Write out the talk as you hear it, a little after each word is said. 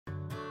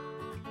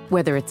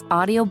Whether it's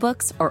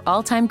audiobooks or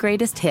all-time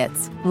greatest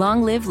hits,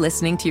 long live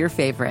listening to your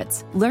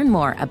favorites. Learn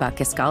more about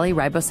Kisqali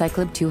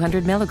Ribociclib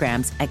 200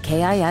 milligrams at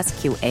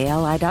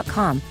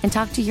KISQALI.com and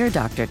talk to your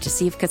doctor to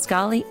see if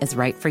Kisqali is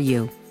right for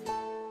you.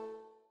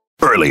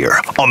 Earlier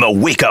on the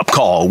Wake Up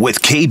Call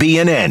with KB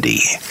and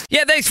Andy.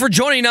 Yeah, thanks for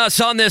joining us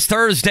on this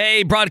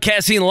Thursday,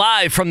 broadcasting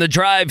live from the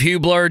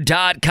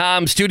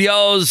DriveHubler.com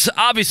studios.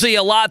 Obviously,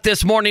 a lot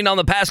this morning on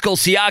the Pascal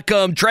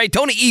Siakam trade.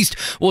 Tony East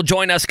will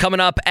join us coming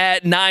up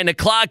at 9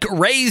 o'clock.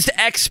 Raised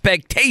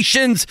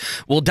expectations.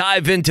 We'll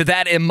dive into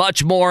that and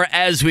much more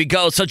as we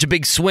go. Such a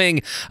big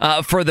swing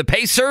for the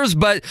Pacers,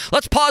 but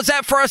let's pause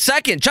that for a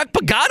second. Chuck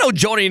Pagano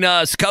joining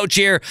us, coach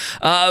here,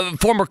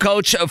 former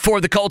coach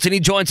for the Colts, and he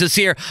joins us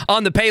here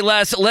on the Payless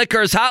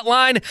Liquors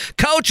Hotline.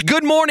 Coach,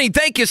 good morning.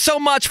 Thank you so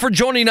much for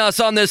joining us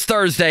on this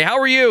Thursday. How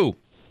are you?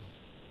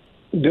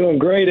 Doing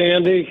great,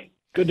 Andy.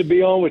 Good to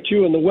be on with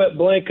you in the wet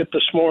blanket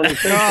this morning.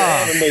 Thanks for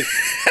having me.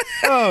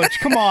 Coach,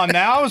 come on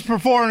now. I was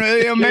performing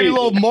maybe a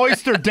little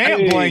moist or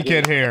damp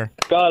blanket here.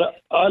 God,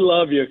 I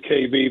love you,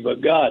 KB, but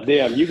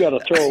goddamn, you got to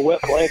throw a wet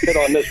blanket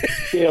on this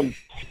damn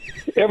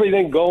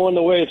everything going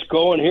the way it's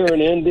going here in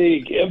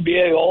Indy.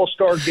 NBA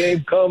All-Star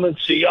game coming,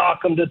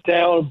 Siakam to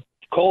town.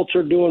 Colts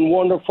are doing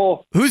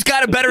wonderful. Who's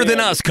got it better than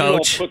us,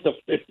 Coach?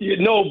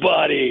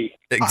 Nobody.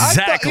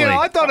 Exactly.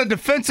 I thought a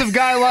defensive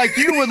guy like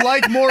you would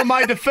like more of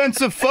my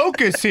defensive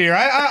focus here.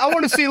 I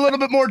want to see a little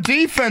bit more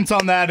defense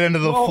on that end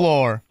of the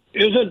floor.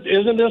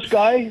 Isn't this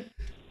guy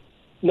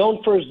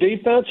known for his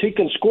defense? He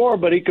can score,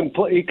 but he can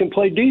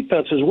play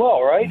defense as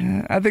well, right?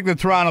 I think the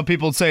Toronto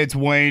people say it's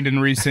waned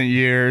in recent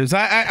years.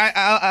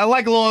 I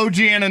like a little OG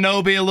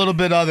Anunoby, a little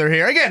bit other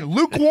here. Again,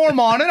 lukewarm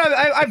on it.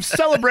 I've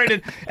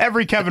celebrated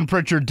every Kevin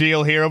Pritchard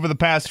deal here over the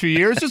past few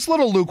years. Just a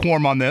little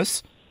lukewarm on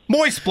this.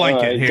 Moist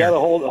blanket here. You got to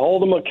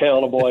hold them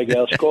accountable, I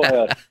guess. Go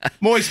ahead.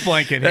 Moist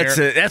blanket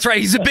here. That's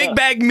right. He's a big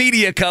bag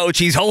media coach.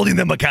 He's holding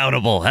them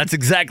accountable. That's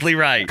exactly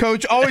right.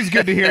 Coach, always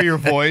good to hear your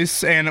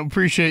voice, and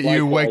appreciate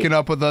you waking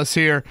up with us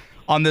here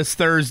on this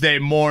Thursday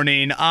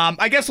morning.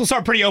 I guess we'll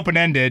start pretty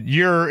open-ended.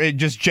 Your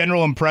just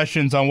general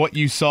impressions on what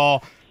you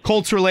saw,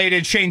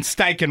 Colts-related, Shane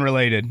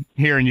Steichen-related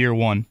here in year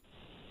one.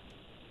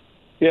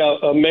 Yeah,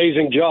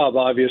 amazing job,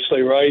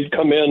 obviously, right?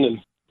 Come in and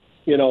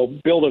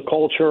build a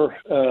culture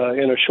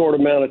in a short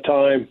amount of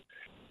time,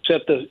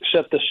 set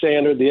the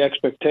standard, the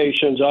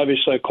expectations,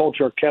 obviously a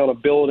culture of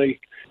accountability,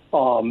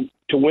 to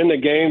win the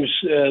games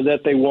that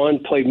they won,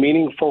 play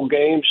meaningful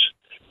games,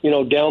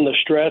 down the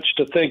stretch,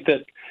 to think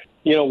that,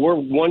 we're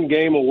one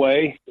game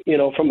away,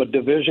 from a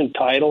division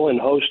title and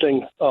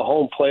hosting a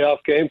home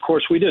playoff game. Of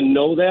course, we didn't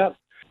know that,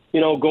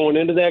 going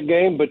into that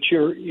game, but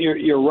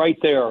you're right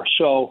there.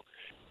 So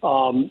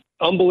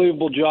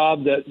unbelievable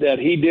job that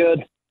he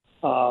did.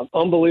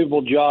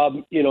 Unbelievable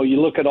job.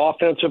 You look at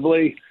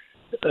offensively,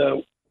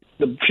 the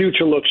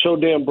future looks so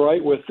damn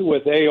bright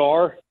with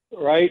AR,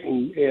 right?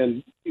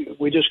 And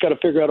we just got to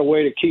figure out a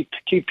way to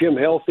keep him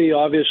healthy,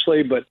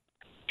 obviously. But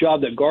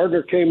job that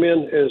Gardner came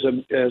in as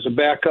a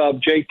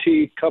backup,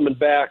 JT coming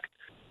back,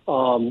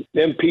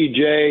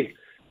 MPJ,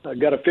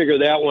 got to figure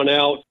that one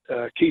out.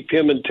 Keep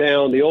him in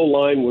town. The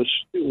O-line was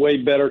way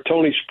better.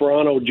 Tony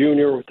Sperano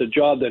Jr., the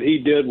job that he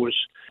did was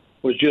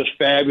just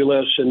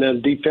fabulous. And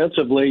then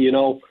defensively,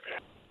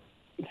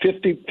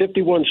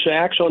 51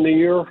 sacks on the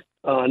year,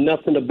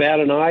 nothing to bat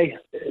an eye.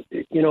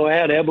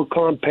 Add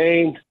Ebukam,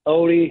 Payne,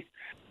 Odie,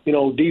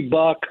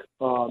 D-Buck,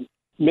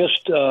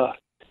 missed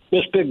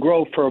Big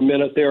Grove for a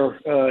minute there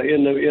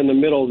in the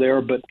middle there,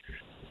 but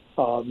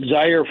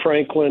Zaire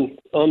Franklin,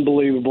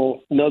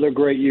 unbelievable, another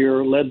great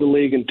year, led the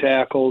league in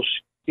tackles.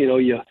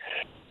 You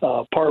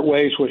part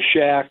ways with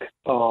Shaq.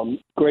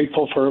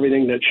 Grateful for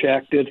everything that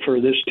Shaq did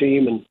for this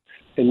team and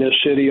in this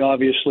city,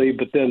 obviously,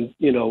 but then,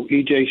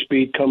 EJ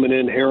Speed coming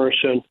in,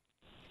 Harrison,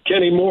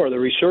 Kenny Moore, the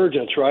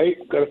resurgence, right?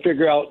 Got to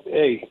figure out,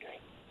 2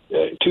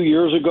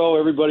 years ago,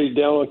 everybody's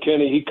down on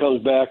Kenny. He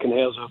comes back and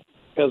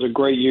has a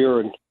great year.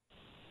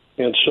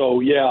 And so,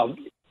 yeah,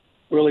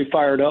 really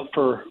fired up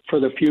for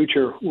the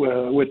future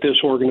with this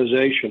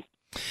organization.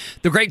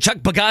 The great Chuck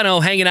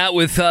Pagano hanging out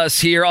with us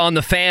here on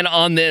The Fan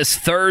on this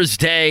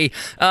Thursday.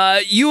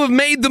 You have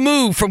made the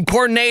move from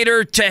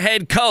coordinator to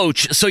head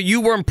coach, so you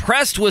were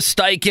impressed with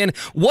Steichen.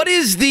 What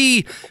is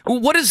the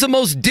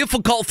most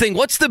difficult thing?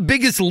 What's the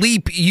biggest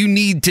leap you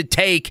need to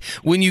take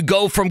when you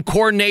go from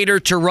coordinator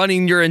to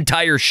running your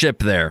entire ship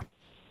there?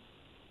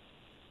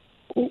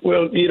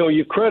 Well,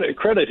 you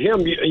credit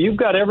him. You've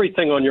got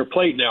everything on your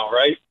plate now,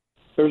 right?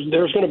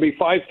 There's going to be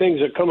 5 things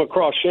that come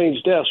across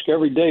Shane's desk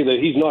every day that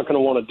he's not going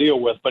to want to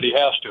deal with, but he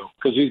has to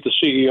because he's the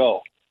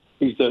CEO.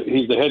 He's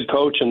the head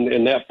coach,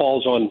 and that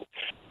falls on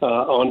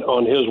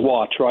his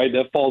watch, right?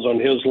 That falls on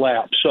his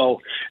lap. So,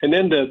 and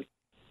then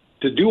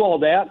to do all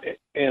that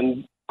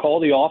and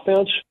call the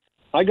offense,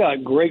 I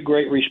got great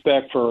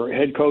respect for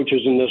head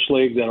coaches in this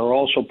league that are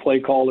also play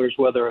callers,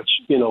 whether it's,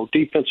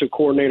 defensive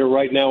coordinator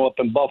right now up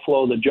in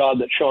Buffalo, the job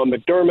that Sean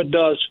McDermott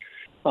does,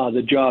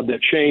 the job that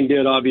Shane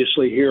did,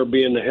 obviously, here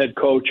being the head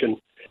coach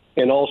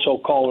and also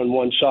calling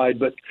one side.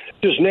 But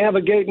just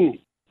navigating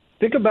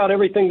think about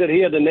everything that he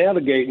had to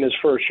navigate in his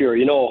first year.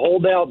 A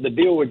holdout, the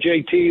deal with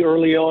JT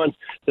early on,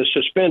 the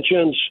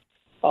suspensions,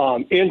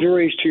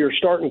 injuries to your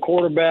starting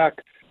quarterback,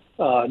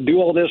 do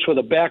all this with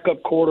a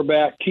backup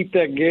quarterback, keep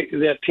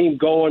that team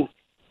going.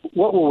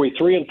 What were we,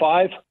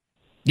 3-5?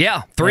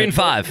 Yeah,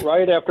 3-5.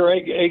 Right after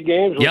eight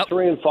games, we're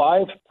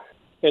 3-5,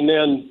 and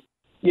then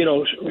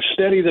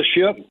steady the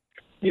ship.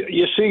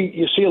 You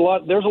see a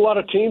lot. There's a lot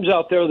of teams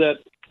out there that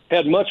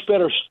had much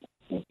better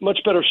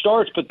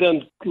starts, but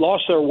then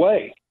lost their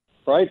way.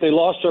 Right, they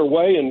lost their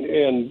way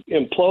and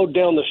implode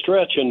down the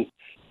stretch, and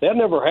that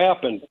never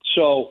happened.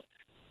 So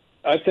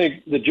I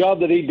think the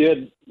job that he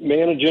did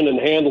managing and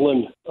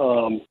handling,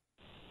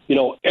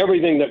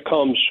 everything that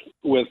comes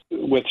with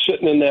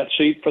sitting in that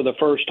seat for the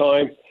first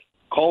time,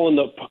 calling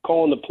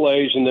the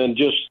plays, and then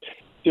just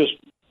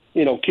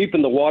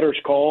keeping the waters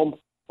calm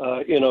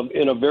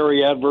in a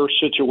very adverse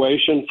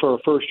situation for a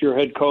first-year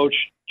head coach.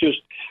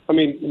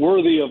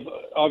 Worthy of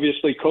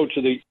obviously coach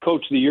of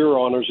the year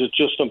honors. It's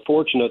just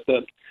unfortunate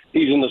that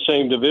he's in the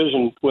same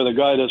division with a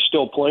guy that's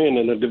still playing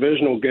in a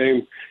divisional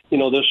game,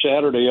 this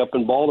Saturday up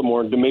in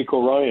Baltimore,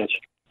 D'Amico Ryans.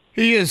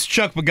 He is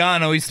Chuck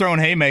Pagano. He's throwing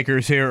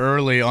haymakers here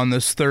early on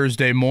this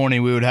Thursday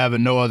morning. We would have it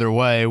no other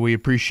way. We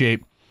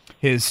appreciate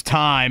his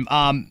time.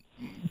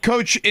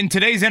 Coach, in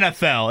today's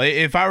NFL,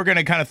 if I were going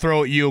to kind of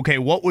throw at you, okay,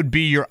 what would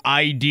be your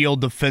ideal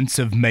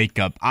defensive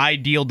makeup,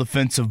 ideal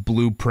defensive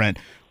blueprint?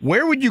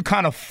 Where would you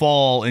kind of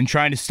fall in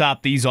trying to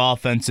stop these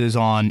offenses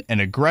on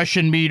an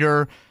aggression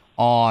meter,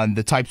 on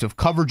the types of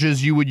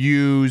coverages you would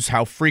use,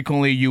 how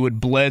frequently you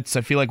would blitz?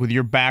 I feel like with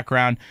your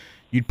background,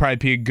 you'd probably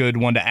be a good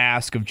one to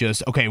ask of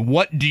just, okay,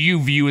 what do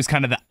you view as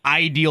kind of the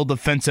ideal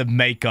defensive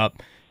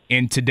makeup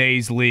in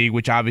today's league,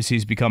 which obviously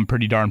has become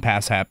pretty darn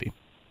pass happy?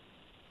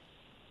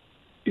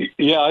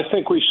 Yeah, I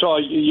think we saw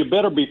you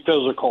better be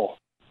physical.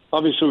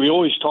 Obviously, we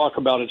always talk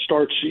about it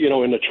starts,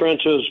 in the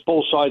trenches,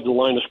 both sides of the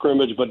line of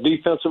scrimmage, but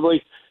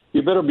defensively,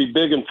 you better be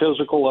big and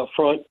physical up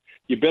front.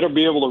 You better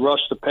be able to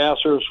rush the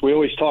passers. We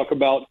always talk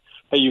about,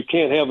 hey, you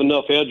can't have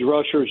enough edge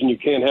rushers and you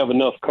can't have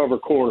enough cover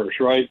corners,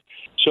 right?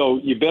 So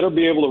you better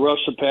be able to rush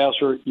the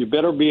passer. You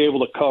better be able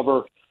to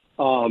cover,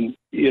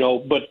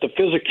 but the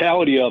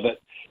physicality of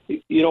it,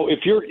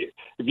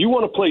 if you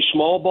want to play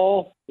small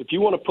ball, if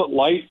you want to put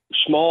light,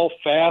 small,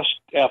 fast,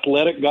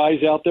 athletic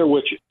guys out there,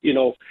 which,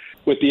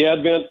 with the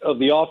advent of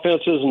the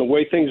offenses and the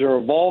way things are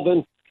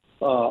evolving,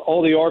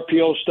 all the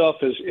RPO stuff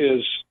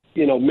is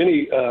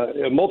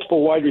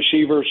multiple wide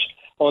receivers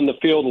on the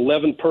field,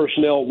 11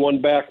 personnel, one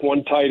back,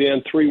 one tight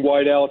end, 3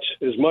 wideouts.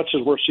 As much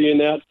as we're seeing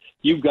that,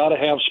 you've got to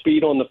have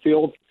speed on the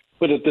field.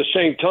 But at the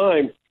same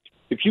time,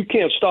 if you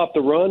can't stop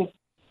the run,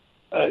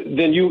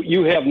 then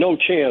you have no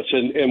chance.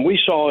 And we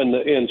saw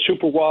in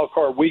Super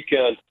Wildcard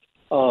Weekend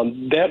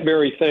that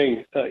very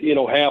thing,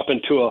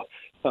 happened to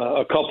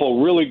a couple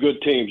of really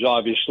good teams.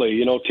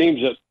 Obviously, teams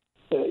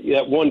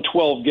that won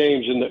 12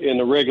 games in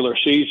the regular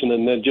season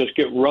and then just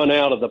get run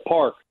out of the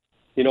park.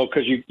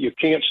 Because you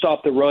can't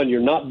stop the run.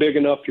 You're not big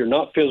enough. You're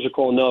not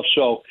physical enough.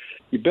 So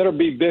you better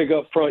be big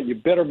up front. You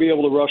better be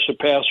able to rush the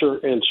passer,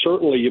 and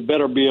certainly you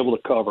better be able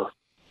to cover.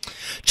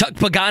 Chuck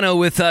Pagano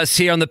with us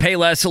here on the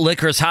Payless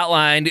Liquors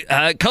Hotline.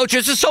 Coach,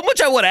 there's just so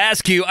much I would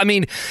ask you.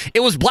 It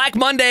was Black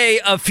Monday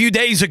a few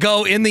days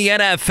ago in the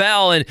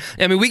NFL,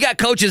 and we got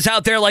coaches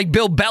out there like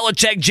Bill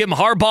Belichick, Jim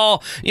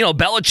Harbaugh.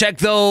 Belichick,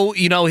 though,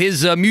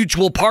 his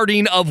mutual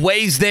parting of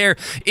ways there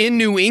in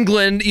New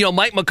England.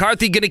 Mike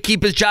McCarthy going to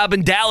keep his job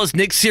in Dallas.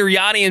 Nick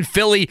Sirianni in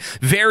Philly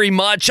very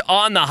much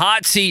on the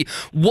hot seat.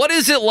 What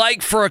is it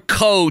like for a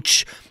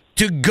coach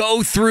to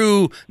go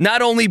through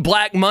not only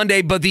Black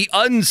Monday, but the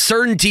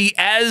uncertainty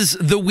as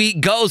the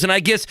week goes? And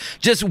I guess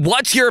just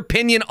what's your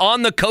opinion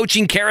on the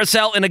coaching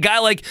carousel and a guy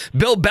like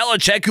Bill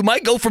Belichick who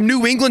might go from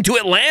New England to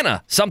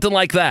Atlanta, something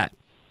like that?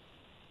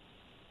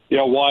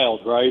 Yeah,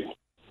 wild, right?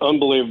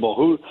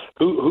 Unbelievable.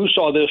 Who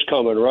saw this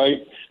coming, right?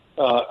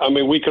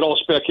 We could all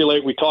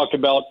speculate. We talked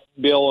about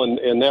Bill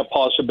and that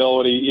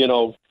possibility,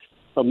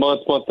 a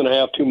month and a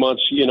half, 2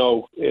 months,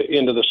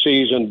 into the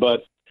season.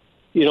 But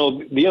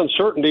the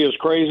uncertainty is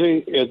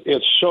crazy.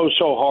 It's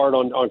so hard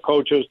on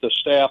coaches, the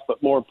staff,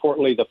 but more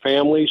importantly, the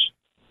families.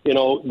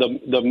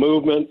 The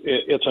movement.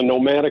 It's a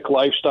nomadic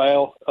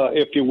lifestyle,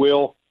 if you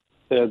will.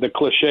 The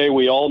cliche,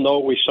 we all know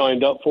what we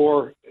signed up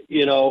for.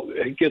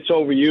 It gets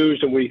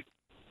overused, and we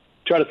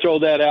try to throw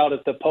that out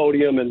at the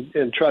podium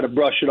and try to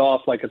brush it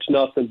off like it's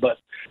nothing. But,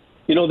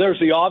 there's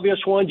the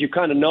obvious ones. You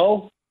kind of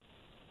know,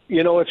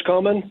 it's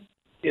coming.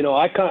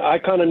 I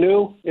kind of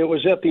knew it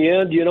was at the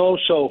end,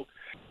 so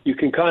you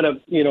can kind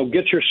of,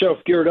 get yourself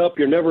geared up.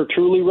 You're never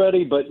truly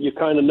ready, but you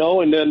kind of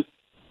know. And then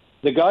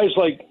the guys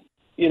like,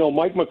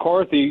 Mike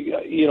McCarthy,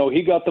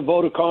 he got the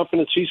vote of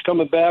confidence. He's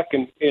coming back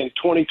in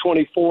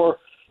 2024.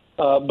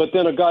 But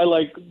then a guy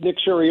like Nick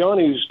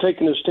Sirianni, who's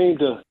taken his team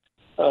to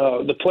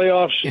the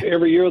playoffs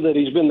every year that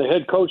he's been the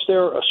head coach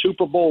there, a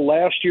Super Bowl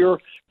last year,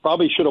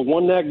 probably should have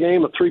won that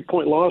game, a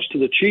 3-point loss to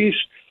the Chiefs.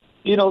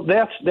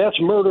 That's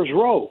murder's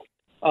row,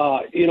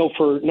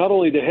 for not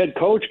only the head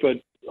coach, but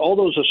all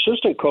those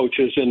assistant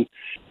coaches, and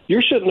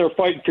you're sitting there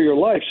fighting for your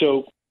life.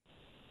 So,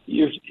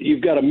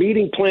 you've got a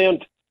meeting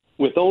planned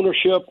with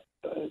ownership.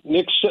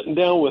 Nick's sitting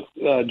down with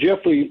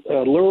Jeffrey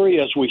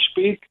Lurie as we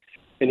speak,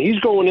 and he's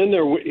going in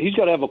there. He's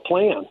got to have a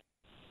plan.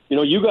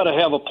 You got to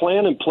have a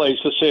plan in place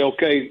to say,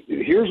 okay,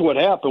 here's what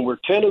happened. We're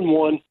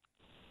 10-1,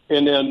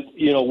 and then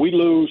we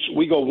lose.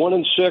 We go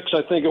 1-6,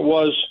 I think it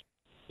was.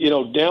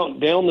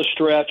 Down the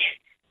stretch,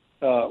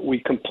 we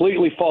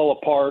completely fall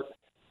apart.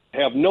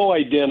 Have no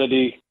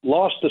identity,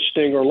 lost the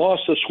stinger,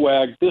 lost the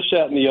swag, this,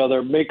 that, and the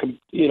other, make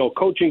a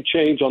coaching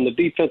change on the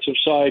defensive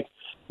side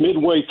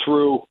midway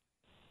through,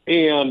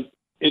 and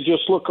it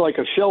just looked like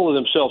a shell of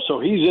themselves. So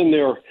he's in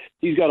there,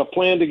 he's got a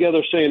plan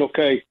together saying,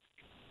 okay,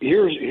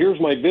 here's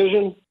my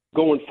vision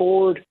going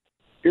forward,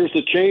 here's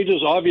the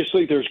changes.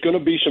 Obviously, there's going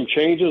to be some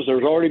changes.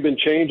 There's already been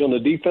change on the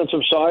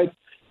defensive side.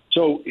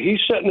 So he's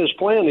setting his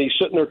plan. He's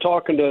sitting there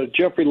talking to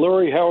Jeffrey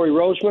Lurie, Howie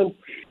Roseman,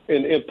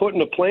 and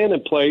putting a plan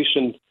in place.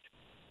 And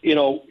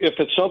if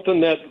it's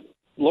something that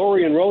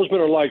Lurie and Roseman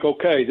are like,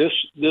 okay, this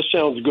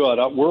sounds good,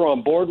 we're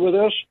on board with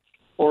this,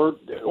 or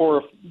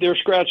if they're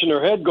scratching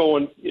their head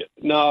going,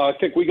 no, I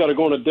think we got to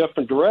go in a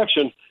different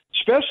direction,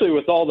 especially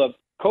with all the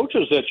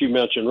coaches that you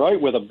mentioned, right?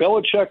 With a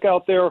Belichick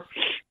out there,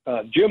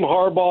 Jim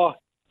Harbaugh,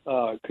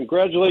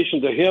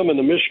 congratulations to him and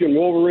the Michigan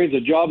Wolverines,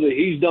 the job that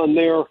he's done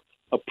there,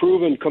 a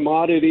proven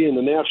commodity in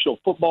the National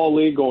Football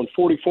League, going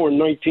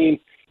 44-19,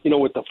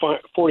 with the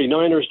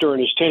 49ers during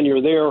his tenure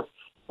there.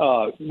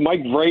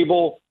 Mike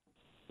Vrabel,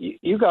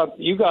 you got,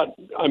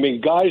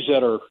 guys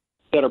that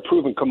are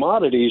proven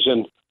commodities,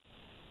 and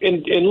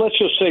let's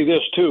just say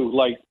this too,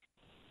 like,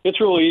 it's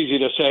really easy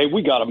to say,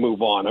 we got to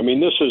move on.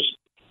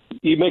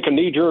 You make a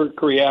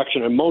knee-jerk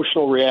reaction,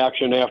 emotional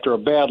reaction after a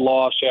bad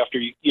loss,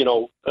 after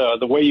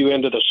the way you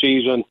ended the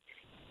season,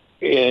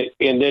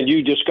 and then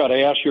you just got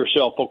to ask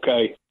yourself,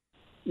 okay,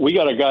 we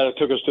got a guy that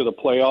took us to the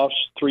playoffs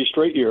 3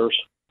 straight years.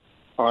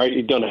 All right,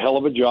 he'd done a hell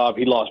of a job.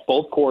 He lost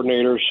both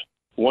coordinators.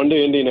 One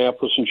to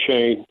Indianapolis and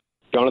Shane,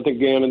 Jonathan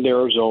Gannon to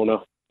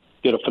Arizona,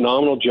 did a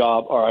phenomenal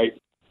job. All right,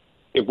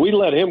 if we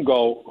let him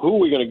go, who are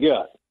we going to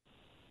get?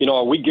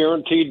 Are we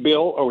guaranteed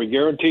Bill? Are we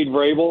guaranteed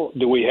Vrabel?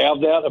 Do we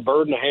have that, a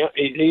bird in the hand?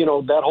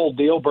 That whole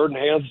deal, bird in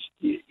hands,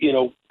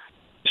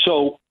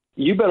 So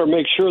you better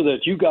make sure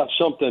that you got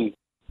something,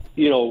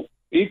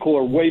 equal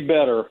or way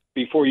better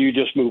before you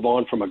just move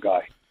on from a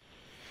guy.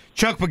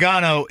 Chuck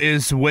Pagano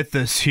is with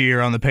us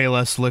here on the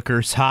Payless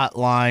Liquors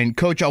hotline.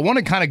 Coach, I want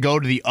to kind of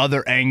go to the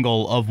other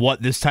angle of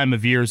what this time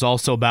of year is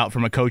also about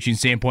from a coaching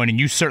standpoint, and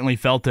you certainly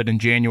felt it in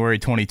January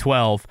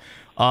 2012,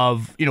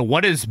 of,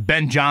 what is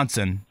Ben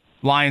Johnson,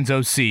 Lions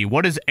OC?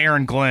 What is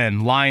Aaron Glenn,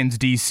 Lions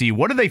DC?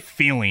 What are they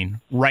feeling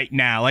right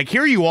now? Like,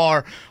 here you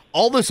are,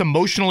 all this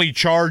emotionally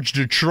charged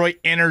Detroit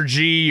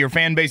energy. Your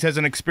fan base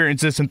hasn't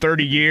experienced this in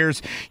 30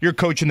 years. You're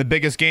coaching the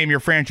biggest game your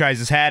franchise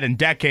has had in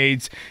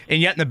decades.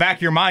 And yet in the back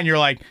of your mind, you're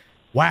like,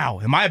 wow,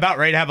 am I about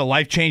ready to have a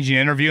life-changing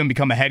interview and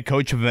become a head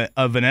coach of an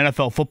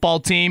NFL football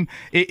team?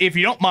 If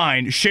you don't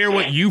mind, share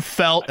what you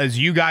felt as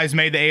you guys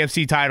made the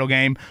AFC title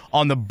game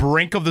on the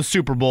brink of the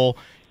Super Bowl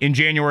in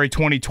January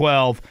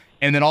 2012.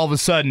 And then all of a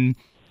sudden,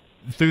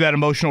 through that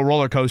emotional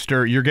roller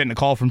coaster, you're getting a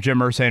call from Jim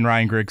Irsay and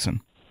Ryan Grigson.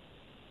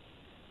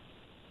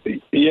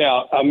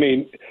 Yeah,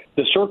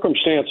 the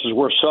circumstances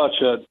were such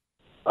that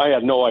I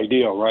had no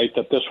idea, right,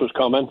 that this was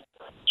coming.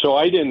 So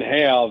I didn't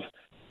have,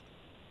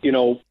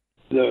 to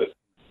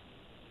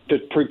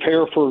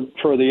prepare for the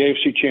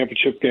AFC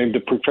Championship game, to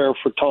prepare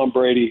for Tom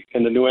Brady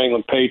and the New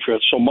England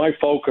Patriots. So my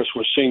focus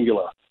was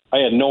singular. I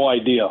had no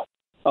idea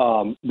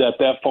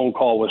that phone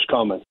call was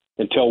coming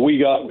until we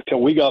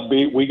got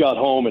beat. We got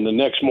home, and the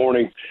next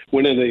morning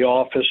went into the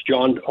office.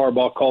 John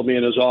Harbaugh called me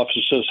in his office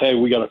and says, "Hey,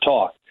 we got to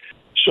talk."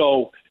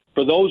 So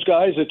for those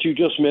guys that you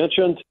just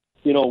mentioned,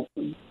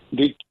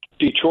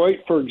 Detroit,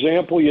 for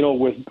example,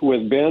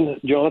 with Ben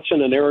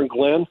Johnson and Aaron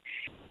Glenn,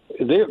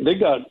 they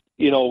got,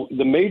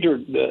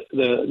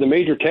 the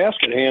major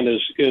task at hand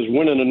is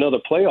winning another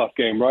playoff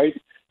game, right?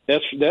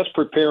 That's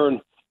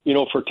preparing,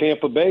 for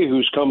Tampa Bay,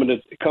 who's coming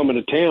to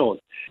town,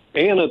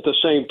 and at the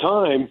same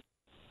time,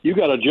 you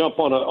got to jump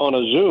on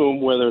a Zoom,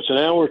 whether it's an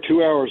hour,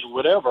 2 hours,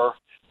 whatever,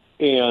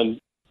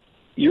 and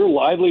your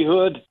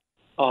livelihood.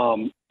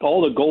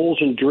 All the goals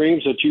and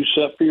dreams that you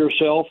set for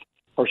yourself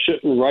are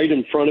sitting right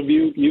in front of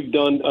you. You've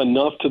done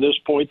enough to this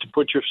point to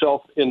put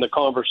yourself in the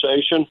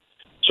conversation.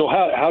 So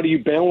how do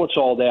you balance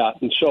all that?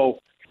 And so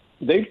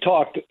they've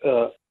talked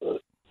a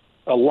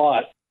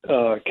lot,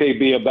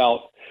 KB,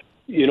 about,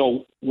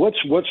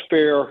 what's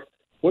fair,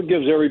 what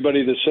gives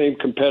everybody the same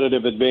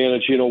competitive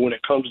advantage, when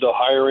it comes to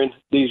hiring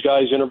these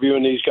guys,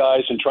 interviewing these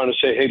guys, and trying to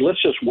say, hey, let's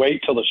just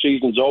wait till the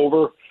season's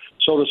over,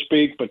 so to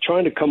speak, but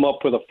trying to come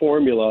up with a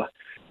formula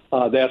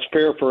that's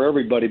fair for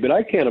everybody. But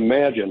I can't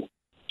imagine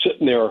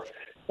sitting there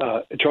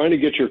trying to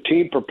get your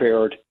team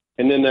prepared,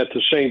 and then at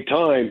the same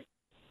time,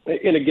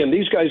 and again,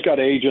 these guys got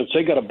agents,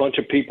 they got a bunch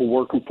of people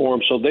working for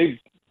them, so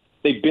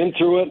they've been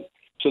through it,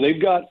 so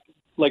they've got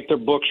like their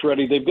books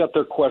ready, they've got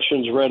their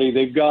questions ready,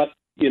 they've got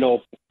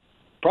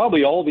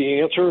probably all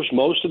the answers,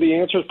 most of the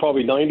answers,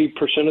 probably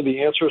 90% of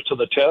the answers to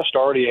the test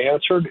already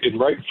answered and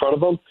right in front of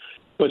them.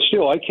 But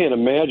still, I can't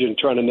imagine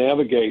trying to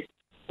navigate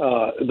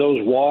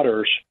those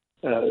waters,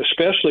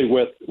 especially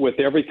with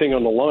everything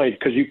on the line,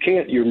 because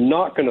you're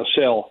not going to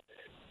sell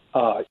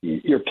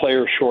your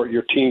players short,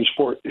 your team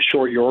short,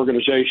 your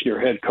organization, your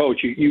head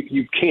coach.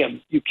 You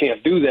can't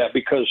do that,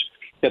 because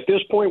at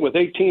this point with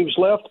 8 teams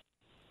left,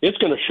 it's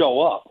going to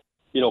show up.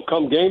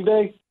 Come game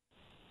day,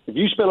 if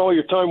you spend all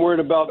your time worried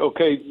about,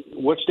 okay,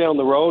 what's down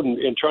the road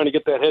and trying to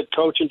get that head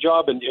coaching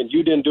job, and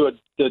you didn't do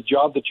the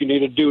job that you need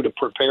to do to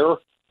prepare,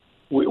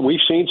 we've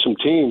seen some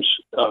teams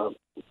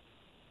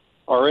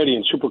already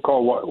in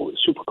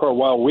Supercar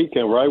Wild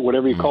Weekend, right?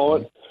 Whatever you call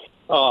it,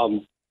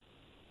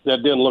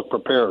 that didn't look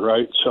prepared,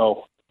 right?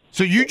 So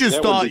you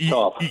just thought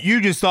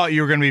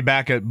you were going to be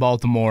back at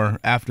Baltimore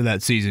after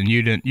that season.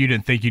 You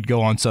didn't think you'd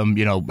go on some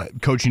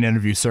coaching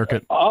interview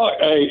circuit.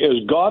 Hey,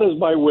 as God is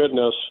my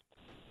witness,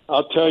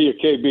 I'll tell you,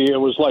 KB, it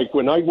was like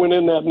when I went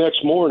in that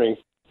next morning,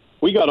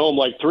 we got home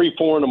like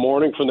 3-4 in the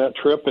morning from that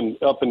trip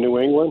up in New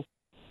England,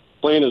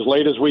 playing as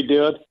late as we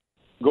did.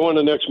 Going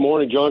the next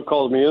morning, John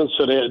called me in and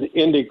said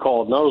Indy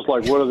called, and I was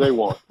like, what do they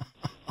want?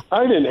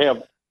 I didn't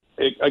have,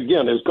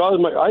 again, as God is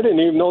my, I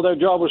didn't even know that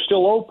job was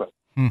still open.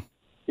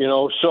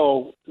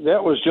 So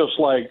that was just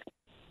like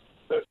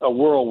a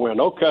whirlwind.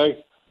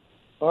 Okay,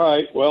 all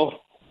right, well,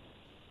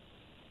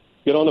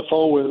 get on the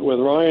phone with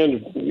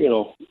Ryan,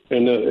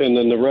 and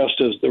then the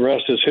rest is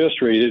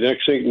history. The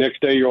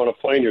next day you're on a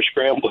plane, you're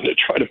scrambling to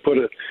try to put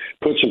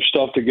some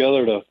stuff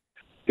together to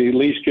at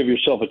least give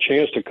yourself a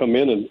chance to come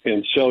in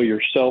and sell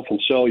yourself and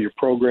sell your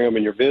program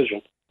and your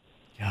vision.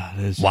 God,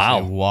 this is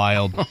a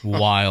wild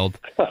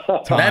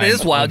That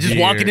is wild. Just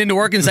walking into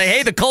work and say,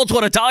 hey, the Colts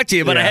want to talk to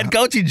you about a head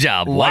coaching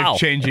job. Wow.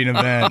 Life-changing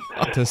event,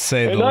 to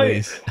say the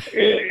least.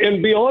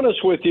 And be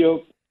honest with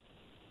you,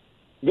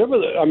 John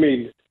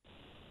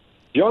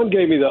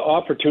gave me the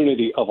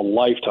opportunity of a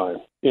lifetime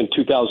in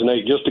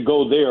 2008 just to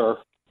go there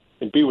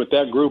and be with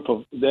that group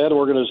of that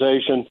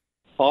organization,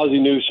 Ozzie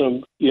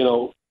Newsome,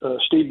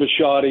 Steve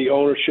Bisciotti,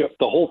 ownership,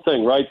 the whole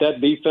thing, right?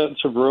 That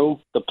defensive room,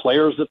 the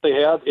players that they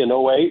had in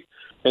 2008,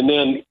 and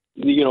then,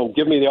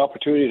 give me the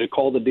opportunity to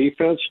call the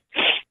defense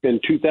in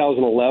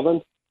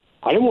 2011.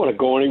 I didn't want to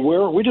go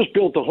anywhere. We just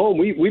built a home.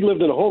 We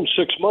lived in a home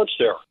 6 months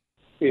there,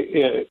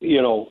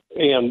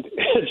 and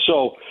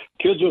so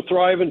kids are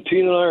thriving.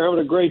 Tina and I are having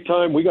a great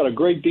time. We got a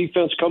great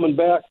defense coming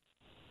back.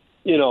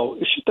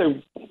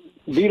 They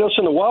beat us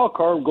in the wild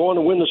card, going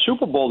to win the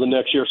Super Bowl the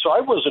next year. So I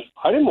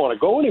didn't want to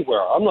go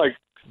anywhere. I'm like,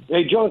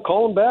 hey, John,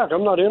 call him back.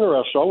 I'm not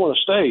interested. I want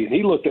to stay. And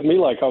he looked at me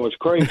like I was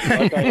crazy,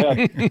 like I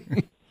had,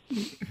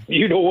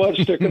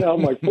 sticking out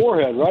my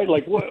forehead, right?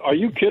 Like, what? Are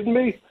you kidding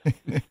me?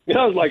 I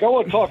was like, I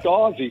want to talk to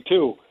Ozzie,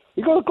 too.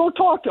 You got to go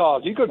talk to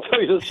Ozzie. He's going to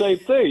tell you the same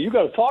thing. You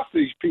got to talk to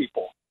these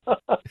people.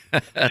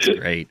 That's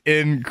great.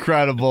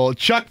 Incredible.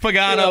 Chuck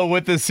Pagano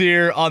with us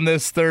here on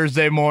this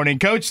Thursday morning.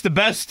 Coach, the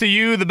best to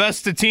you, the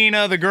best to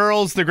Tina, the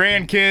girls, the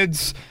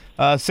grandkids.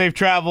 Safe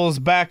travels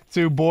back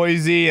to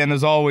Boise. And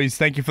as always,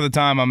 thank you for the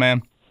time, my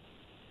man.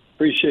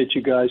 Appreciate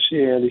you guys. See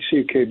you, Andy. See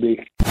you,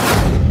 KB.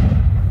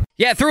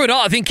 Yeah, through it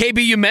all, I think,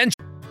 KB, you mentioned.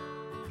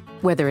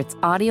 Whether it's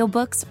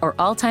audiobooks or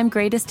all-time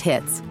greatest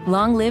hits,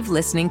 long live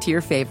listening to your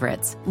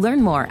favorites.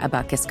 Learn more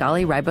about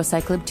Kisqali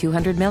Ribociclib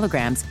 200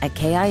 milligrams at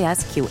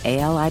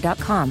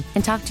KISQALI.com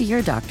and talk to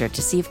your doctor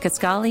to see if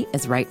Kisqali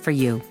is right for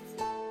you.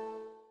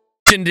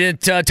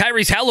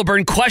 Tyrese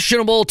Halliburton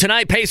questionable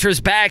tonight. Pacers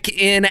back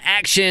in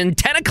action.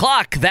 10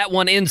 o'clock, that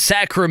one in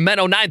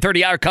Sacramento.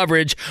 9:30 hour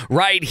coverage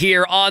right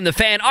here on The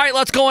Fan. All right,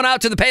 let's go on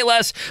out to the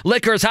Payless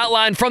Liquors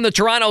hotline from the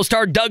Toronto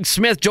Star. Doug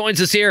Smith joins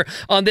us here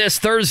on this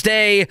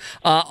Thursday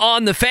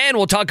on The Fan.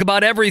 We'll talk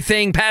about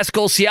everything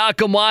Pascal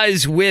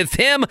Siakam-wise with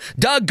him.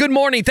 Doug, good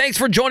morning. Thanks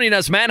for joining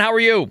us, man. How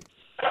are you?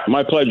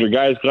 My pleasure,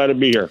 guys. Glad to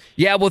be here.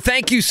 Yeah, well,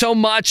 thank you so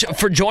much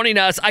for joining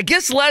us. I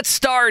guess let's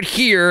start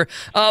here.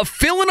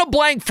 Fill in a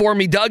blank for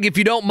me, Doug, if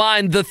you don't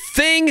mind. The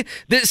thing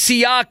that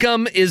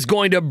Siakam is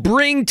going to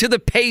bring to the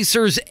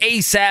Pacers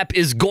ASAP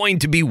is going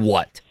to be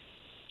what?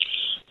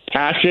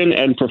 Passion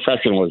and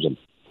professionalism.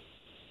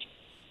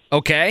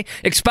 Okay.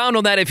 Expound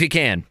on that if you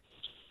can.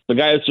 The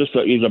guy is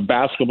he's a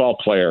basketball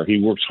player. He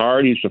works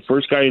hard. He's the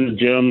first guy in the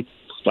gym,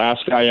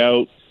 last guy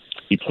out.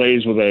 He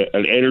plays with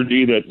an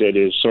energy that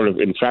is sort of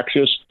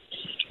infectious,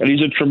 and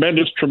he's a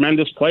tremendous,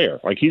 tremendous player.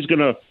 Like he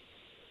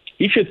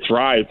should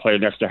thrive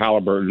playing next to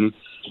Halliburton.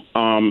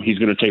 He's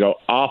going to take an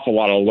awful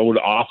lot of load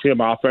off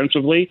him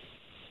offensively,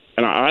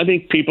 and I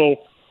think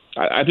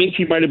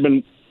he might have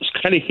been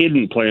kind of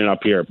hidden playing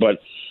up here,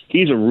 but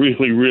he's a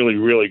really, really,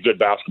 really good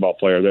basketball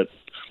player that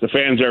the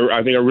fans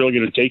are really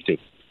going to take to.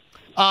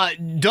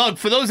 Doug,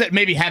 for those that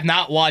maybe have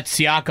not watched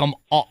Siakam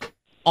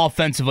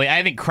offensively,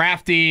 I think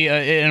crafty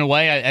in a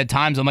way at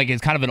times. I'm like,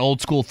 it's kind of an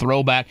old school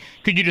throwback.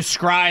 Could you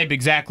describe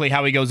exactly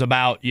how he goes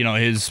about,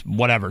 his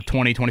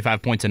 20,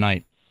 25 points a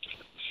night?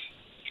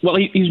 Well,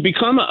 he's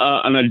become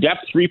an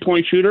adept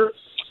three-point shooter,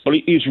 but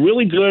he's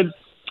really good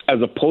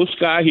as a post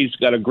guy. He's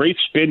got a great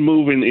spin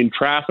move in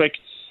traffic.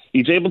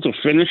 He's able to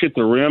finish at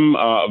the rim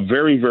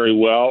very, very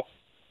well.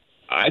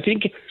 I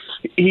think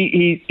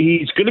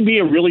he's going to be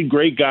a really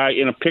great guy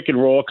in a pick and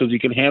roll because he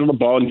can handle the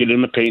ball and get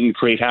in the paint and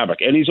create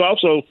havoc. And he's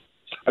also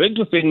I think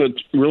the thing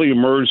that's really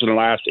emerged in the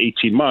last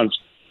 18 months,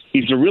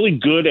 he's a really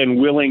good and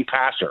willing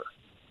passer.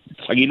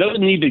 Like, he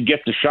doesn't need to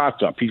get the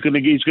shots up. He's gonna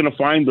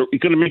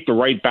make the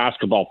right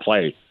basketball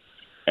play.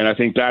 And I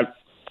think that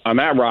on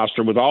that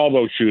roster with all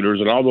those shooters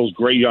and all those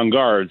great young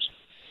guards,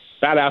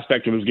 that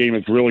aspect of his game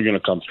is really going to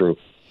come through.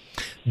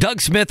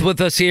 Doug Smith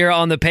with us here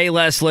on the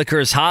Payless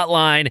Liquors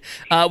hotline.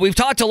 We've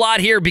talked a lot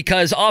here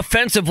because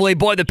offensively,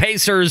 boy, the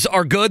Pacers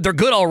are good. They're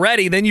good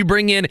already. Then you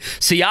bring in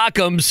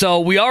Siakam, so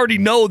we already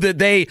know that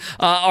they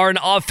are an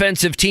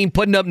offensive team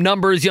putting up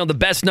numbers, the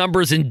best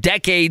numbers in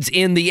decades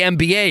in the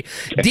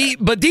NBA.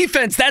 But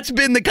defense, that's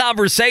been the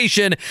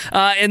conversation.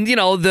 And,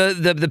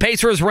 the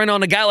Pacers ran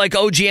on a guy like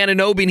OG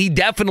Anunoby, and he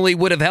definitely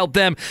would have helped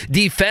them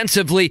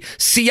defensively.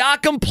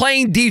 Siakam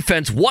playing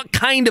defense, what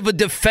kind of a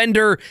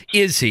defender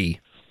is he?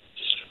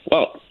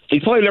 Well,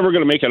 he's probably never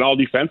going to make an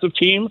all-defensive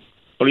team,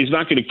 but he's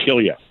not going to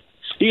kill you.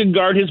 He can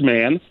guard his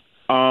man.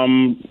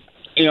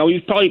 He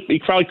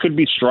probably could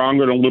be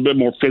stronger and a little bit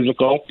more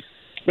physical.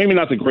 Maybe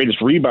not the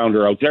greatest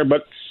rebounder out there,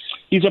 but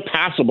he's a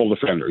passable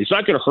defender. He's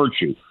not going to hurt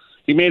you.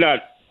 He may not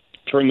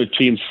turn the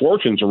team's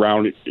fortunes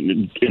around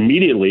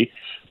immediately,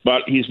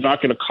 but he's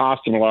not going to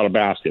cost him a lot of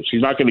baskets.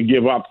 He's not going to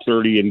give up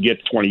 30 and get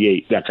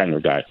 28, that kind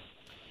of guy.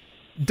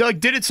 Doug,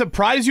 did it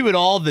surprise you at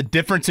all, the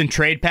difference in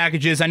trade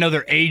packages? I know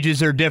their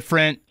ages are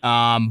different,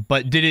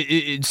 but did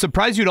it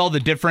surprise you at all, the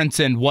difference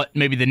in what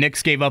maybe the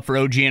Knicks gave up for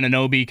OG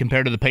Anunoby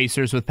compared to the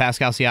Pacers with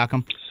Pascal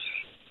Siakam?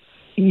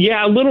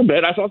 Yeah, a little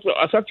bit. I thought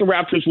the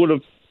Raptors would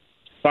have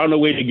found a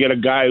way to get a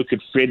guy who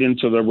could fit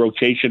into the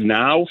rotation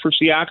now for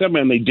Siakam,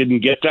 and they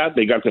didn't get that.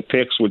 They got the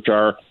picks, which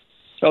are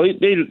they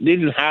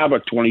didn't have a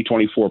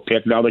 2024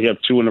 pick. Now they have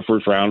 2 in the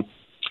first round.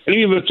 And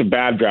even if it's a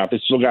bad draft, they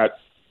still got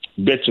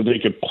bits that they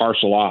could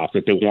parcel off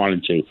if they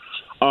wanted to.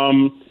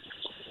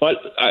 But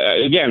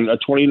again, a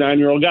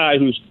 29-year-old guy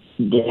who's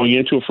going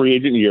into a free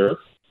agent year,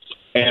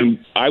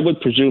 and I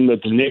would presume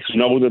that the Knicks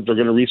know that they're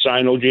going to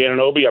re-sign OG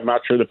Anunoby. I'm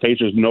not sure the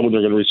Pacers know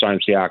they're going to re-sign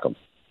Siakam,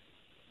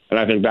 and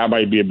I think that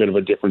might be a bit of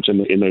a difference in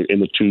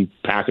the two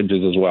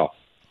packages as well.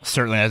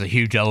 Certainly has a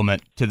huge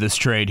element to this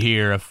trade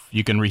here, if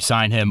you can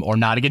re-sign him or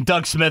not. Again,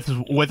 Doug Smith is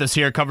with us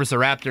here, covers the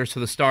Raptors for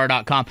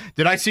thestar.com.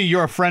 Did I see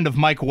you're a friend of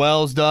Mike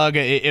Wells, Doug?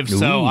 If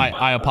so,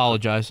 I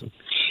apologize.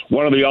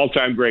 One of the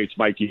all-time greats,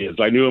 Mikey is.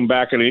 I knew him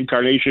back in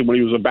Incarnation when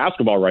he was a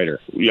basketball writer,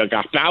 like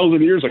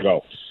 1,000 years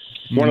ago.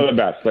 One of the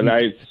best. But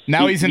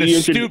now he's an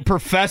astute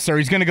professor.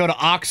 He's going to go to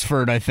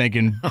Oxford, I think,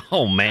 and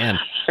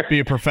be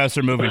a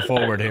professor moving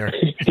forward here.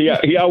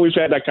 He always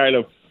had that kind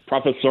of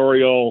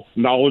professorial,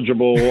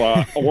 knowledgeable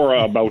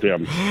aura about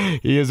him.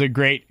 He is a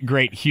great,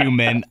 great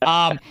human.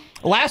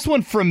 Last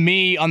one from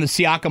me on the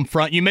Siakam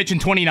front. You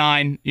mentioned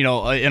 29, in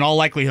all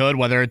likelihood,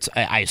 whether it's,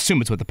 I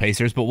assume it's with the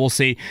Pacers, but we'll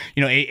see,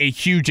 a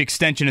huge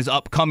extension is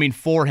upcoming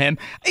for him.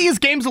 His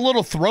game's a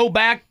little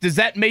throwback. Does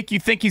that make you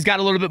think he's got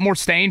a little bit more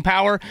staying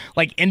power,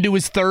 like into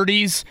his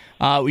 30s,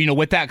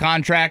 with that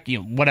contract,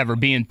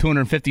 being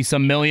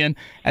 $250-some million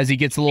as he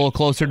gets a little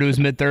closer to his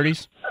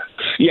mid-30s?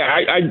 Yeah,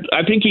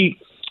 I think he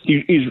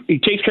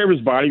takes care of his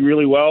body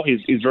really well.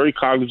 He's very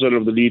cognizant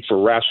of the need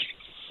for rest,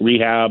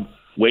 rehab,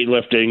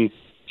 weightlifting,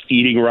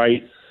 eating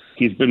right.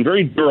 He's been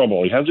very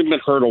durable. He hasn't been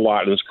hurt a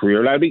lot in his career.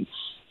 And I think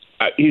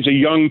he's a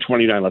young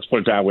 29, let's put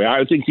it that way.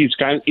 I think he's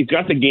got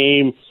the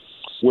game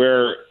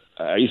where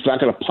he's not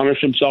going to punish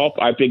himself.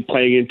 I think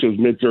playing into his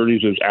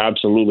mid-30s is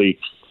absolutely,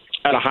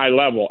 at a high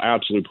level,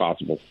 absolutely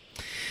possible.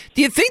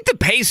 Do you think the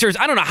Pacers,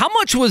 I don't know, how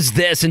much was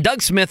this, and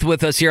Doug Smith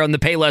with us here on the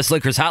Payless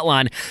Liquors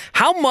hotline,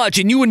 how much,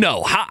 and you would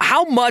know,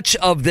 how much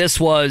of this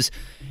was,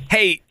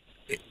 hey,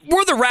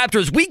 we're the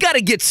Raptors, we got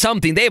to get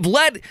something. They've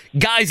let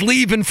guys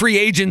leave in free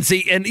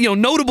agency and,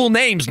 notable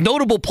names,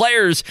 notable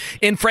players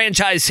in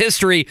franchise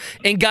history,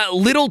 and got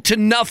little to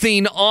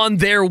nothing on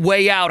their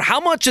way out. How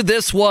much of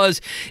this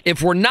was,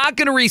 if we're not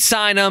going to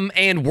re-sign him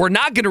and we're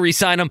not going to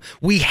re-sign him,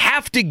 we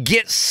have to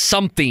get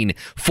something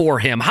for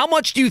him? How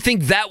much do you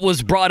think that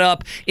was brought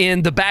up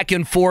in the back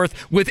and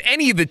forth with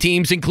any of the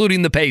teams,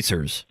 including the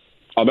Pacers?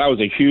 Oh, that was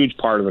a huge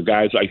part of it,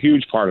 guys, a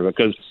huge part of it,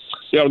 because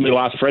they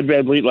lost Fred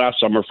VanVleet last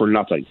summer for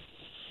nothing.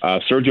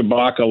 Serge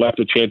Ibaka left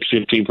the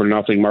championship team for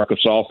nothing. Marc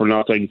Gasol for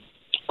nothing.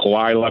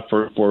 Kawhi left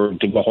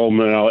to go home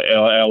in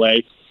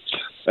L.A.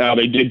 Now,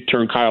 they did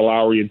turn Kyle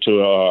Lowry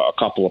into a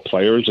couple of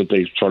players that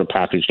they sort of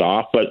packaged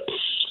off, but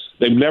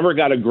they've never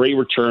got a great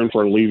return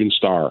for a leaving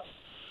star.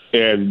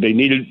 And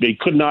they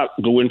could not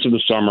go into the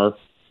summer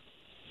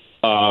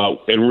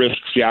and risk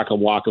Siakam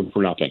walking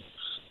for nothing.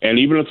 And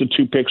even if the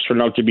 2 picks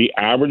turn out to be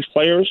average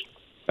players,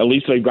 at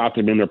least they got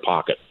them in their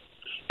pocket.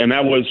 And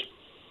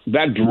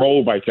that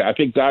drove, I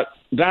think that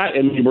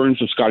and the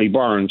emergence of Scotty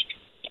Barnes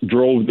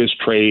drove this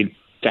trade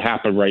to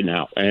happen right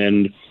now.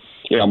 And,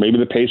 maybe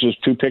the Pacers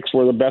 2 picks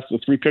were the best, the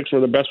 3 picks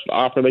were the best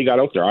offer they got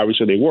out there.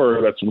 Obviously they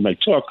were, that's what they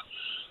took.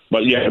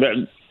 But yeah,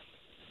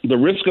 the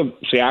risk of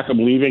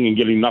Siakam leaving and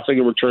getting nothing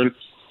in return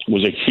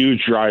was a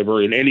huge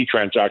driver in any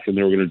transaction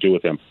they were going to do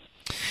with him.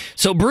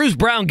 So Bruce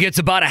Brown gets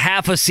about a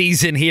half a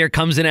season here,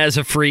 comes in as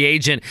a free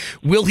agent.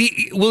 Will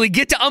he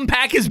get to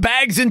unpack his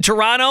bags in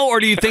Toronto, or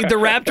do you think the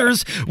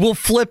Raptors will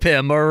flip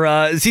him, or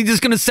is he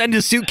just going to send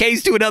his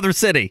suitcase to another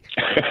city?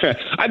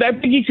 I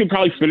think he could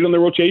probably fit in the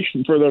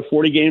rotation for the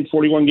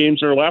 41 games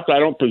that are left. I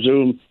don't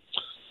presume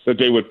that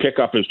they would pick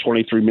up his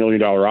 $23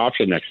 million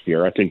option next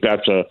year. I think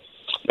that's a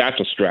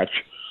stretch.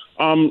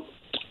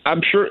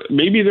 I'm sure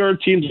maybe there are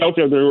teams out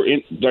there that are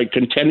like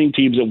contending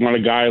teams that want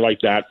a guy like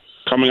that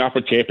coming off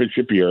a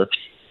championship year.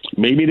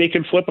 Maybe they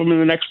can flip him in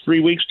the next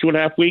 3 weeks,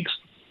 2.5 weeks.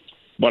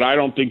 But I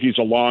don't think he's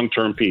a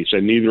long-term piece,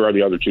 and neither are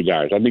the other two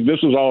guys. I think this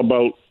is all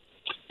about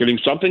getting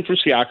something for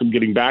Siakam,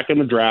 getting back in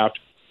the draft,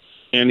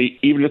 and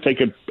even if they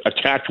could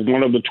attach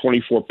one of the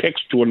 24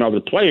 picks to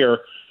another player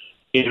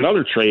in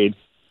another trade,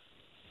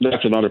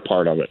 that's another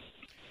part of it.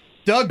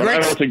 Doug, I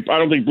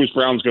don't think Bruce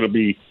Brown's going to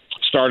be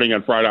starting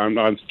on Friday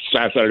on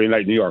Saturday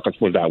night in New York. Let's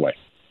put it that way.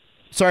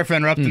 Sorry for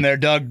interrupting there,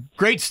 Doug.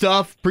 Great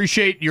stuff.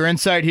 Appreciate your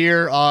insight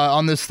here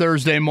on this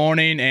Thursday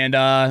morning,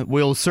 and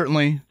we'll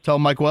certainly tell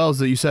Mike Wells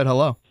that you said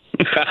hello.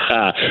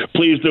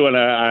 Please do it.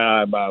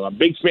 I'm a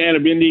big fan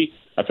of Indy.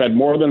 I've had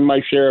more than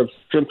my share of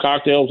shrimp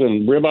cocktails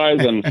and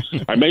ribeyes,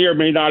 and I may or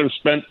may not have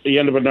spent the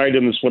end of a night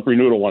in the Slippery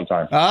Noodle one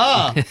time.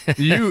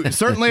 You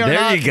certainly are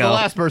not the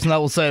last person that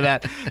will say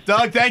that.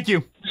 Doug, thank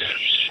you.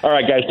 All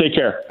right, guys, take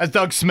care. That's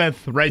Doug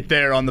Smith right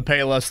there on the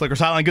Payless Liquors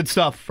Hotline. Good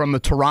stuff from the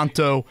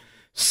Toronto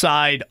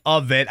side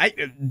of it.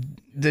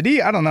 Did he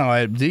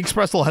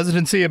express a little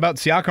hesitancy about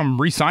Siakam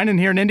re-signing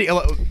here in Indy?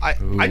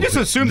 I just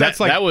assumed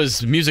that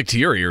was music to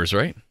your ears,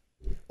 right?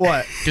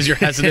 What? Because you're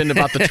hesitant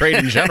about the trade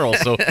in general,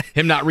 so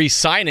him not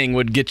re-signing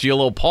would get you a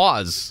little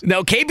pause.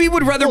 No, KB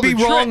would rather be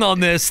wrong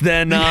on this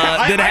than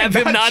have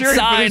him not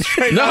sign.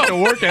 Not to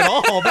work at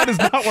all. That is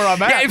not where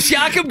I'm at. Yeah, if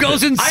Siakam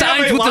goes and signs I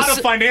have a with lot of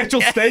financial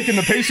stake in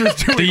the Pacers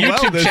doing the well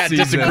YouTube this chat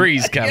season.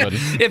 disagrees, Kevin.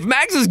 If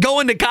Max is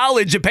going to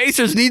college, the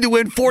Pacers need to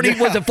win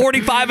 45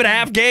 and a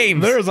half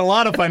games. There's a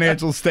lot of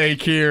financial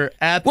stake here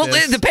at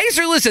this.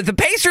 The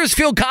Pacers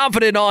feel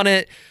confident on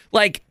it.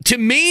 Like, to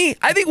me,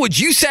 I think what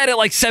you said at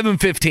like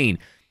 7:15.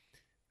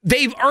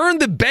 They've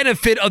earned the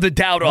benefit of the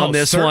doubt on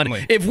this one.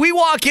 If we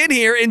walk in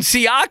here and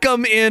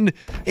Siakam in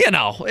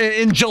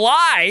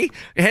July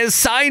has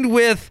signed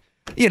with,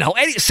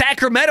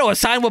 Sacramento, has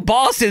signed with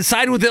Boston,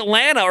 signed with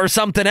Atlanta or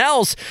something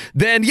else,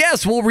 then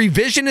yes, we'll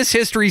revisionist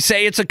history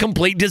say it's a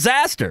complete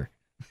disaster.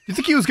 You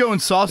think he was going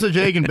sausage,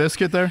 egg, and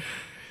biscuit there?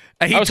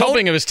 I was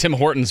hoping it was Tim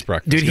Hortons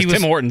breakfast. Dude,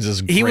 Tim Hortons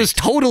is great. He was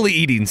totally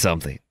eating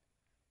something.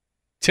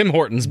 Tim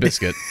Hortons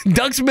biscuit.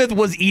 Doug Smith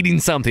was eating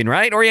something,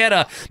 right? Or he had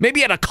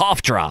a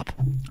cough drop.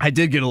 I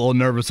did get a little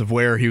nervous of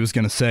where he was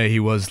going to say he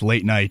was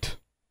late night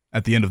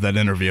at the end of that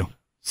interview.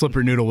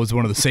 Slippery Noodle was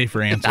one of the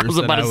safer answers. I was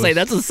about to say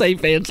that's a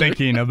safe answer.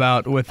 Thinking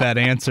about with that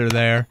answer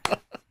there.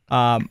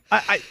 The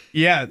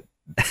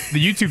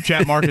YouTube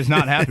chat, Mark, is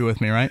not happy with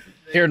me, right?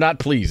 They're not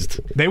pleased.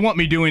 They want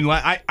me doing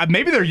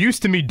maybe they're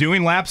used to me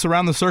doing laps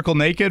around the circle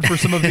naked for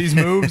some of these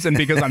moves, and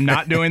because I'm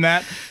not doing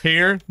that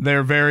here,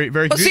 they're very,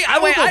 very good. See, I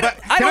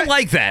don't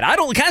like that.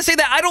 Can I say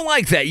that? I don't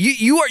like that.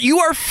 You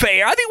are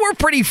fair. I think we're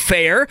pretty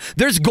fair.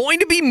 There's going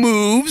to be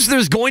moves.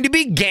 There's going to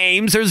be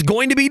games. There's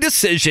going to be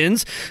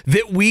decisions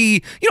that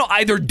we,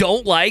 either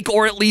don't like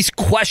or at least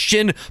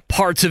question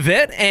parts of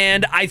it.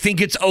 And I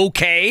think it's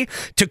okay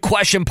to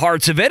question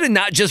parts of it and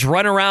not just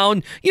run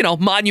around,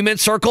 Monument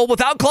Circle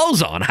without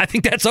clothes on. I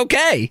think that's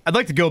okay. I'd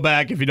like to go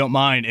back, if you don't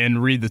mind,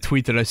 and read the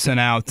tweet that I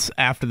sent out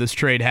after this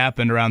trade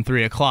happened around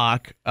 3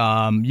 o'clock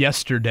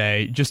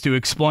yesterday, just to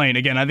explain.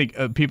 Again, I think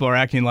people are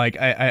acting like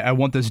I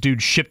want this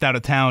dude shipped out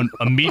of town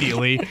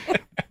immediately.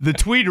 The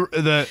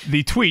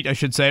tweet, I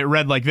should say,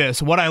 read like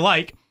this. What I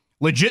like,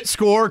 legit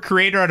score,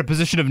 creator at a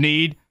position of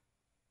need,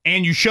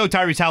 and you show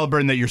Tyrese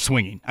Halliburton that you're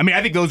swinging. I mean,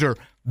 I think those are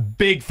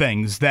big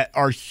things that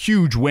are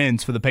huge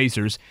wins for the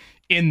Pacers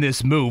in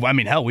this move. I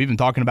mean, hell, we've been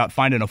talking about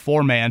finding a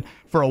 4-man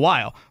for a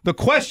while. The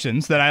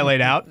questions that I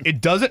laid out,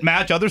 it doesn't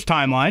match others'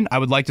 timeline. I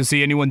would like to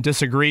see anyone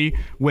disagree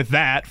with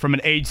that from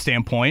an age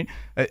standpoint.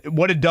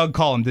 What did Doug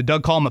call him? Did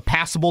Doug call him a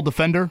passable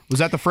defender? Was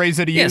that the phrase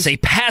that he used? Yes, a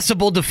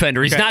passable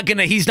defender. He's not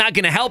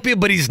gonna help you,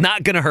 but he's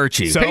not gonna hurt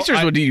you. So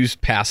Pacers would use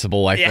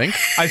passable, I think.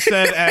 I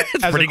said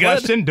as a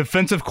question,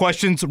 defensive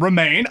questions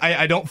remain.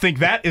 I don't think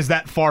that is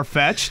that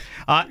far-fetched.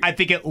 I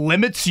think it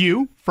limits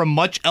you from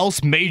much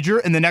else major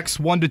in the next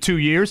 1 to 2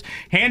 years.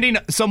 Handing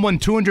someone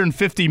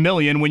 $250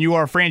 million when you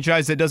are a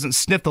franchise that doesn't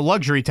sniff the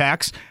luxury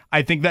tax,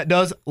 I think that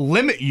does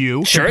limit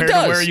you compared to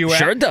where you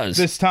were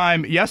this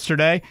time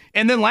yesterday.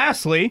 And then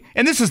lastly,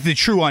 and this is the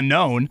true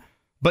unknown,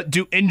 but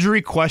do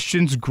injury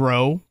questions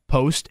grow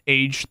post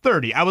age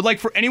 30? I would like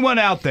for anyone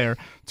out there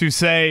to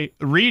say,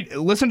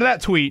 listen to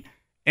that tweet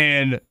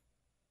and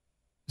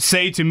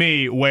say to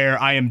me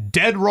where I am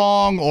dead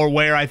wrong or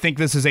where I think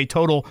this is a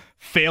total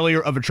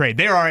failure of a trade.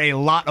 There are a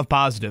lot of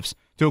positives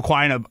to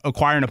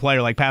acquiring a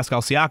player like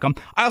Pascal Siakam.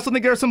 I also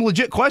think there are some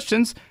legit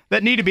questions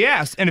that need to be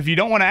asked. And if you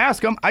don't want to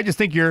ask them, I just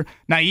think you're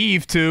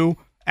naive to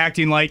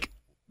acting like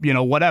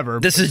whatever.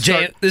 This is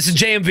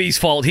JMV's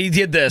fault. He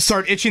did this.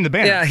 Start itching the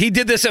banner. Yeah, he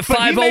did this at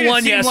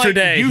 5:01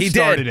 yesterday. Like he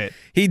started it.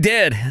 He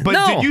did. But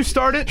no. Did you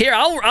start it? Here,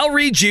 I'll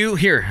read you.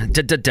 Here,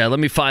 let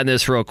me find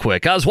this real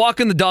quick. I was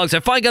walking the dogs.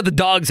 I finally got the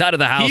dogs out of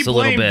the house a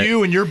little bit. He blamed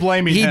you, and you're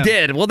blaming him. He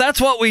did. Well, that's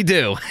what we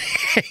do.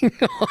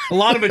 A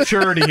lot of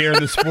maturity here in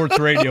the sports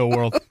radio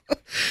world.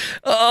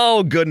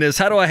 Oh, goodness.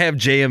 How do I have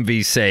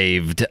JMV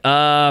saved?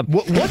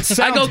 What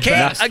sounds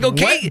best? I go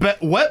Kate.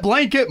 Wet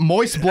blanket,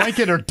 moist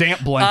blanket, or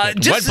damp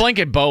blanket? Wet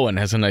blanket Bowen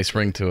has a nice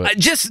ring to it.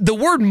 Just the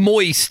word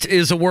moist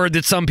is a word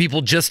that some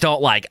people just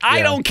don't like.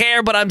 I don't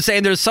care, but I'm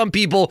saying there's some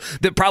people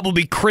that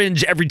probably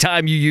cringe every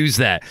time you use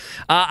that.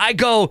 I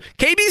go,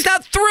 KB's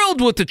not thrilled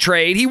with the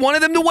trade. He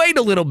wanted them to wait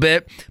a little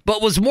bit,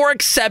 but was more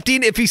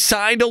accepting if he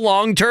signed a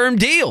long-term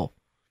deal.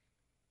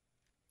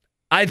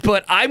 I'd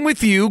put, I'm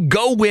with you.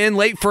 Go win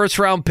late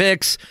first-round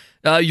picks.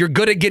 You're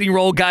good at getting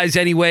role guys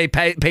anyway.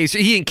 Pacers,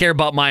 he didn't care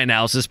about my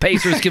analysis.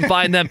 Pacers can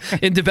find them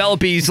and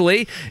develop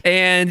easily.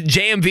 And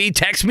JMV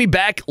texts me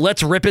back,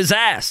 let's rip his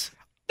ass.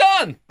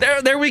 Done.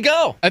 There we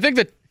go. I think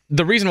that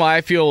the reason why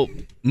I feel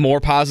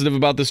more positive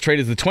about this trade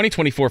is the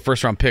 2024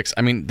 first-round picks.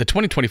 I mean, the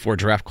 2024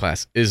 draft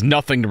class is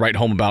nothing to write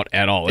home about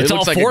at all. It's it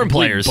looks all like foreign a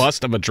complete players.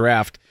 Bust of a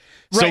draft.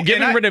 So right,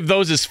 getting rid of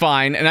those is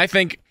fine, and I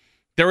think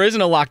there isn't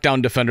a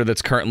lockdown defender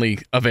that's currently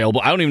available.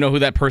 I don't even know who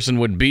that person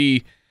would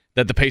be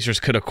that the Pacers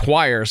could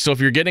acquire. So if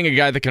you're getting a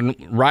guy that can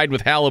ride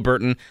with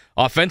Halliburton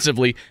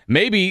offensively,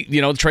 maybe,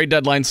 the trade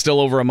deadline's still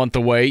over a month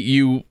away.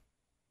 You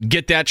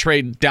get that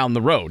trade down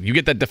the road. You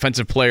get that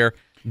defensive player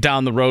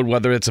down the road,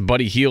 whether it's a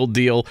Buddy Hield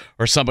deal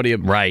or somebody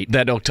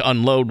that'll to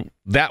unload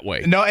that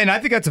way. No, and I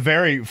think that's a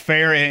very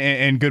fair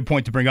and good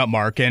point to bring up,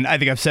 Mark. And I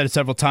think I've said it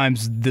several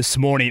times this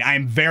morning.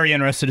 I'm very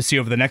interested to see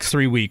over the next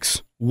 3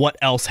 weeks what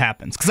else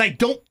happens, because I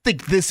don't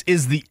think this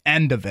is the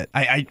end of it.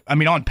 I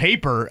mean, on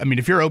paper,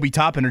 if you're Obi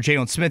Toppin or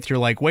Jalen Smith, you're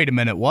like, wait a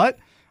minute, what?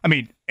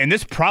 And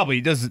this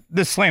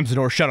slams the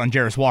door shut on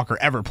Jarris Walker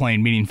ever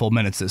playing meaningful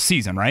minutes this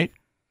season, right?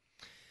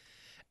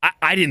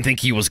 I didn't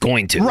think he was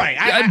going to. Right.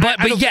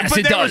 But yes,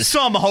 it there does. was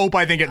some hope,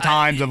 I think, at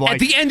times of like... At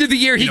the end of the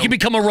year, he can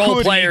become a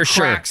role player, could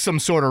he crack some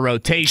sort of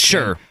rotation?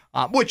 Sure.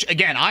 Which,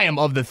 again, I am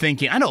of the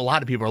thinking... I know a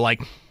lot of people are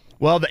like,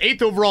 well, the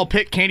 8th overall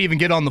pick can't even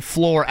get on the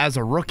floor as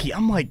a rookie.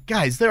 I'm like,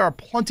 guys, there are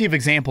plenty of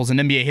examples in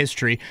NBA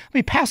history.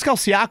 Pascal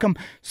Siakam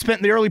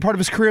spent the early part of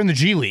his career in the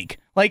G League.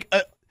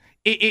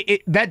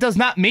 That does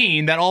not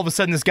mean that all of a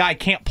sudden this guy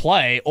can't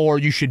play or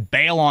you should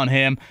bail on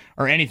him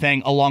or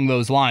anything along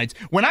those lines.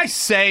 When I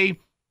say...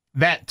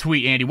 that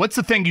tweet, Andy, what's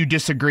the thing you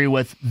disagree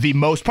with the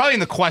most? Probably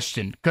in the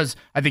question, because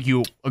I think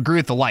you agree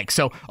with the like.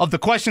 So, of the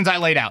questions I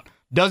laid out,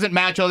 doesn't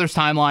match others'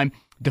 timeline,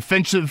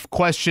 defensive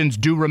questions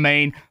do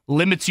remain,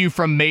 limits you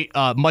from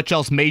much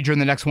else major in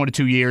the next 1 to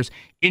 2 years,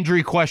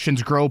 injury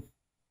questions grow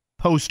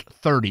post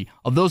 30.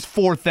 Of those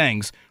 4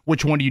 things,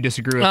 which one do you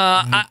disagree with?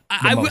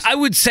 I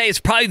would say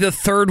it's probably the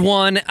third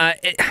one.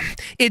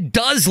 It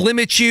does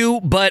limit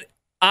you, but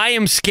I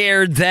am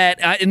scared that,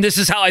 and this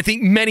is how I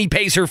think many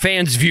Pacer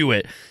fans view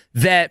it,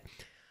 that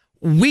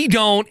we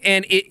don't,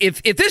 and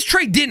if this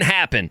trade didn't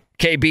happen,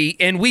 KB,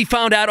 and we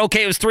found out,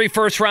 okay, it was 3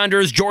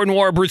 first-rounders, Jordan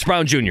Ward, Bruce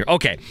Brown Jr.,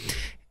 okay,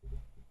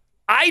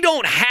 I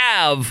don't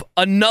have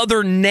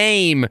another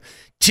name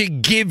to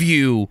give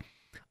you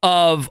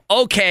of,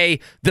 okay,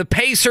 the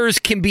Pacers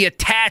can be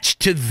attached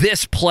to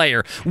this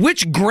player.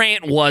 Which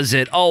Grant was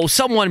it? Oh,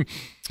 someone...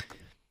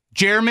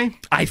 Jeremy?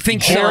 I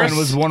think Jeremy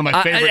was one of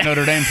my favorite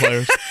Notre Dame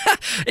players.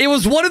 It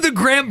was one of the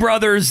Grant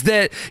brothers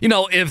that,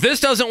 if this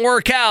doesn't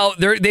work out,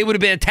 they would have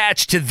been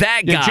attached to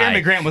that guy.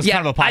 Jeremy Grant was kind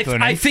of a popular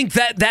name. I think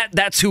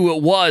that's who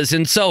it was.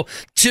 And so,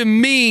 to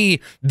me,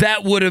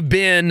 that would have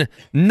been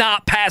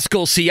not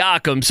Pascal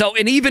Siakam. So,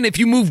 and even if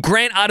you move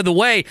Grant out of the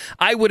way,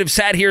 I would have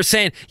sat here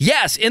saying,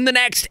 yes, in the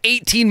next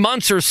 18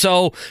 months or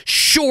so,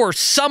 sure,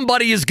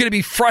 somebody is going to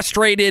be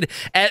frustrated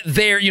at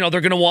they're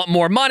going to want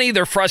more money.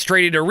 They're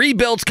frustrated at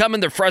rebuilds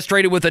coming. They're frustrated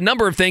with a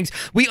number of things.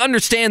 We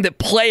understand that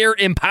player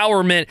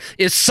empowerment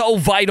is so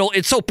vital.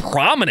 It's so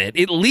prominent.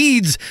 It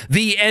leads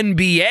the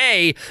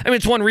NBA.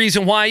 It's one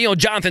reason why,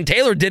 Jonathan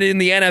Taylor did it in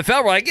the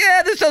NFL. We're like,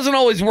 yeah, this doesn't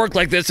always work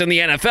like this in the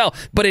NFL.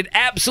 But it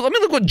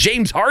absolutely, look what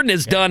James Harden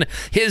has done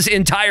his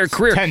entire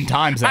career. 10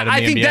 times that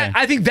in the NBA.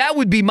 I think that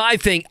would be my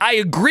thing. I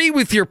agree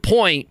with your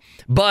point,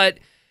 but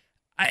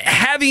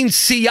having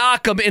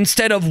Siakam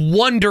instead of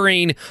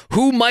wondering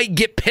who might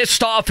get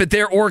pissed off at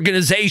their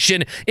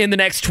organization in the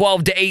next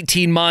 12 to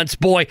 18 months,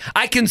 boy,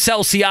 I can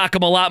sell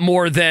Siakam a lot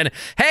more than,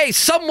 hey,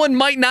 someone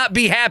might not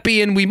be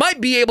happy and we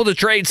might be able to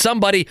trade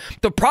somebody.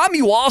 The problem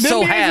you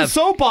also have... It's a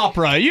soap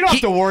opera. You don't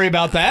have to worry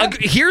about that.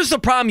 Here's the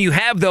problem you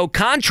have, though,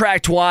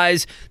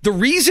 contract-wise. The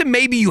reason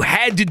maybe you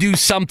had to do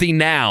something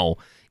now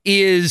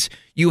is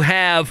you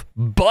have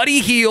Buddy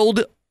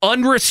Hield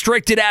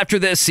unrestricted after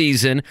this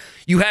season.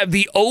 You have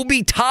the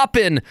Obi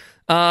Toppin.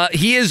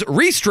 He is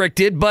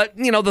restricted, but,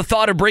 the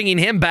thought of bringing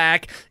him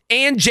back,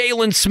 and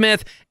Jalen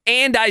Smith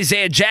and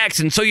Isaiah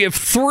Jackson. So you have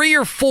 3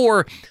 or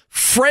 4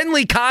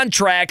 friendly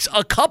contracts,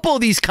 a couple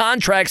of these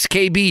contracts,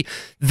 KB,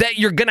 that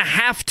you're going to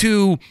have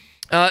to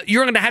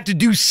you're going to have to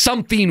do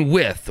something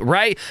with,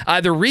 right?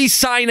 Either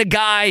re-sign a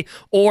guy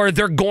or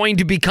they're going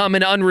to become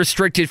an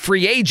unrestricted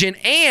free agent.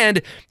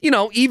 And,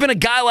 even a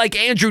guy like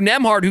Andrew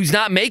Nembhard, who's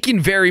not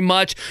making very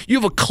much, you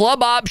have a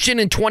club option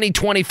in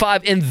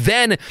 2025, and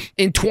then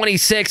in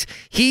 26,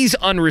 he's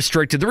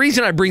unrestricted. The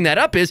reason I bring that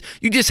up is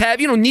you just have,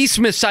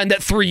 Neesmith signed that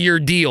 3-year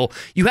deal.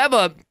 You have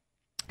a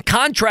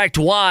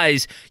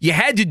contract-wise, you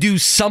had to do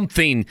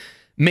something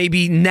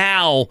maybe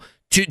now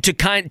to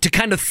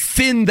kind of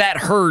thin that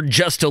herd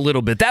just a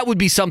little bit. That would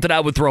be something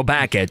I would throw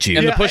back at you.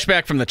 And the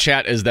pushback from the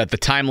chat is that the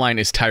timeline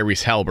is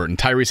Tyrese Haliburton.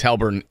 Tyrese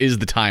Haliburton is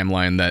the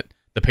timeline that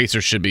the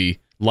Pacers should be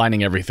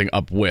lining everything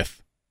up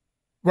with.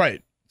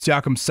 Right.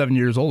 Siakam's 7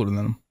 years older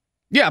than him.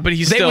 Yeah, but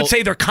they would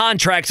say their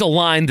contracts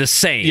align the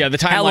same. Yeah, the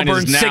timeline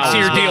Haliburton, is now.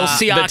 6-year deal,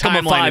 Siakam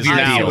a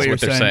 5-year deal. Is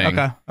what they're saying.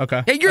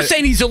 Okay. Yeah, you're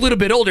saying he's a little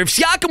bit older. If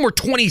Siakam were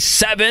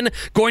 27,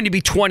 going to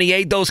be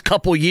 28, those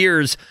couple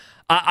years,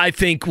 I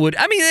think would.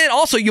 I mean, and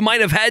also you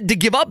might have had to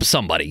give up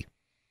somebody.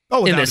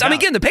 In this. I mean,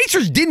 again, the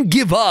Pacers didn't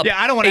give up.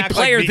 Yeah, I don't want to act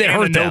player like the that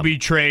hurt them. Anunoby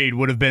trade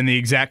would have been the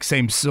exact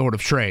same sort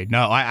of trade.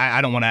 No, I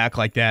don't want to act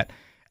like that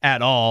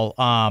at all.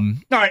 All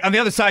right, on the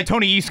other side,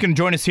 Tony East can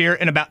join us here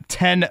in about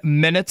 10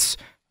 minutes.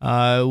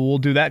 We'll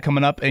do that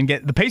coming up and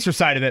get the Pacer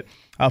side of it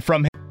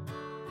from him.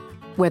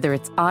 Whether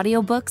it's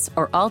audiobooks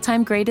or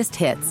all-time greatest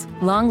hits,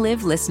 long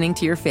live listening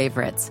to your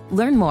favorites.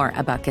 Learn more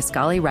about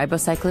Kisqali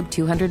Ribociclib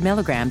 200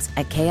 milligrams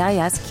at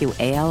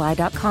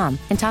KISQALI.com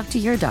and talk to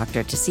your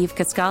doctor to see if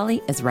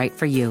Kisqali is right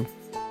for you.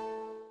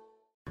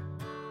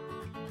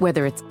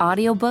 Whether it's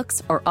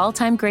audiobooks or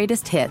all-time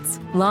greatest hits,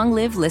 long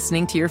live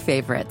listening to your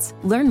favorites.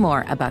 Learn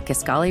more about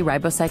Kisqali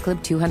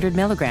Ribociclib 200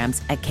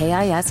 milligrams at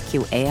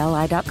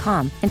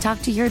KISQALI.com and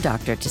talk to your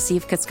doctor to see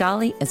if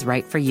Kisqali is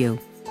right for you.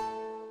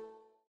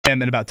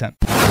 In about 10.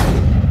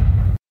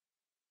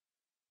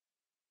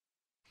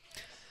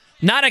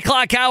 9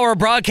 o'clock hour,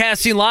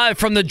 broadcasting live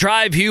from the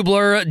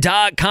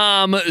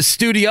DriveHubler.com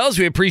studios.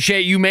 We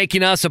appreciate you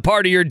making us a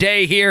part of your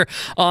day here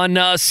on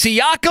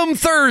Siakam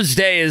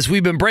Thursday, as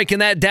we've been breaking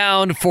that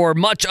down for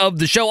much of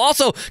the show.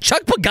 Also,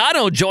 Chuck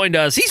Pagano joined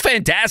us. He's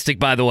fantastic,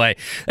 by the way.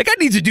 That guy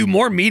needs to do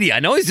more media. I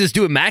know he's just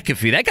doing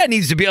McAfee. That guy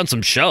needs to be on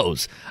some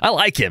shows. I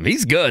like him.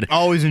 He's good.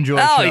 Always enjoy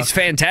Chuck. Oh, he's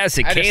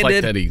fantastic. I Candid. just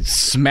like that he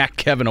smacked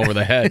Kevin over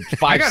the head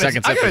 5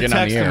 seconds after getting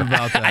on the air.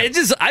 I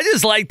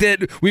just like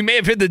that we may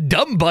have hit the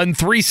dumb button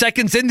 3 seconds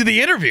into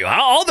the interview.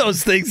 All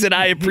those things that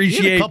I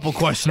appreciate. A couple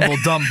questionable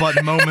dumb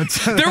button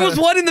moments. There was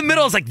one in the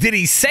middle. I was like, did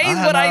he say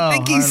what I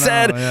think he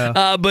said?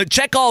 Yeah. But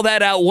check all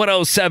that out,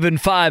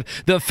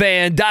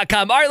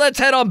 1075thefan.com. All right, let's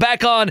head on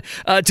back on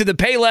to the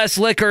Payless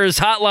Liquors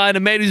hotline.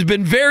 A man who's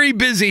been very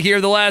busy here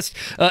the last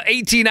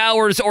 18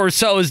 hours or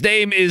so. His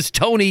name is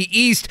Tony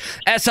East.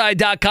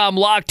 SI.com,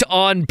 Locked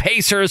On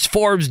Pacers,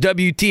 Forbes,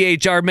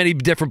 WTHR, many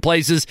different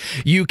places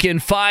you can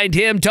find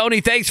him.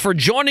 Tony, thanks for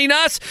joining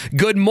us.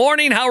 Good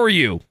morning. How are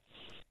you?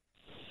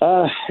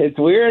 It's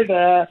weird.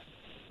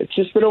 It's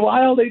just been a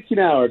wild 18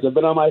 hours. I've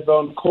been on my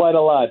phone quite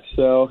a lot,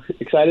 so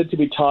excited to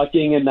be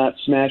talking and not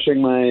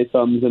smashing my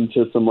thumbs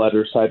into some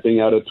letters, typing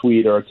out a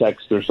tweet or a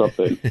text or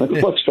something. It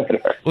looks better.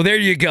 Well, there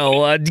you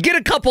go. Get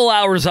a couple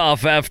hours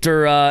off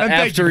after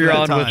you're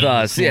on with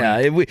us.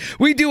 Yeah,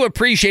 we do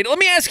appreciate it. Let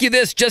me ask you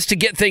this, just to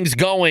get things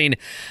going.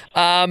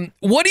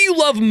 What do you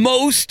love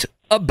most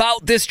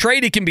about this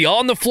trade? It can be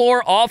on the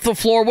floor, off the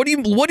floor. What do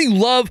you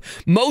love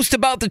most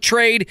about the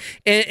trade,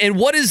 and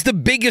what is the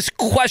biggest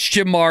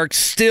question mark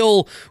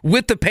still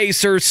with the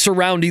Pacers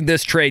surrounding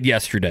this trade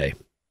yesterday?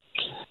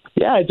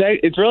 Yeah,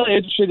 it's really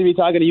interesting to be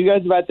talking to you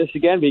guys about this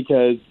again,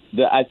 because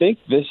I think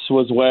this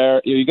was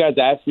where you guys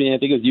asked me, I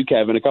think it was you,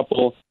 Kevin, a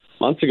couple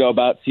months ago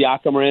about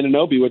Siakam or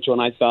Anunoby, which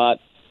one I thought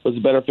was a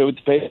better fit with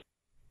the Pacers.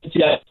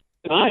 Yeah,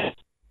 I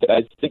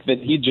think that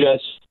he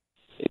just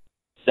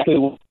exactly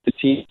what the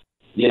team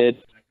did.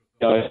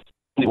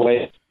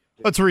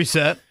 Let's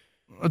reset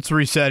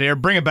here.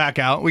 Bring it back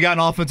out. We got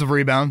an offensive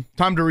rebound.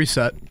 Time to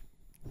reset.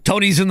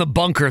 Tony's in the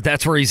bunker.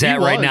 That's where he's at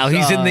right now.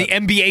 He's in the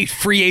NBA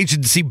free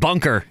agency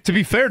bunker. To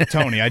be fair to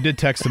Tony, I did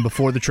text him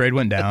before the trade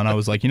went down. I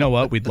was like, you know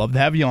what? We'd love to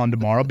have you on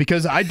tomorrow,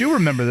 because I do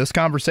remember this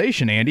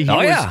conversation, Andy. He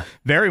was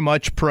very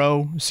much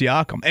pro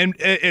Siakam. And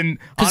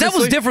because that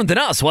was different than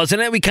us,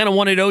 wasn't it? We kind of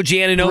wanted OG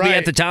Anunoby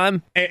at the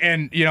time.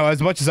 And,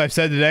 as much as I've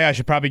said today, I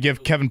should probably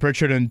give Kevin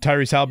Pritchard and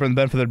Tyrese Haliburton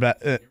the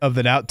benefit of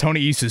the doubt. Tony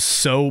East is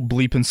so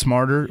bleeping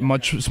smarter,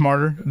 much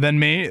smarter than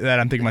me,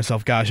 that I'm thinking to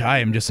myself, gosh, I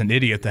am just an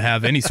idiot to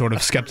have any sort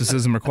of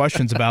skepticism or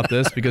questions about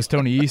this, because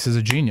Tony East is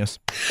a genius.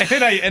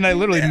 And I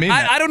literally mean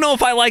that. I don't know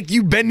if I like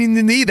you bending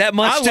the knee that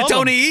much to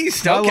Tony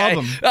East. Okay. I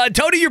love him.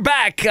 Tony, you're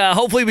back.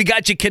 Hopefully we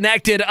got you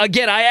connected.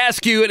 Again, I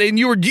asked you, and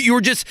you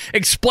were just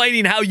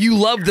explaining how you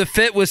love the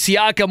fit with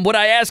Siakam. What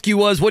I asked you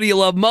was, what do you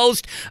love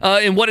most,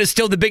 and what is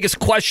still the biggest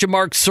question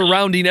mark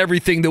surrounding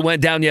everything that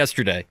went down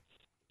yesterday?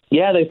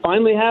 Yeah, they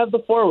finally have the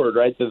forward,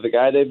 right? The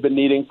guy they've been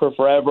needing for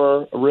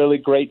forever. A really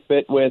great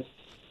fit with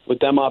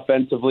them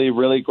offensively.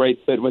 Really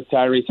great fit with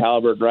Tyrese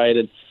Haliburton, right?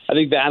 And I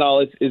think that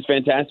all is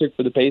fantastic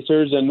for the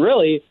Pacers. And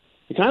really,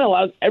 it kind of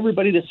allows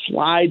everybody to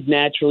slide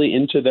naturally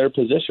into their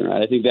position,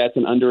 right? I think that's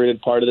an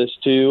underrated part of this,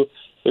 too.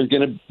 There's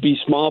going to be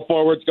small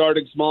forwards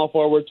guarding small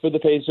forwards for the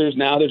Pacers.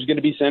 Now there's going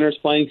to be centers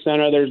playing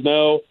center. There's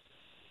no,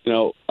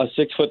 a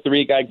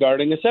 6'3" guy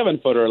guarding a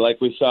 7-footer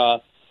like we saw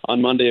on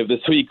Monday of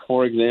this week,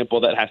 for example.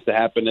 That has to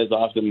happen as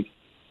often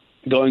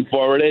going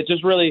forward. It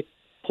just really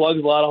plugs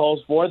a lot of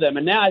holes for them.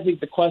 And now I think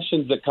the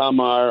questions that come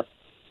are,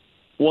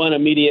 one,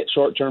 immediate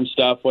short-term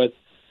stuff with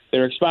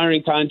their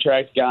expiring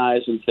contract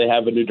guys, since they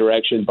have a new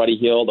direction, Buddy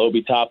Hield,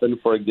 Obi Toppin,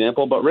 for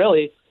example. But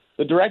really,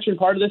 the direction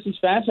part of this is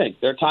fascinating.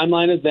 Their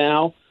timeline is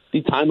now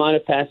the timeline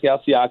of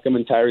Pascal Siakam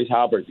and Tyrese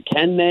Haliburton.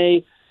 Can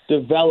they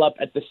develop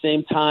at the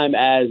same time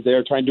as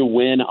they're trying to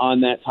win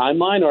on that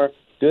timeline, or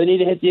do they need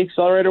to hit the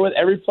accelerator with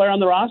every player on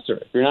the roster?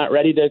 If you're not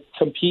ready to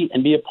compete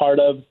and be a part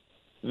of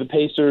the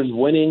Pacers'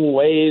 winning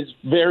ways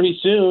very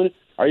soon,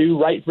 are you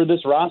right for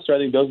this roster? I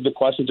think those are the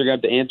questions they're going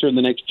to have to answer in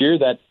the next year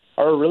that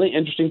are a really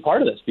interesting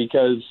part of this,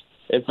 because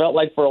it felt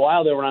like for a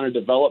while they were on a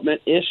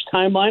development-ish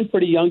timeline,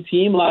 pretty young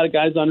team, a lot of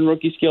guys on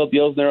rookie scale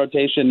deals in their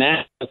rotation.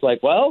 Now it's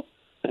like, well,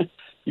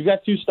 you've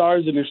got 2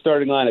 stars in your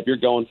starting lineup. You're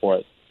going for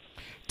it.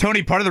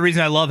 Tony, part of the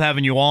reason I love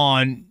having you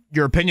on,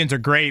 your opinions are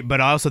great,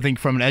 but I also think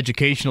from an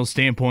educational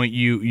standpoint,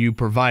 you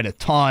provide a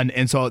ton.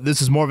 And so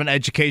this is more of an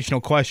educational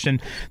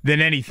question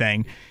than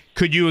anything.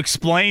 Could you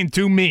explain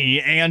to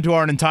me and to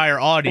our entire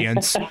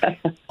audience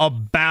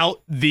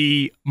about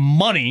the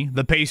money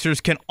the Pacers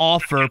can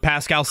offer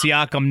Pascal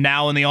Siakam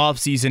now in the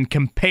offseason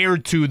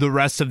compared to the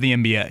rest of the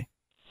NBA?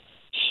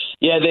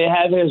 Yeah, they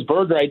have his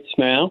bird rights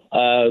now.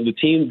 The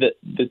team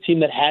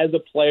that has a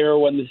player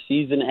when the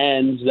season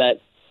ends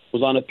that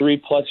was on a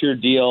 3+ year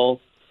deal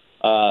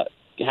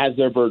has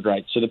their bird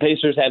rights. So the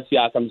Pacers have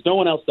Siakam's. No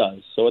one else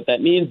does. So what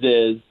that means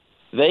is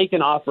they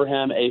can offer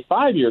him a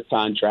 5-year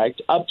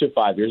contract, up to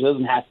 5 years. It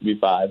doesn't have to be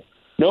 5.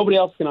 Nobody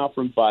else can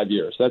offer him 5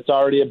 years. That's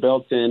already a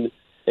built-in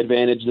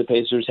advantage the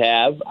Pacers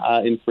have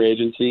in free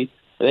agency.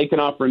 They can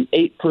offer him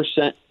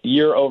 8%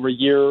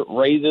 year-over-year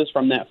raises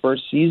from that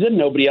first season.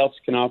 Nobody else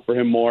can offer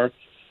him more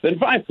than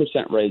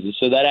 5% raises.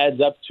 So that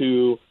adds up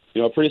to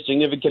a pretty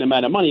significant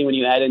amount of money when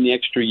you add in the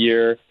extra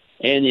year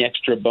and the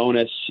extra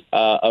bonus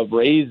of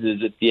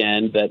raises at the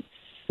end that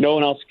no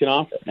one else can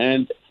offer.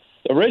 And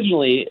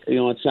originally,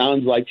 it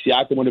sounds like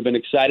Siakam would have been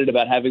excited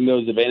about having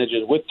those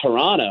advantages with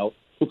Toronto,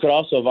 who could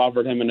also have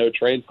offered him a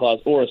no-trade clause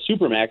or a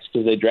supermax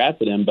because they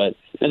drafted him. But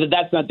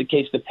that's not the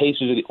case. The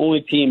Pacers are the only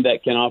team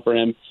that can offer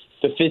him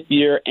the 5th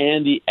year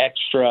and the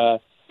extra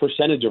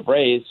percentage of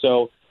raise.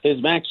 So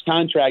his max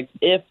contract,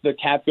 if the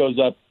cap goes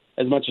up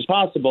as much as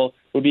possible,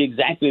 would be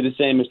exactly the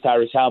same as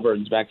Tyrese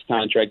Haliburton's max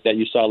contract that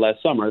you saw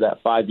last summer,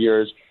 that 5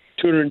 years,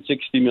 $260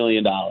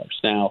 million.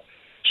 Now,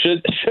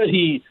 should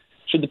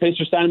the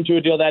Pacers sign him to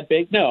a deal that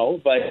big?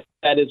 No, but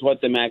that is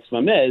what the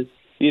maximum is.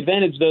 The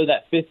advantage, though,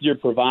 that 5th year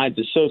provides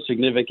is so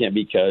significant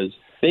because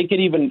they could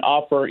even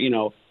offer,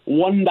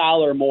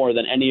 $1 more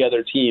than any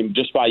other team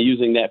just by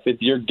using that 5th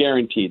year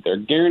guaranteed. They're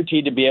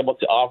guaranteed to be able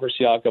to offer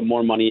Siakam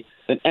more money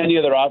than any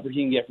other offer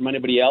he can get from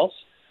anybody else.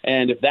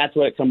 And if that's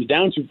what it comes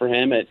down to for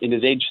him in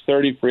his age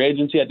 30 free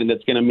agency, I think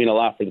that's going to mean a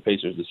lot for the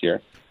Pacers this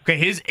year. Okay,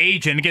 his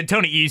agent, again,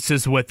 Tony East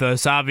is with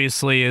us.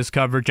 Obviously, his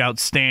coverage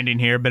outstanding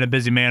here. Been a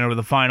busy man over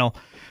the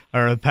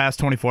past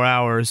 24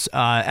 hours.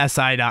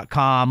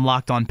 SI.com,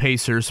 Locked On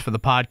Pacers for the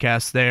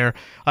podcast there.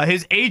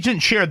 His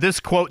agent shared this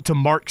quote to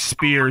Mark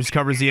Spears,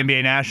 covers the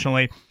NBA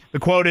nationally. The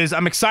quote is,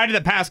 "I'm excited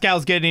that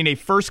Pascal's getting a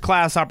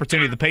first-class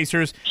opportunity at the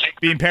Pacers,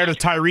 being paired with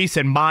Tyrese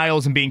and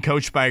Miles and being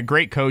coached by a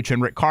great coach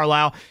in Rick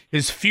Carlisle.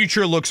 His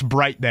future looks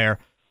bright there."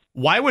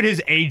 Why would his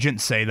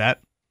agent say that?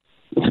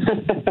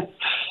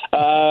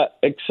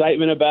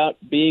 Excitement about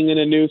being in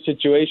a new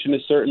situation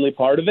is certainly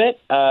part of it,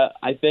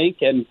 I think.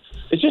 And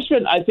it's just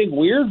been, I think,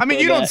 weird. I mean,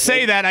 you don't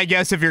say that, I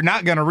guess, if you're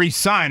not going to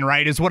re-sign,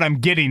 right, is what I'm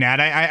getting at.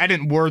 I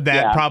didn't word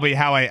that probably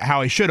how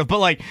I should have.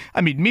 But,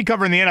 me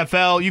covering the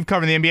NFL, you've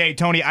covered the NBA,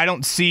 Tony, I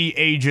don't see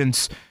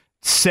agents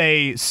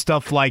say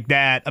stuff like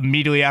that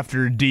immediately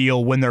after a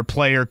deal when their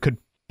player could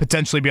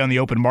potentially be on the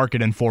open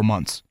market in 4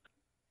 months.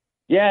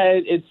 Yeah,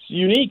 it's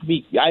unique.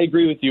 I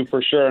agree with you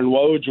for sure. And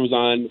Woj was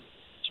on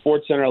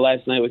SportsCenter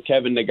last night with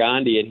Kevin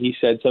Nagandi, and he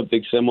said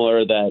something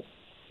similar that,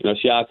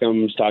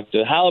 Siakam's talked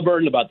to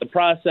Haliburton about the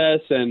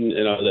process, and,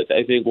 that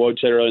I think Woj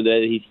said earlier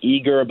that he's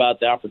eager about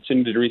the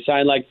opportunity to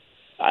resign.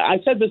 I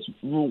said this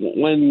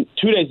 2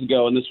 days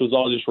ago, and this was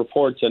all just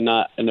reports and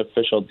not an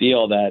official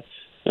deal, that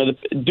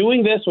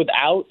doing this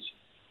without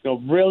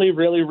really,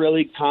 really,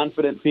 really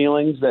confident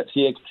feelings that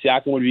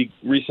Siakam would be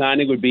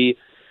resigning would be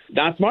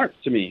not smart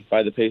to me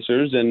by the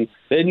Pacers, and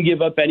they didn't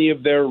give up any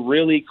of their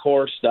really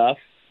core stuff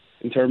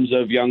in terms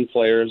of young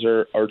players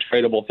or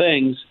tradable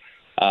things.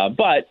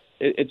 But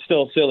it's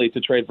still silly to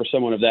trade for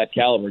someone of that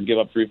caliber and give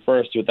up 3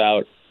 firsts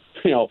without,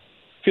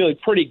 feeling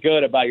pretty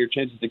good about your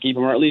chances to keep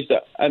him, or at least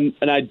an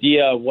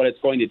idea of what it's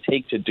going to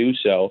take to do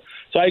so.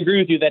 So I agree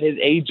with you that his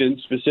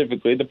agent,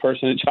 specifically the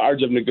person in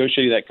charge of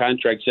negotiating that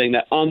contract, saying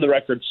that on the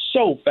record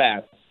so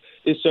fast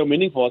is so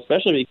meaningful,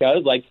 especially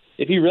because,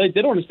 if he really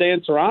did want to stay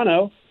in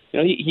Toronto,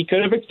 he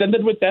could have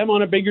extended with them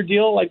on a bigger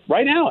deal,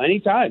 right now,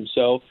 anytime.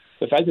 So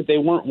the fact that they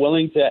weren't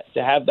willing to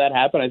have that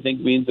happen, I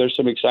think means there's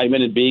some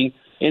excitement in being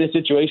in a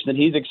situation that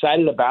he's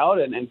excited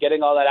about, and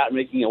getting all that out and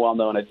making it well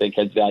known, I think,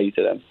 has value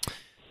to them.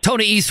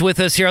 Tony East with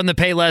us here on the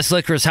Payless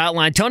Liquors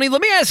Hotline. Tony,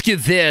 let me ask you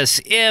this.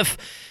 If,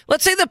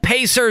 let's say the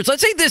Pacers,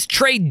 let's say this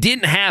trade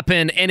didn't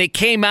happen and it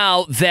came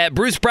out that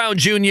Bruce Brown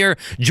Jr.,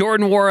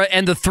 Jordan Nwora,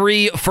 and the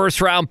 3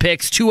 first-round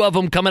picks, 2 of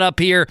them coming up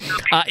here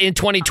in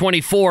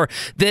 2024,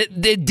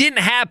 that it didn't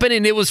happen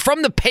and it was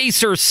from the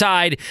Pacers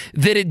side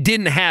that it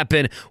didn't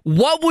happen,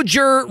 what would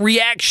your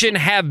reaction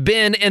have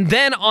been? And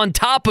then on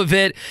top of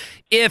it,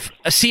 if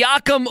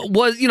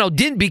Siakam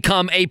didn't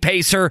become a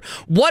Pacer,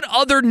 what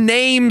other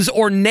names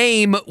or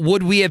name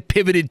would we have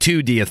pivoted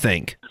to, do you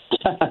think?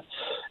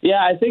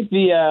 Yeah, I think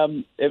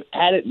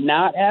had it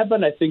not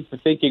happened, I think the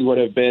thinking would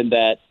have been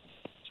that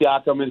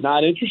Siakam is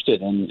not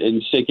interested in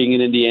sticking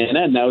in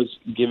Indiana, and that was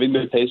giving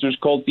the Pacers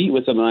cold feet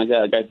with something like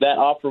that. Like, that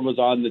offer was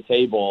on the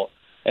table,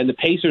 and the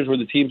Pacers were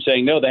the team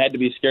saying no. They had to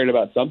be scared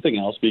about something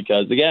else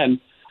because, again,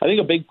 I think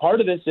a big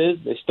part of this is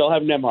they still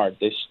have Nembhard,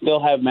 they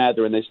still have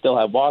Mather, and they still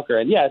have Walker,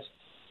 and yes,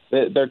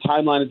 their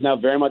timeline is now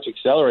very much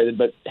accelerated,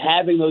 but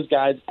having those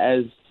guys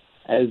as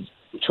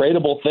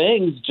tradable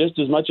things just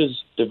as much as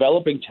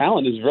developing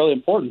talent is really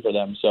important for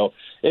them. So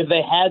if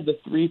they had the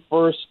 3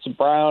 firsts,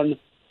 Brown,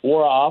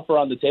 Nwora offer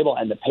on the table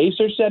and the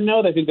Pacers said no,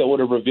 I think that would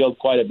have revealed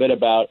quite a bit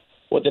about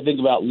what they think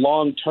about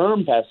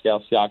long-term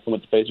Pascal Siakam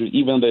with the Pacers,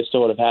 even though they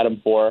still would have had him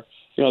for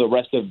the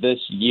rest of this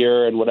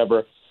year and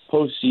whatever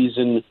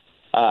postseason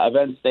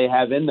events they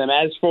have in them.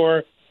 As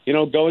for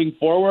going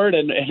forward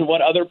and what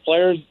other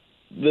players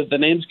the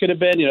names could have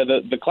been,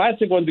 the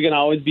classic ones are going to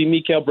always be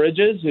Mikal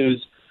Bridges,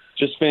 who's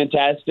just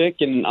fantastic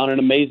and on an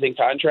amazing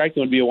contract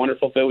and would be a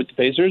wonderful fit with the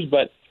Pacers.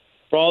 But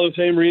for all the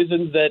same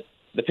reasons that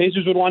the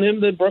Pacers would want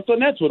him, the Brooklyn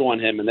Nets would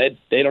want him, and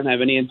they don't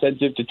have any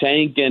incentive to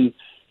tank in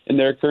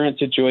their current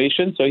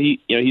situation. So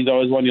he's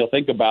always one you'll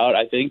think about,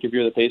 I think, if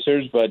you're the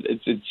Pacers. But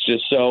it's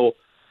just so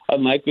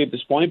unlikely at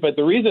this point. But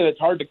the reason it's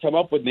hard to come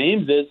up with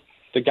names is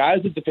the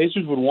guys that the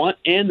Pacers would want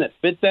and that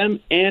fit them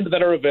and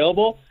that are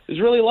available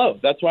is really low.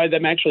 That's why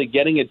them actually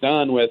getting it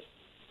done with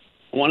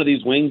one of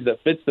these wings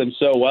that fits them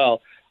so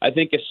well, I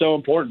think, is so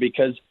important,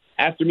 because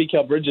after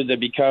Mikal Bridges,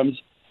 it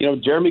becomes,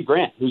 Jeremy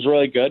Grant, who's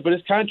really good, but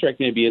his contract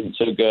maybe isn't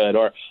so good,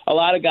 or a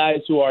lot of guys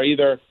who are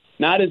either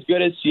not as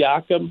good as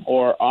Siakam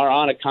or are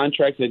on a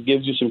contract that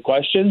gives you some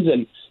questions,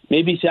 and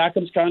maybe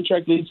Siakam's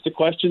contract leads to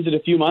questions in a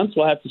few months.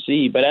 We'll have to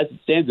see, but as it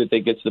stands, I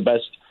think it's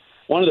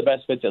one of the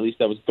best fits, at least,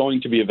 that was going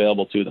to be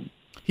available to them.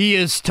 He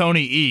is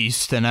Tony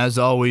East, and as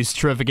always,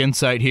 terrific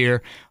insight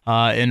here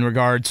in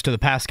regards to the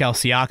Pascal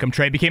Siakam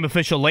trade. Became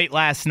official late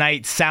last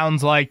night.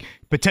 Sounds like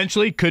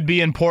potentially could be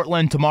in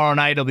Portland tomorrow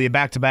night. It'll be a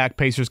back-to-back.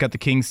 Pacers got the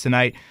Kings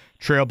tonight,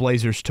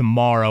 Trailblazers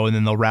tomorrow, and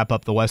then they'll wrap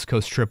up the West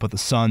Coast trip with the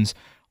Suns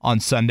on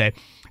Sunday.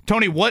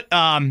 Tony, what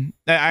I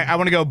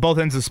want to go both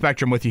ends of the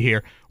spectrum with you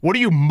here. What are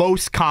you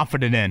most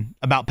confident in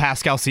about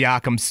Pascal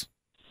Siakam's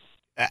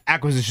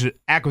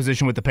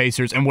acquisition with the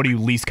Pacers, and what are you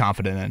least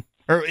confident in?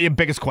 Or your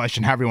biggest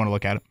question, however you want to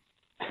look at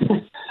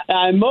it.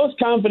 I'm most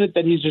confident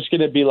that he's just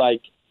going to be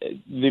like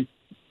the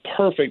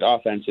perfect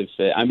offensive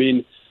fit. I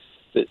mean,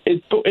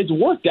 it's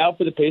worked out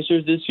for the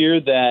Pacers this year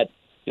that,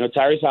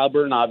 Tyrese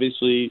Haliburton,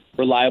 obviously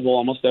reliable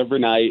almost every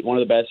night, one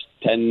of the best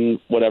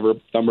 10, whatever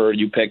number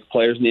you pick,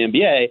 players in the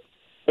NBA,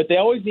 but they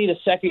always need a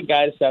second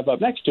guy to step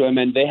up next to him,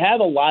 and they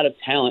have a lot of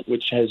talent,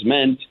 which has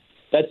meant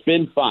that's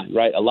been fine,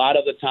 right? A lot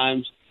of the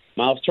times,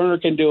 Miles Turner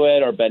can do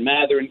it, or Ben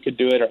Mathurin could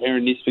do it, or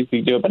Aaron Nesmith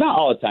could do it, but not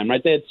all the time,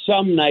 right? They had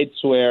some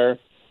nights where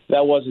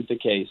that wasn't the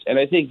case. And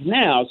I think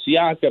now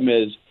Siakam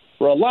is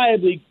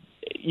reliably,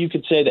 you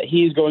could say that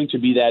he's going to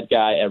be that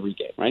guy every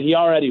game, right? He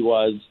already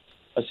was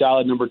a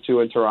solid number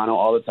 2 in Toronto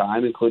all the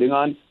time, including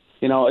on,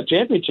 a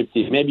championship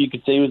team. Maybe you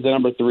could say he was the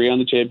number 3 on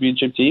the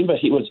championship team, but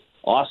he was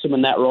awesome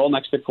in that role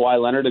next to Kawhi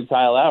Leonard and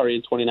Kyle Lowry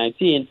in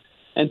 2019.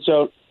 And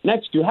so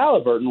next to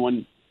Haliburton,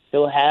 when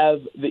he'll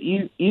have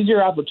the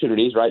easier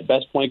opportunities, right?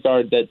 Best point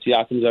guard that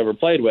Siakam's ever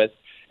played with,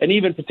 and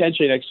even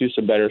potentially next to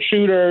some better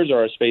shooters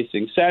or a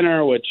spacing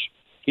center, which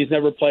he's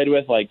never played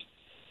with. Like,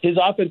 his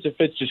offensive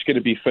fit's just going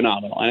to be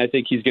phenomenal, and I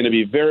think he's going to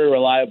be very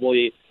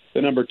reliably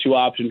the number 2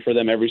 option for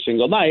them every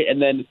single night. And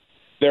then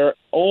their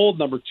old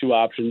number 2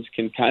 options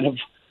can kind of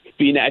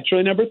be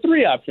naturally number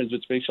 3 options,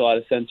 which makes a lot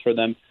of sense for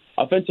them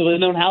offensively.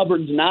 And then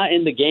Haliburton's not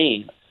in the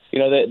game.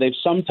 They've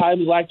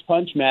sometimes lacked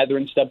punch.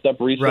 Mathurin stepped up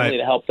recently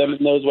to help them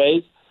in those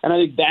ways. And I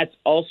think that's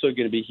also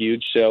going to be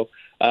huge. So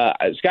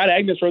Scott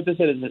Agnes wrote this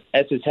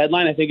as his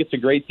headline. I think it's a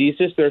great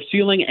thesis. Their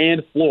ceiling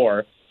and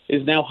floor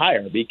is now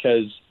higher,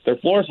 because their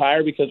floor is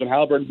higher because when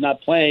Haliburton's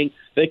not playing,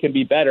 they can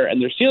be better. And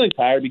their ceiling's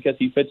higher because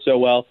he fits so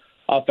well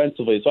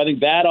offensively. So I think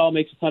that all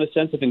makes a ton of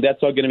sense. I think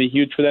that's all going to be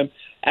huge for them.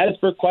 As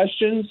for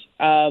questions,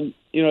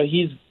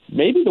 he's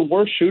maybe the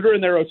worst shooter in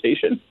their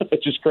rotation,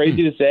 which is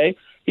crazy to say.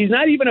 He's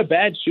not even a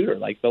bad shooter.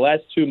 Like, the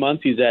last 2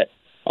 months, he's at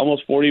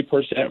almost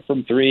 40%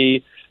 from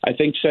 3. I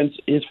think since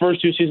his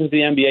first 2 seasons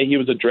in the NBA, he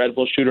was a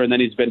dreadful shooter, and then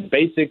he's been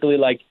basically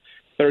like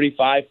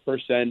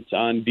 35%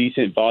 on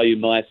decent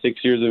volume the last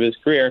 6 years of his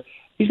career.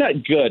 He's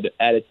not good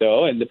at it,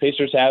 though, and the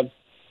Pacers have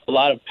a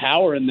lot of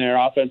power in their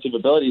offensive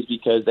abilities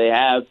because they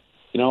have,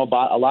 a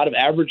lot of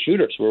average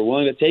shooters who are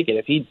willing to take it.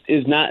 If he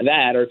is not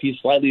that, or if he's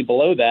slightly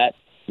below that,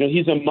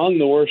 he's among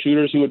the worst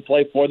shooters who would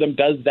play for them.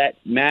 Does that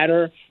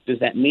matter? Does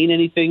that mean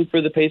anything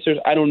for the Pacers?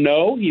 I don't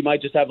know. He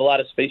might just have a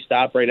lot of space to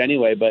operate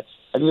anyway, but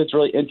I think it's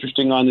really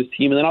interesting on this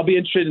team. And then I'll be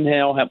interested in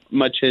how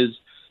much his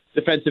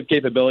defensive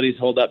capabilities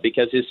hold up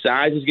because his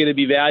size is going to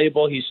be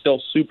valuable. He's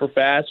still super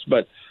fast,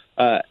 but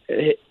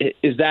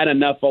is that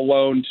enough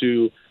alone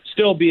to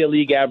still be a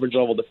league average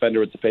level defender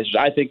with the Pacers?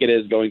 I think it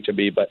is going to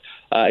be, but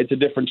it's a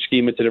different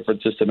scheme. It's a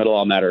different system. It'll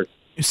all matter.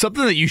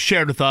 Something that you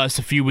shared with us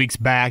a few weeks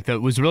back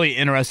that was really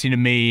interesting to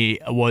me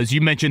was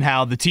you mentioned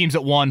how the teams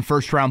that won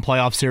first-round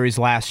playoff series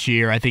last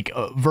year, I think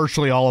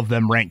virtually all of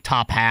them ranked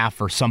top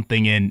half or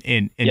something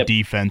in Yep.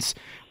 defense.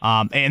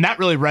 And that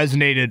really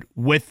resonated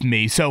with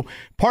me. So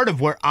part of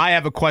where I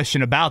have a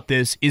question about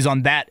this is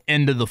on that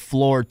end of the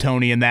floor,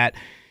 Tony, and that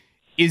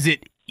is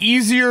it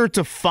easier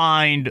to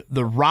find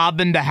the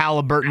Robin to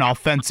Halliburton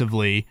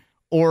offensively,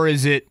 or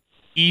is it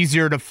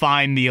easier to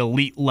find the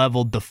elite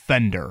level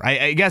defender?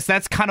 I guess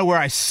that's kind of where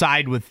I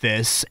side with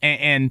this,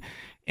 and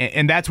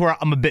that's where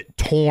I'm a bit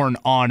torn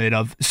on it.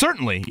 Of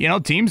certainly,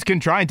 teams can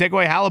try and take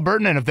away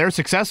Halliburton, and if they're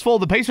successful,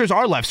 the Pacers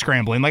are left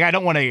scrambling. Like I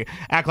don't want to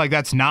act like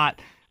that's not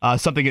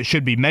something that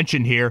should be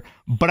mentioned here,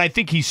 but I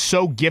think he's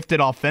so gifted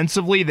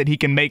offensively that he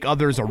can make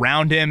others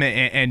around him,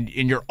 and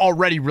you're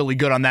already really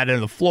good on that end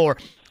of the floor.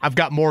 I've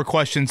got more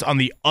questions on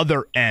the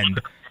other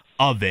end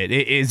of it.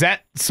 Is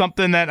that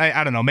something that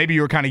I don't know, maybe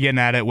you were kind of getting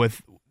at it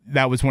with,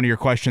 that was one of your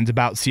questions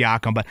about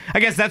Siakam, but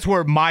I guess that's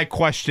where my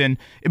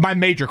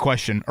major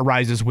question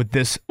arises with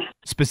this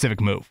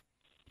specific move.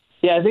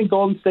 Yeah, I think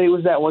Golden State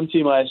was that one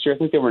team last year. I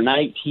think they were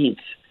 19th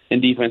in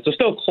defense, so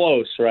still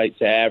close, right,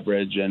 to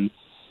average. And,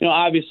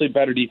 obviously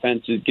better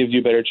defense gives you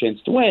a better chance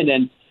to win.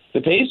 And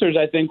the Pacers,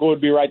 I think,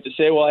 would be right to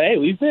say, well, hey,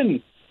 we've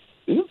been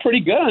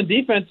pretty good on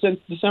defense since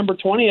December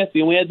 20th.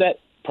 We had that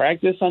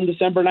practice on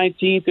December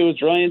 19th. It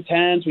was really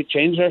intense. We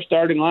changed our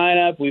starting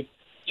lineup. We've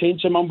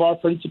changed some of our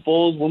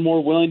principles. We're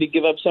more willing to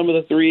give up some of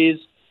the threes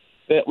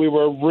that we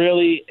were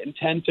really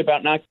intent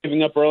about not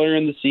giving up earlier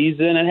in the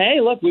season. And, hey,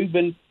 look, we've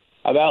been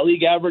about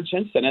league average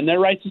since then, and they're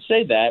right to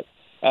say that.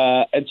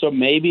 And so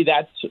maybe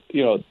that's,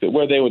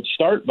 where they would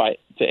start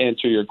to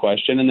answer your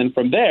question. And then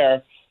from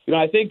there,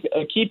 I think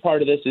a key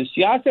part of this is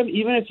Siakam,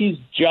 even if he's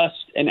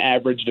just an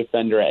average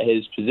defender at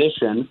his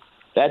position,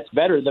 that's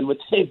better than what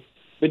they've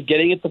been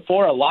getting at the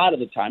four a lot of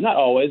the time. Not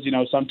always,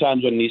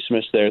 sometimes when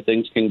Neesmith's there,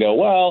 things can go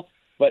well.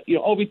 But,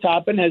 Obi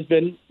Toppin has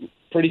been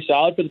pretty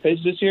solid for the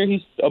Pacers this year.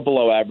 He's a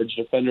below average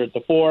defender at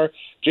the four.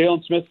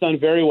 Jalen Smith's done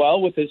very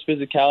well with his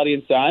physicality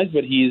and size,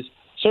 but he's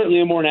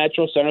certainly a more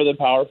natural center than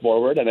power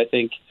forward. And I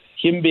think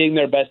him being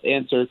their best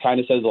answer kind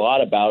of says a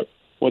lot about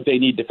what they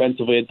need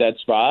defensively at that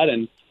spot.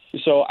 And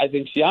so I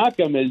think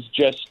Siakam is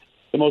just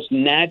the most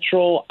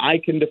natural, I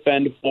can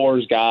defend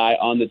fours guy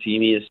on the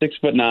team. He is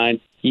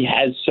 6'9". He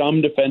has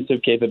some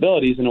defensive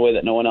capabilities in a way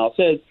that no one else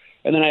is.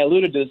 And then I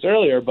alluded to this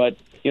earlier, but,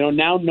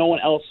 now no one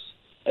else,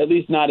 at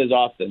least not as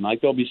often.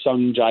 Like there'll be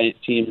some giant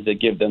teams that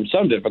give them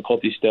some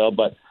difficulty still,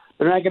 but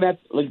they're not going to have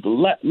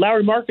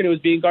Lauri Markkanen was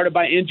being guarded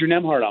by Andrew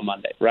Nembhard on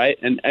Monday, right?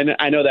 And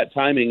I know that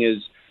timing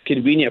is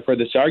convenient for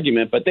this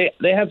argument, but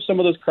they have some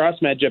of those cross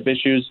matchup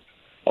issues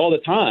all the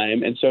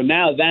time. And so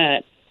now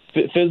that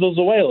fizzles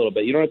away a little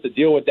bit. You don't have to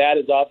deal with that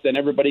as often.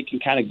 Everybody can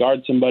kind of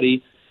guard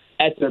somebody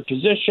at their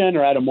position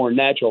or at a more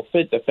natural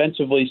fit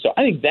defensively. So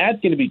I think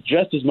that's going to be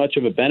just as much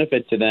of a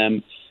benefit to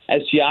them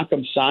as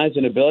Siakam's size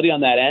and ability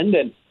on that end.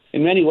 And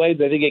in many ways,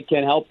 I think it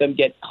can help them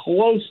get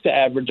close to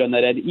average on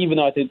that end, even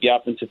though I think the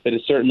offensive fit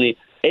is certainly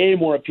a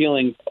more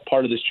appealing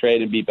part of this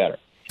trade and be better.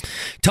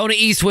 Tony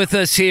East with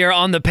us here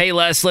on the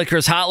Payless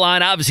Liquors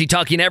hotline, obviously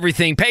talking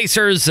everything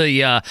Pacers,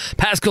 the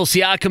Pascal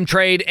Siakam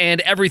trade,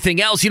 and everything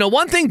else.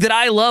 One thing that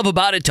I love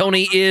about it,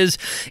 Tony, is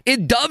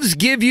it does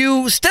give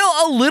you still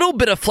a little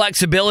bit of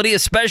flexibility,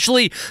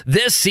 especially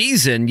this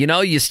season.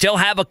 You still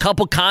have a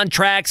couple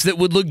contracts that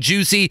would look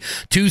juicy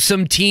to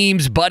some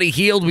teams. Buddy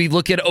Hield, we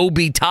look at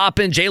Obi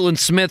Toppin, Jalen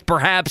Smith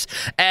perhaps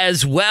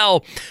as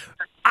well.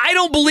 I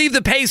don't believe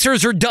the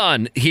Pacers are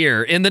done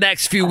here in the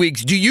next few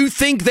weeks. Do you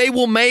think they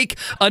will make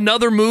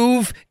another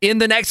move in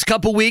the next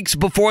couple weeks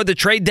before the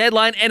trade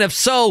deadline? And if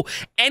so,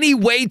 any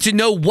way to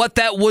know what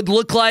that would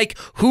look like,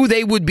 who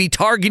they would be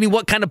targeting,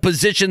 what kind of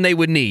position they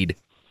would need?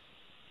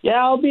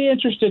 Yeah, I'll be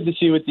interested to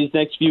see what these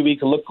next few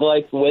weeks look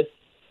like with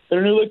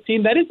their new look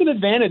team. That is an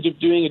advantage of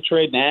doing a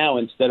trade now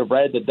instead of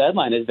right at the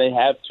deadline, is they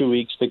have 2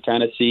 weeks to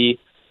kind of see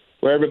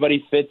where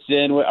everybody fits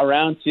in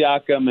around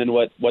Siakam and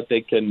what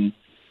they can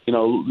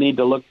need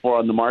to look for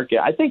on the market.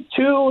 I think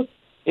two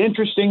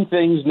interesting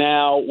things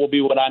now will be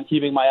what I'm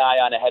keeping my eye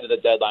on ahead of the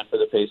deadline for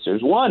the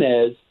Pacers. One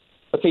is,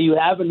 okay, you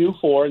have a new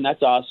four, and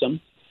that's awesome.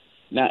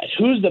 Now,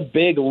 who's the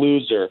big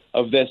loser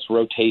of this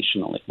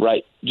rotationally,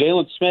 right?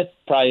 Jalen Smith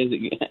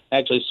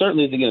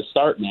certainly isn't going to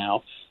start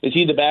now. Is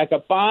he the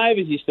backup five?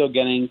 Is he still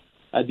getting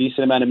a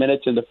decent amount of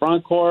minutes in the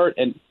front court?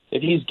 And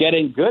if he's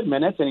getting good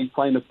minutes and he's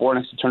playing the four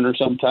next to Turner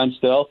sometimes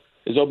still,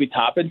 is Obi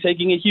Toppin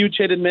taking a huge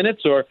hit in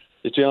minutes, or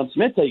is Jalen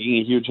Smith taking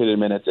a huge hit in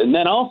minutes. And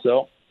then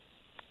also,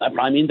 that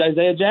probably means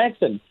Isaiah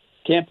Jackson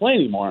can't play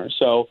anymore.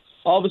 So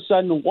all of a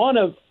sudden,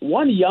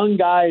 one young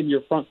guy in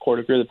your front court,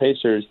 if you're the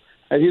Pacers,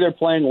 is either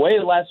playing way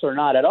less or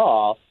not at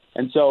all.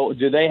 And so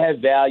do they have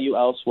value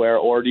elsewhere,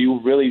 or do you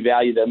really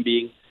value them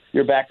being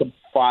your backup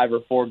 5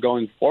 or 4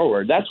 going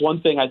forward? That's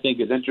one thing I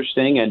think is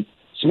interesting. And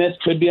Smith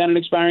could be on an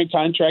expiring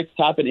contract.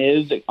 Toppin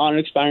is on an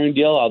expiring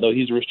deal, although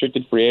he's a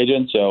restricted free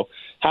agent. So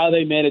how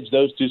they manage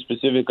those two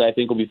specifically, I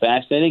think, will be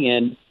fascinating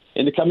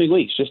in the coming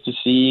weeks, just to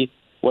see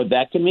what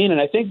that can mean.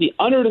 And I think the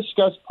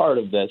under-discussed part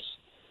of this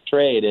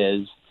trade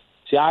is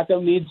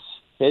Siakam needs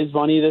his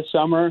money this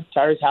summer.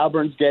 Tyrese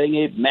Halliburton's getting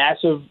a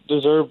massive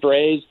deserved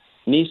raise.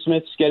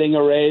 Nesmith's getting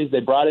a raise.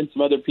 They brought in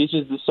some other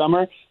pieces this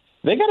summer.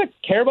 They got to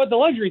care about the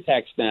luxury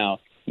tax now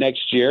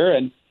next year.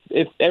 And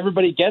if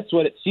everybody gets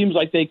what it seems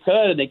like they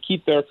could and they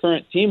keep their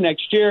current team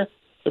next year,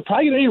 they're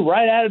probably going to be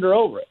right at it or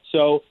over it.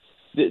 So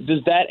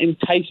does that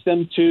entice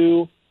them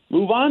to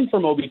move on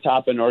from Obi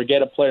Toppin or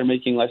get a player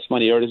making less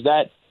money? Or does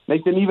that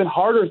make them even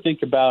harder to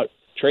think about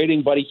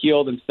trading Buddy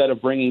Hield instead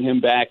of bringing him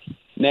back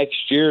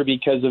next year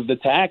because of the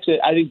tax?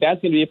 I think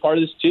that's going to be a part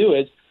of this too,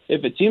 is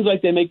if it seems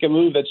like they make a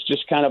move that's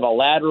just kind of a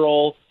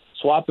lateral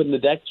swapping the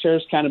deck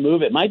chairs kind of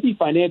move, it might be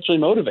financially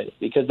motivated,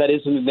 because that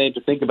is something they have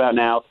to think about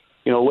now,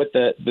 with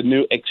the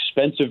new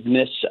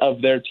expensiveness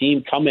of their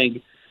team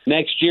coming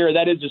next year.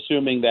 That is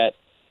assuming that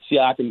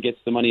Siakam gets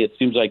the money it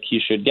seems like he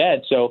should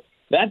get. So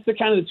that's the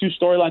kind of the two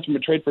storylines from a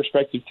trade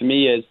perspective to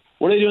me is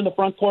what do they do in the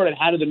front court and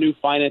how do the new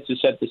finances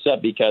set this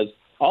up? Because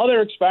all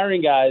their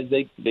expiring guys,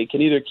 they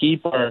can either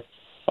keep or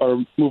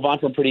move on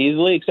from pretty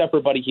easily, except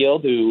for Buddy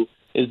Hield, who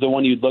is the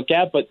one you'd look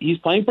at, but he's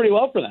playing pretty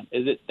well for them.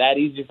 Is it that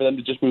easy for them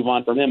to just move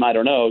on from him? I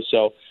don't know.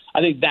 So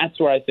I think that's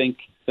where I think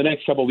the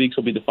next couple of weeks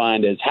will be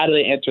defined, is how do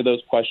they answer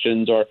those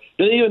questions, or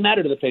do they even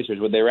matter to the Pacers?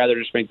 Would they rather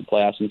just make the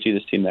playoffs and see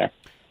this team there?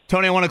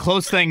 Tony, I want to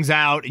close things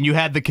out, and you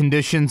had the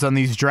conditions on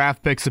these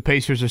draft picks the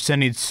Pacers are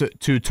sending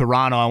to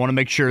Toronto. I want to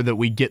make sure that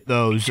we get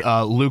those.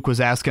 Luke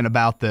was asking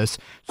about this.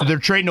 So they're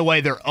trading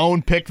away their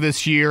own pick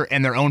this year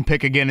and their own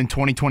pick again in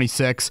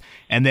 2026,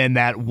 and then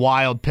that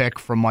wild pick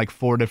from like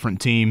 4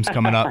 different teams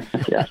coming up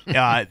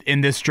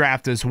in this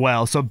draft as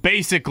well. So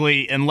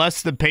basically,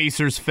 unless the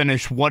Pacers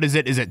finish, what is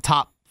it? Is it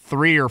top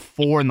 3 or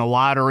 4 in the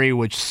lottery,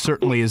 which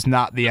certainly is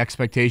not the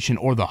expectation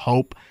or the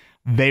hope,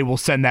 they will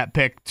send that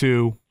pick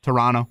to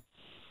Toronto?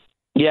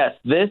 Yes,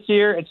 this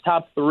year it's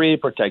top 3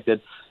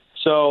 protected.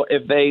 So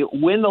if they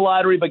win the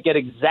lottery but get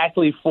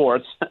exactly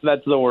 4th,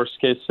 that's the worst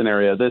case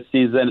scenario this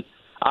season.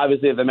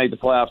 Obviously, if they make the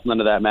playoffs,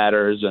 none of that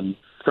matters. And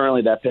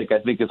currently that pick, I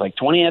think, is like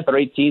 20th or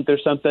 18th or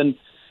something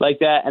like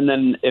that. And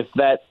then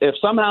if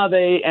somehow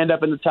they end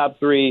up in the top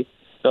 3,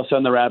 they'll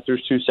send the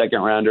Raptors 2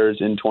 second-rounders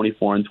in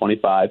 24 and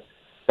 25.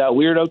 That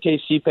weird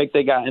OKC pick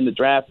they got in the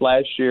draft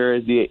last year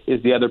is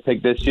the other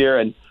pick this year.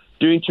 And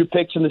doing 2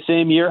 picks in the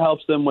same year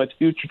helps them with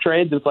future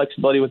trades and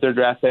flexibility with their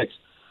draft picks.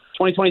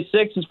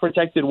 2026 is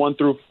protected 1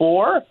 through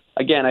 4.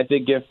 Again, I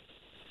think if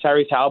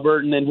Tyrese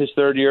Halliburton in his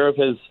 3rd year of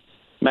his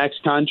max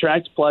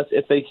contract, plus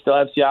if they still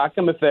have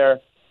Siakam, if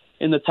they're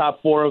in the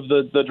top 4 of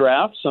the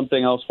draft,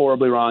 something else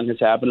horribly wrong has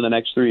happened in the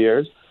next 3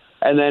 years.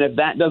 And then if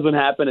that doesn't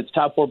happen, it's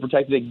top 4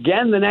 protected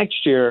again the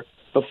next year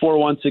before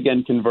once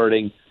again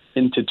converting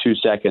into 2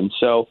 seconds.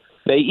 So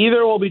they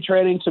either will be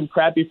trading some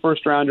crappy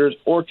first-rounders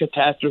or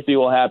catastrophe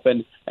will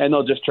happen, and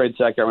they'll just trade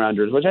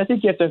second-rounders, which I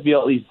think you have to feel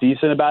at least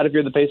decent about if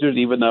you're the Pacers,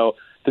 even though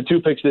the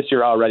 2 picks this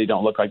year already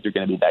don't look like they're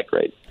going to be that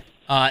great.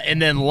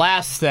 And then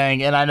last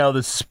thing, and I know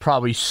this is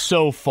probably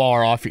so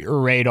far off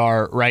your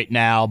radar right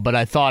now, but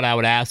I thought I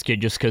would ask you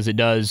just because it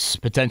does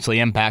potentially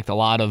impact a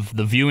lot of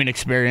the viewing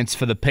experience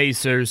for the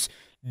Pacers.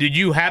 Did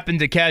you happen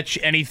to catch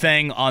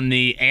anything on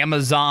the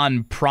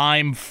Amazon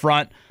Prime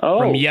front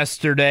from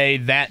yesterday,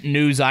 that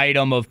news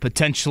item of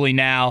potentially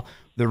now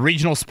the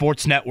regional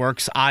sports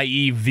networks,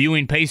 i.e.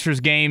 viewing Pacers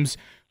games,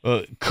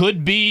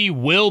 could be,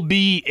 will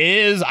be,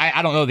 is,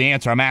 I don't know the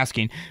answer, I'm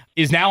asking,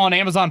 is now on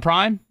Amazon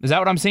Prime? Is that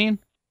what I'm seeing?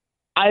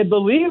 I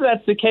believe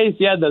that's the case,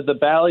 yeah. The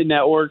Bally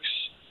networks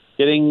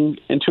getting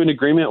into an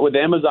agreement with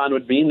Amazon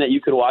would mean that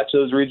you could watch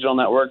those regional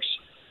networks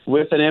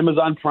with an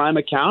Amazon Prime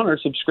account or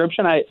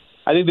subscription. I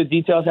think the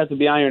details have to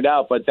be ironed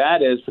out, but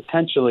that is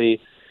potentially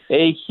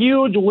a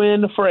huge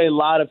win for a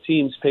lot of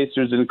teams,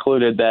 Pacers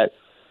included, that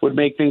would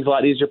make things a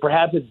lot easier.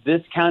 Perhaps it's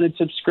discounted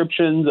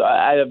subscriptions.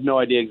 I have no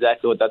idea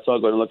exactly what that's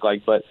all going to look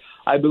like, but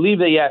I believe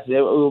that, yes,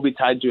 it will be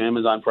tied to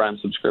Amazon Prime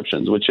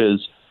subscriptions, which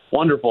is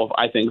wonderful,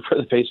 I think, for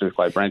the Pacers,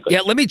 quite frankly. Yeah,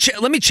 let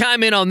me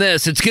chime in on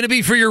this. It's going to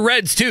be for your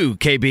Reds too,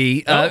 KB.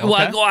 Okay.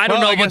 Well, I don't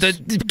know about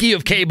the key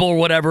of cable or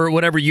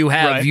whatever you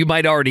have. Right. You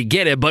might already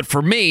get it, but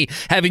for me,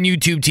 having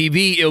YouTube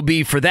TV, it'll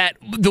be for that.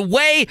 The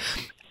way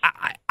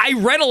I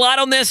read a lot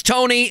on this,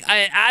 Tony.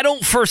 I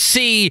don't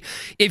foresee,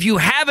 if you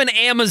have an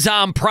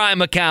Amazon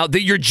Prime account,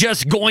 that you're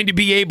just going to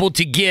be able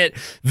to get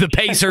the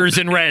Pacers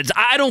and Reds.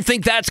 I don't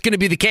think that's going to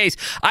be the case.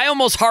 I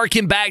almost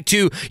harken back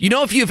to,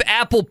 if you have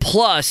Apple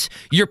Plus,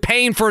 you're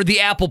paying for the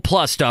Apple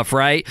Plus stuff,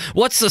 right?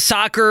 What's the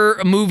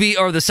soccer movie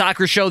or the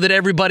soccer show that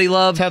everybody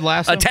loves? Ted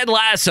Lasso. Ted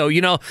Lasso.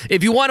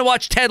 If you want to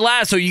watch Ted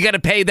Lasso, you got to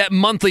pay that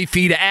monthly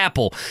fee to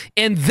Apple.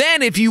 And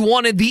then if you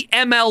wanted the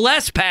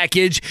MLS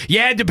package, you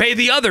had to pay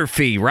the other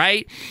fee,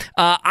 right?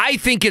 I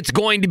think it's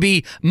going to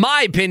be,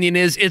 my opinion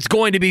is, it's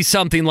going to be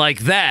something like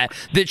that.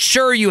 That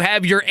sure, you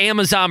have your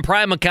Amazon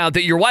Prime account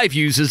that your wife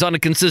uses on a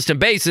consistent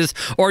basis,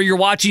 or you're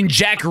watching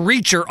Jack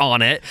Reacher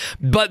on it.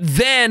 But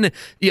then,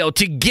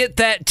 to get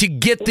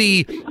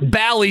the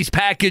Bally's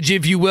package,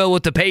 if you will,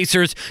 with the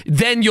Pacers,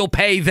 then you'll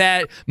pay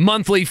that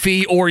monthly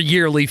fee or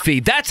yearly fee.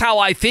 That's how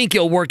I think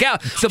it'll work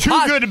out.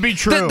 Too good to be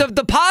true.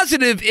 The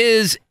positive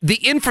is the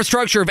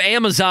infrastructure of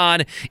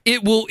Amazon.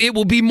 It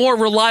will be more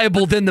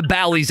reliable than the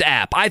Bally's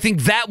app. I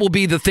think that will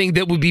be the thing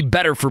that would be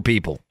better for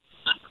people.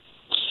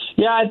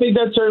 Yeah, I think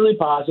that's certainly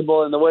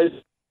possible. And the way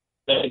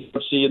they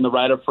see in the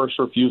right of first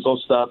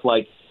refusal stuff,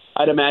 like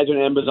I'd imagine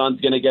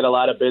Amazon's going to get a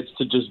lot of bids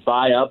to just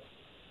buy up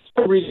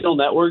regional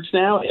networks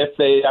now if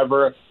they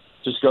ever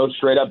just go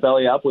straight up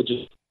belly up, which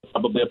is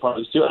probably a part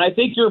of this too. And I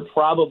think you're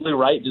probably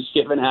right, just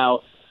given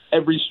how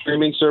every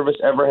streaming service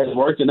ever has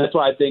worked. And that's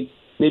why I think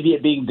maybe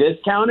it being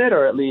discounted,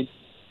 or at least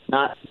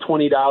not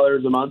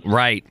 $20 a month,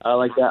 right?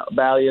 Like that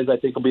Bally is, I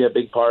think will be a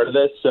big part of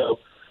this. So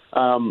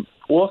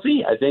we'll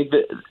see. I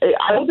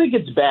don't think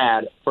it's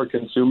bad for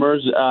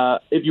consumers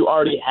if you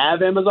already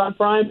have Amazon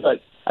Prime,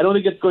 but I don't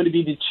think it's going to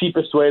be the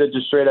cheapest way to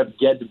just straight up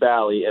get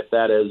Bally if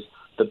that is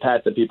the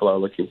path that people are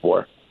looking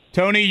for.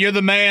 Tony, you're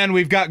the man.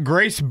 We've got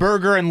Grace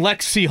Berger and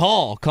Lexie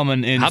Hull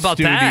coming in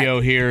studio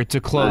here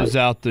to close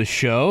out the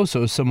show.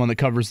 So as someone that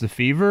covers the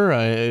Fever,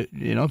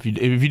 if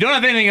you don't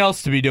have anything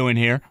else to be doing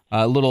here,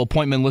 a little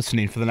appointment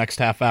listening for the next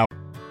half hour.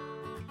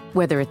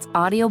 Whether it's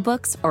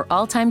audiobooks or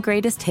all-time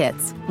greatest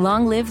hits,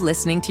 long live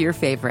listening to your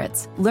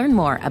favorites. Learn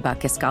more about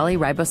Kisqali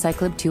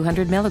Ribociclib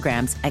 200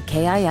 milligrams at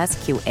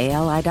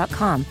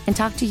KISQALI.com and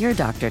talk to your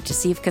doctor to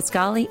see if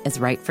Kisqali is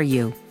right for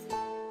you.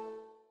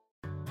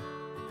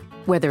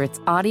 Whether it's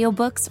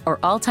audiobooks or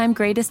all-time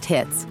greatest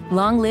hits,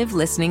 long live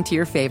listening to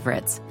your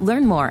favorites.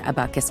 Learn more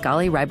about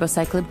Kisqali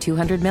Ribociclib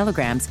 200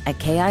 milligrams at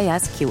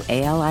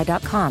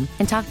KISQALI.com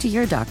and talk to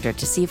your doctor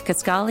to see if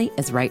Kisqali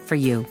is right for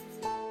you.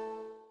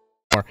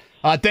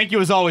 Thank you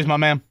as always, my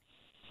man.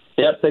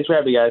 Yep, thanks for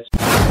having me, guys.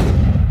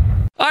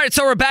 All right,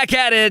 so we're back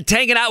at it,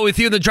 hanging out with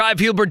you in the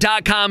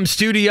DriveHubler.com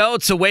studio.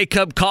 It's a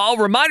wake-up call.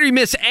 Reminder, you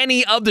miss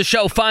any of the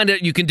show, find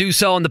it. You can do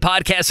so on the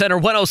Podcast Center,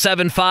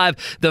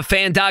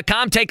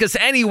 1075thefan.com. Take us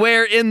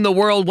anywhere in the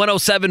world,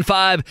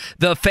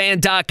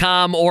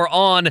 1075thefan.com, or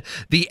on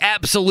the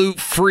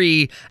absolute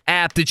free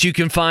app that you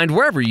can find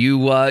wherever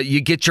you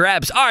get your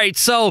apps. All right,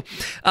 so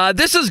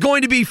this is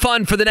going to be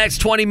fun for the next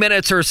 20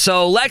 minutes or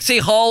so.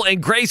 Lexie Hull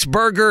and Grace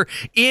Berger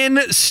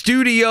in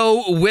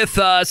studio with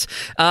us,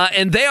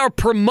 and they are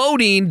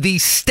promoting the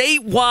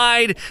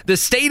statewide, the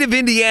state of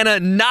Indiana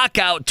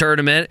knockout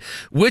tournament,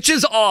 which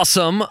is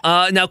awesome.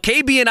 Now,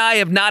 KB and I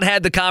have not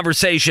had the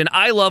conversation.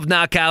 I love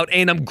knockout,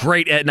 and I'm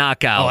great at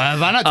knockout. Oh,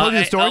 have I not told you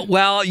the story?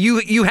 Well,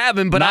 you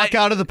haven't, but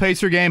knockout of the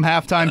Pacer game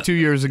halftime 2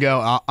 years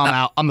ago. I'm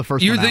out. I'm the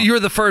first one out. You're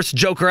the first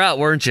joker out,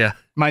 weren't you?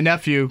 My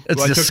nephew,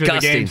 who I disgusting. took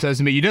to the game, says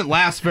to me, "You didn't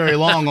last very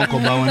long, Uncle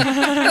Bowen."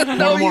 One of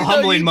the more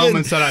humbling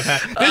moments that I've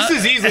had. This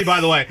is easily, by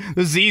the way,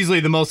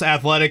 the most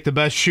athletic, the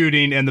best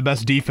shooting, and the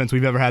best defense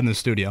we've ever had in the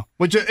studio.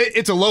 Which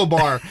it's a low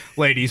bar,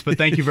 ladies, but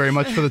thank you very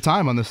much for the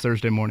time on this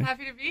Thursday morning.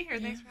 Happy to be here.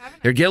 Thanks for having me.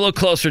 Here, get a little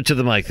closer to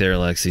the mic there,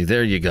 Lexie.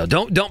 There you go.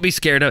 Don't be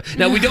scared of.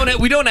 Now we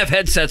don't have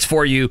headsets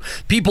for you.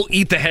 People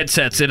eat the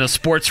headsets in a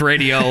sports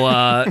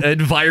radio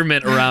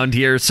environment around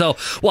here. So,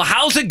 well,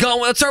 how's it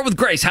going? Let's start with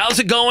Grace. How's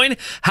it going?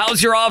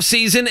 How's your off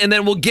season? And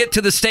then we'll get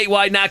to the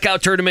statewide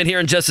knockout tournament here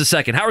in just a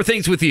second. How are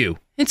things with you?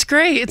 It's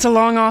great. It's a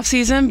long off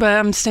season, but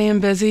I'm staying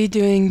busy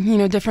doing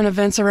different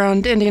events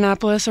around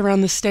Indianapolis,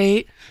 around the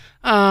state.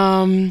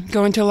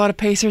 Going to a lot of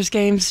Pacers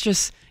games,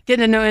 just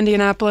getting to know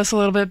Indianapolis a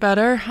little bit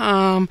better.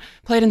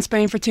 Played in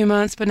Spain for 2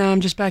 months, but now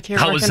I'm just back here.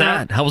 How was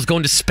that? Out. How was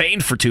going to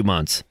Spain for 2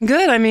 months?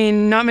 Good. I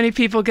mean, not many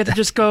people get to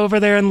just go over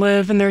there and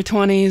live in their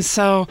 20s.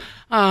 So,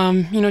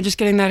 just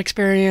getting that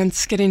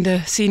experience, getting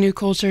to see new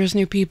cultures,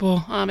 new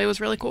people. It was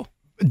really cool.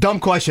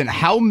 Dumb question.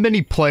 How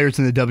many players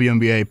in the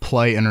WNBA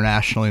play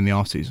internationally in the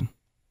offseason?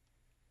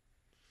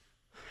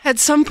 At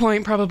some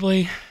point,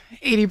 probably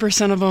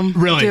 80% of them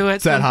really? Do at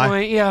it's that some high?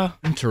 point. Yeah.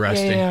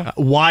 Interesting. Yeah.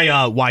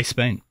 Why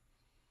Spain?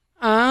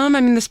 I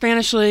mean, the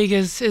Spanish league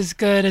is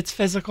good. It's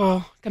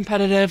physical,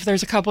 competitive.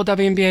 There's a couple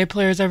WNBA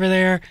players over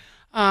there.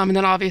 And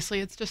then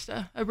obviously it's just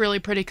a really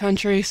pretty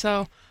country.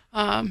 So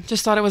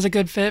just thought it was a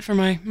good fit for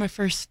my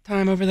first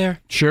time over there.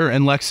 Sure.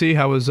 And Lexie,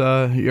 how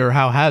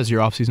has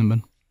your offseason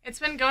been? It's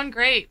been going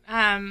great.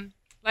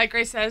 Like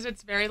Grace says,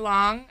 it's very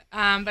long,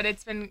 but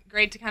it's been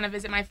great to kind of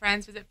visit my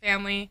friends, visit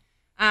family,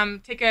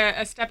 take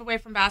a step away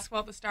from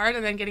basketball at the start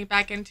and then getting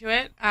back into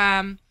it.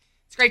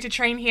 it's great to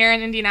train here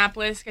in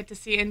Indianapolis, get to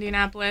see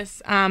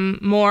Indianapolis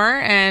more,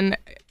 and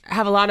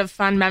have a lot of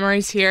fun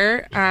memories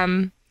here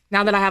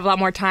now that I have a lot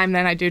more time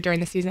than I do during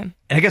the season.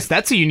 And I guess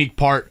that's a unique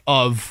part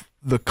of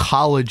the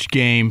college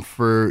game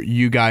for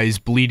you guys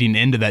bleeding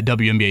into that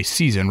WNBA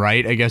season,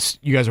 right? I guess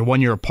you guys are 1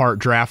 year apart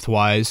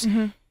draft-wise.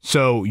 Mm-hmm.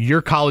 So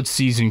your college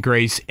season,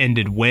 Grace,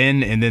 ended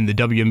when? And then the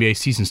WNBA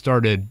season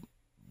started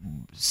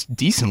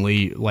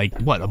decently, like,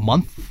 what, a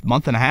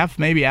month and a half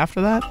maybe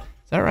after that?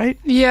 Is that right?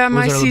 Yeah,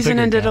 my season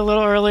ended a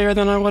little earlier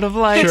than I would have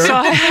liked. Sure. So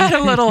I had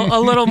a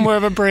little more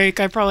of a break.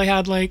 I probably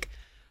had like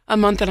a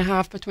month and a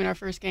half between our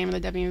first game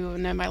in the WNBA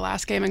and then my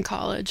last game in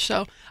college.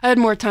 So I had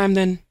more time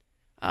than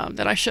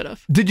I should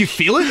have. Did you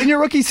feel it in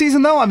your rookie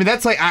season, though? I mean,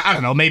 that's like, I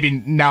don't know, maybe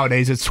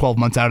nowadays it's 12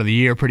 months out of the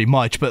year pretty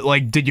much, but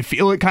like, did you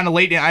feel it kind of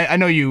late? I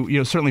know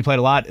you certainly played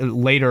a lot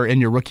later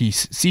in your rookie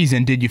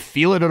season. Did you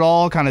feel it at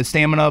all, kind of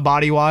stamina,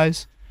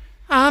 body-wise?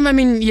 I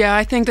mean, yeah,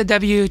 I think the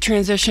W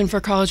transition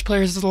for college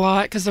players is a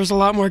lot because there's a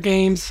lot more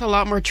games, a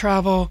lot more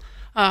travel.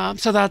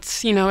 So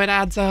that's, it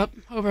adds up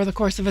over the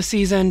course of a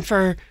season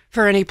for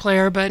any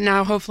player, but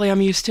now hopefully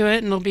I'm used to it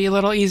and it'll be a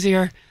little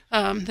easier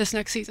this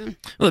next season.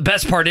 Well, the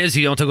best part is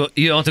you don't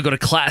have to go to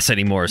class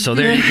anymore. So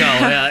there you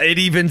go. It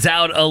evens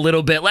out a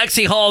little bit.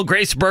 Lexie Hull,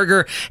 Grace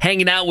Berger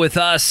hanging out with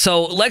us.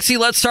 So Lexie,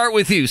 let's start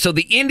with you. So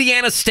the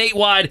Indiana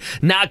statewide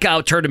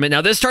knockout tournament.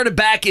 Now this started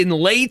back in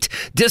late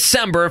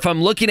December. If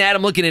I'm looking at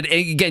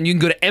again, you can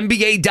go to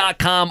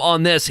NBA.com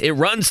on this. It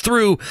runs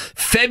through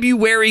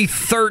February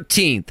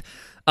 13th.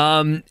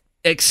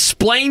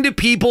 Explain to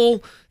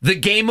people the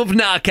game of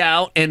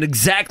knockout and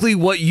exactly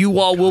what you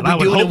all will be doing. I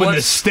would hope in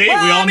this state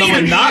we all know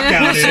what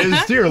knockout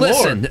is. Dear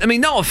listen, Lord. I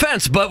mean, no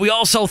offense, but we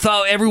also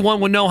thought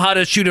everyone would know how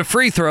to shoot a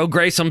free throw.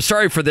 Grace, I'm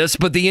sorry for this,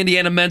 but the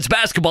Indiana men's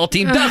basketball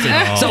team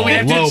doesn't. So we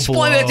have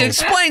to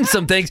explain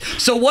some things.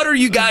 So what are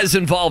you guys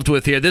involved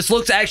with here? This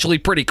looks actually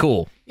pretty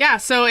cool. Yeah,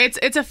 so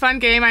it's a fun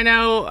game. I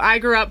know I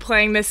grew up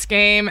playing this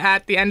game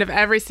at the end of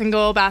every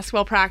single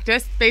basketball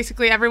practice.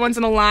 Basically, everyone's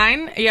in a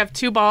line. You have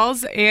 2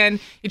 balls, and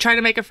you try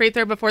to make a free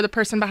throw before the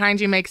person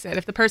behind you makes it.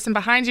 If the person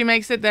behind you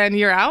makes it, then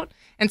you're out.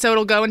 And so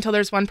it'll go until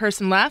there's one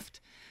person left.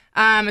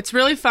 It's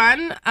really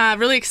fun,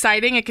 really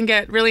exciting. It can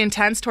get really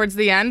intense towards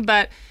the end,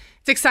 but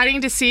it's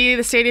exciting to see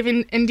the state of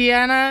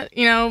Indiana,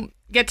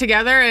 get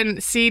together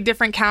and see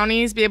different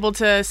counties, be able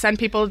to send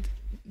people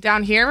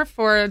down here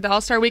for the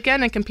All-Star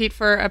weekend and compete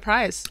for a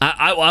prize.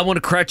 I want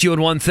to correct you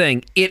on one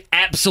thing. It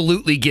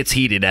absolutely gets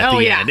heated at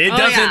the end. It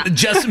doesn't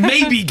just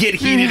maybe get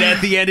heated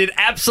at the end. It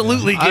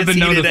absolutely gets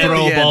heated at the end. I've been known to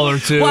throw a ball or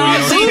two.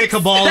 Well, kick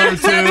a ball or two.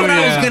 That's what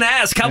I was going to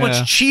ask. How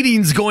much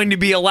cheating's going to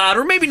be allowed?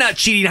 Or maybe not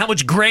cheating. How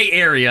much gray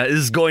area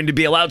is going to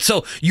be allowed?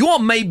 So you all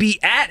may be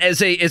at,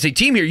 as a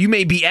team here, you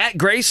may be at,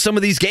 Grace, some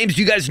of these games.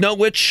 Do you guys know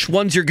which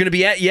ones you're going to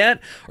be at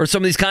yet? Or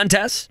some of these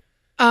contests?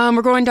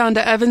 We're going down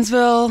to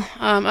Evansville,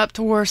 up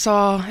to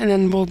Warsaw, and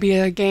then we'll be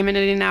a game in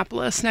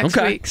Indianapolis next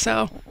week.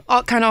 So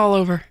kind of all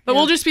over. But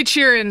we'll just be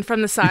cheering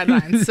from the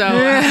sidelines. So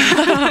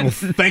well,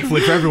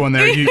 thankfully for everyone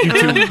there, you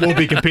two will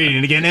be competing.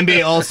 And again,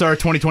 NBA All-Star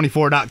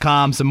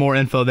 2024.com. Some more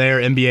info there.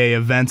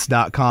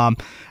 NBAEvents.com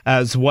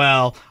as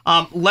well.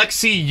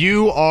 Lexie,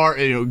 you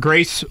are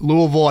Grace,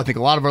 Louisville. I think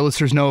a lot of our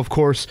listeners know, of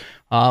course,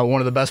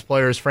 one of the best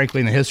players, frankly,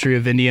 in the history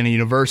of Indiana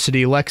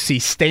University.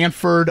 Lexie,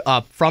 Stanford,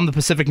 from the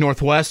Pacific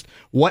Northwest.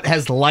 What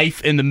has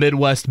life in the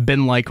Midwest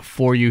been like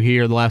for you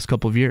here the last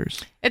couple of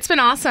years? It's been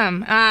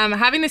awesome.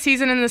 Having the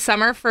season in the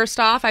summer, first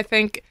off, I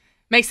think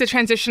makes the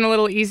transition a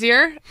little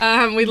easier.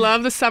 We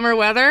love the summer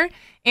weather,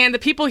 and the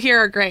people here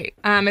are great.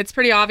 It's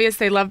pretty obvious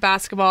they love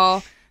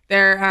basketball.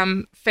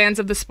 They're fans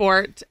of the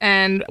sport,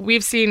 and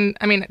we've seen,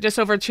 just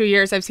over 2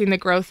 years, I've seen the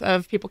growth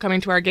of people coming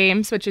to our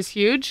games, which is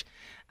huge.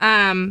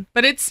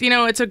 But it's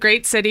a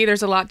great city.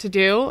 There's a lot to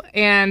do,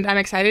 and I'm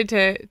excited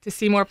to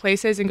see more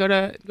places and go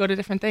to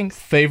different things.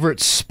 Favorite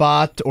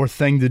spot or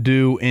thing to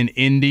do in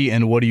Indy,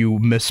 and what do you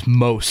miss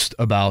most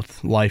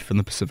about life in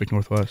the Pacific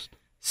Northwest?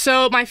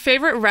 So my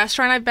favorite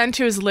restaurant I've been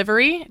to is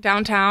Livery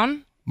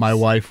downtown. My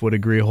wife would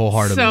agree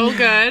wholeheartedly. So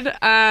good.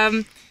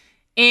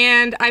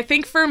 And I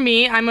think for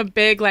me, I'm a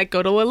big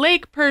go to a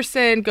lake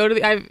person.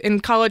 In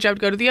college, I would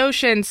go to the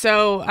ocean.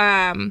 So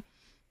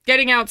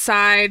getting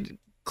outside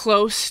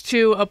close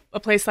to a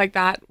place like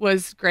that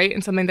was great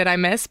and something that I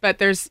miss. But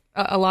there's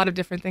a lot of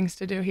different things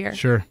to do here.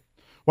 Sure.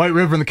 White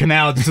River and the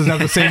canal just doesn't have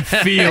the same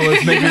feel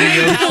as maybe the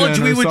ocean. In college,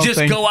 we would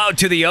something. just go out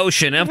to the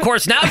ocean. And of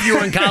course, now if you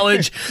were in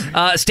college,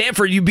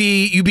 Stanford, you'd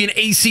be an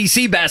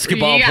ACC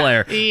basketball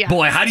player. Yeah.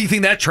 Boy, how do you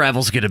think that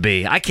travel's going to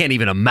be? I can't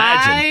even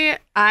imagine.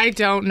 I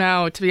don't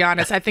know, to be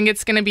honest. I think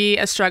it's going to be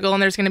a struggle,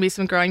 and there's going to be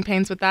some growing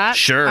pains with that.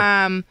 Sure.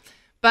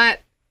 But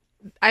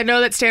I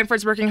know that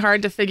Stanford's working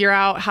hard to figure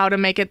out how to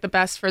make it the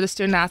best for the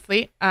student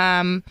athlete.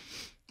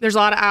 There's a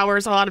lot of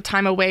hours, a lot of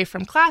time away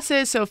from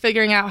classes, so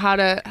figuring out how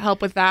to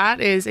help with that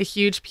is a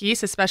huge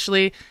piece,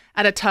 especially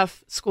at a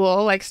tough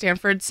school like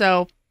Stanford.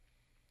 So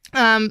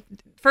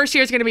first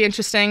year is going to be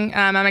interesting.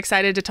 I'm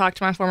excited to talk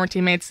to my former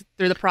teammates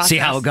through the process. See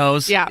how it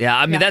goes. Yeah.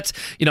 I mean, that's,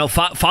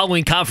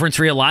 following conference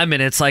realignment,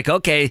 it's like,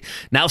 okay,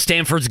 now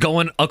Stanford's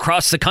going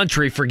across the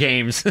country for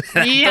games.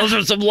 Yeah. Those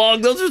are some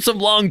long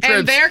trips.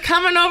 And they're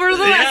coming over to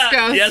the West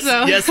Coast.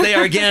 Yes, they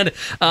are. Again,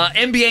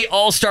 NBA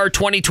All-Star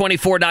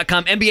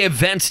 2024.com,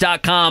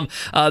 NBAevents.com,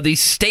 the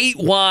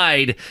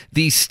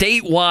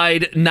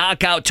statewide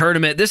knockout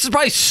tournament. This is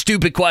probably a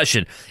stupid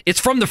question. It's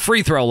from the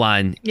free throw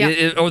line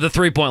or the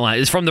three-point line.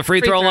 It's from the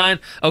free throw line.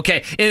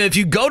 Okay, and if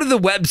you go to the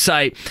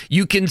website,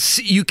 you can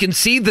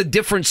see the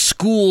different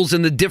schools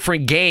and the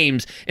different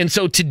games. And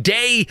so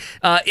today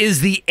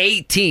is the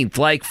 18th.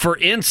 Like, for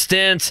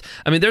instance,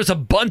 I mean, there's a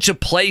bunch of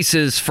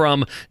places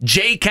from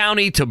Jay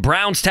County to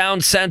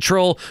Brownstown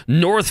Central,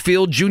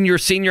 Northfield Junior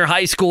Senior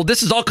High School.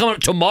 This is all coming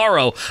up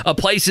tomorrow.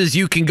 Places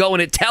you can go,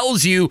 and it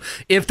tells you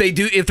if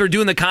they're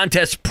doing the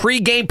contest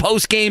pregame,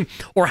 postgame,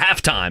 or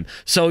halftime.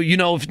 So if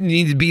you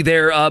need to be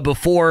there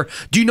before.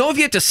 Do you know if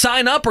you have to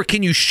sign up or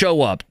can you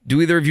show up?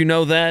 Do either of you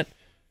know that?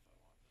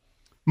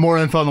 More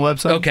info on the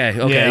website? Okay.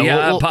 Yeah,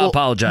 I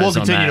apologize. We'll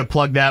continue to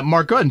plug that.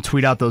 Mark, go ahead and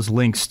tweet out those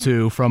links,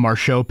 too, from our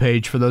show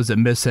page for those that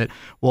miss it.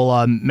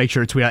 We'll make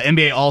sure to tweet out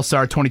NBA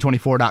All-Star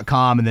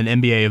 2024.com and then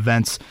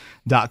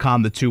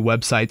NBAevents.com, the two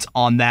websites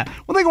on that.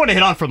 One thing I want to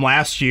hit on from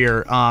last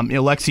year,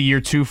 Lexie,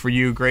 year 2 for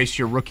you, Grace,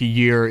 your rookie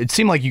year. It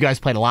seemed like you guys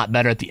played a lot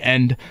better at the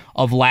end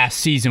of last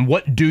season.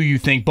 What do you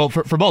think,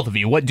 for both of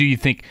you, what do you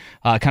think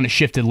kind of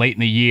shifted late in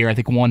the year? I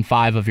think won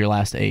 5 of your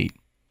last 8.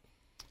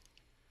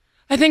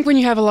 I think when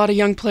you have a lot of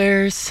young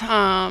players,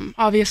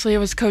 obviously it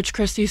was Coach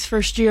Christie's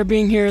first year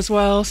being here as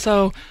well.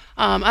 So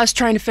us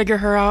trying to figure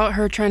her out,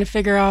 her trying to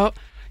figure out,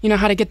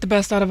 how to get the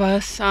best out of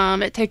us.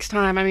 It takes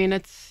time. I mean,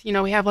 it's,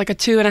 we have like a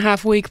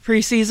 2.5 week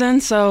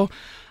preseason. So,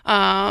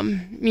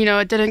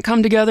 it didn't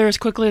come together as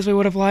quickly as we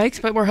would have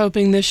liked, but we're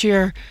hoping this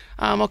year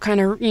we'll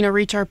kind of,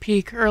 reach our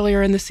peak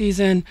earlier in the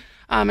season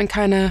and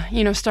kind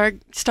of,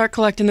 start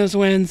collecting those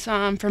wins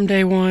from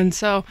day one.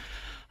 So,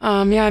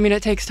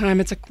 it takes time.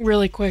 It's a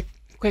really quick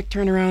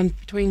turnaround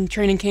between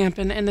training camp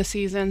and the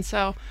season.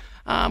 So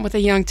with a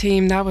young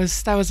team, that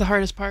was the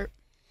hardest part.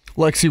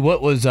 Lexie,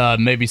 what was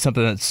maybe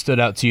something that stood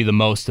out to you the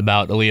most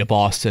about Aaliyah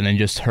Boston and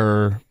just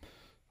her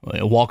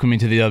welcoming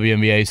to the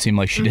WNBA? Seemed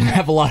like she didn't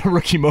have a lot of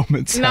rookie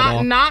moments.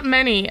 Not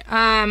many.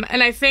 And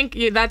I think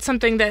that's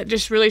something that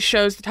just really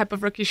shows the type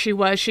of rookie she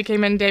was. She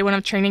came in day one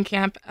of training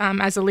camp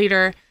as a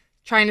leader,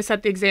 trying to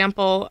set the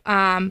example.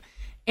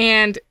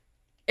 And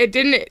it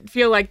didn't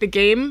feel like the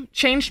game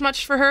changed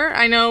much for her.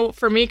 I know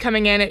for me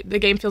coming in, the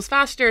game feels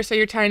faster, so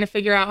you're trying to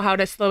figure out how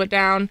to slow it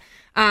down.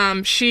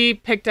 She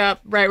picked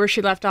up right where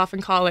she left off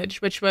in college,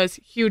 which was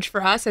huge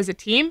for us as a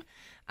team.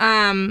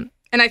 And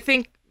I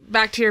think,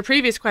 back to your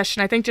previous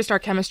question, I think just our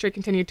chemistry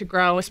continued to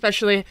grow,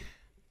 especially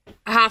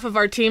half of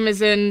our team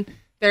is in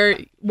their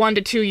 1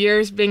 to 2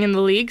 years being in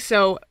the league.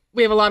 So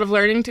we have a lot of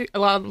learning to do, a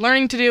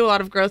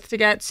lot of growth to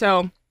get.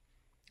 So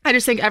I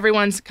just think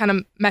everyone's kind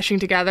of meshing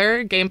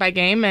together game by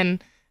game,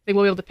 and I think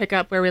we'll be able to pick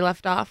up where we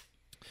left off.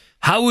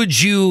 How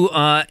would you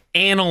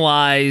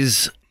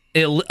analyze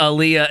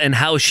Aaliyah and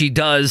how she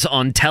does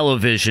on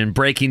television,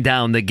 breaking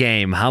down the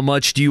game? How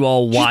much do you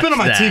all watch? She's been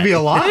on my TV a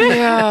lot.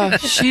 Yeah,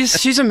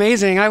 she's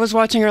amazing. I was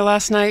watching her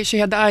last night. She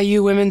had the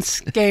IU women's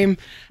game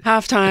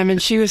halftime,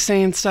 and she was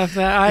saying stuff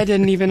that I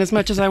didn't even, as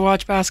much as I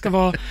watch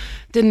basketball,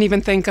 didn't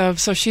even think of.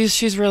 So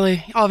she's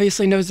really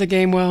obviously knows the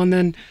game well, and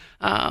then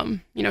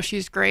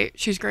she's great.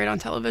 She's great on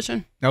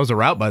television. That was a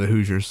rout by the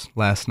Hoosiers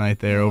last night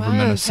there over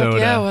Minnesota.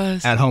 Yeah, it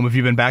was. At home. Have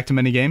you been back to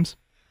many games?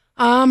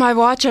 I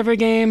watch every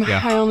game.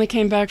 Yeah. I only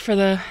came back for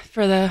the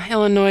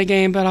Illinois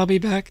game, but I'll be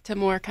back to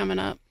more coming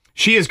up.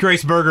 She is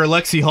Grace Berger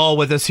Lexie Hull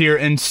with us here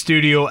in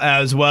studio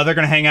as well. They're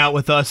going to hang out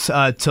with us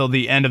till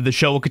the end of the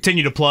show. We'll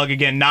continue to plug,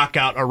 again,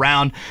 knockout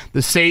around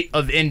the state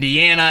of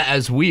Indiana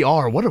as we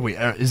are. What are we?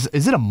 Is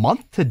it a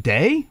month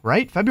today,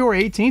 right?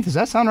 February 18th. Does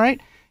that sound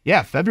right?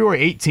 Yeah,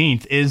 February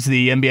 18th is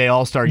the NBA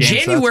All-Star Game.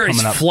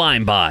 January's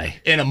flying by.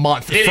 In a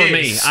month. For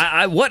me.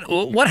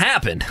 What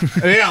happened?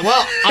 Yeah,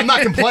 well, I'm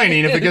not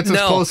complaining. If it gets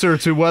us closer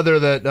to weather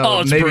that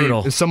maybe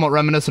brutal. Is somewhat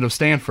reminiscent of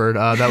Stanford,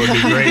 that would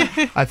be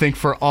great, I think,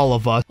 for all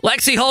of us.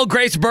 Lexie Hull,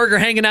 Grace Berger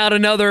hanging out,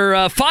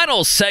 another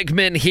final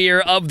segment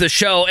here of the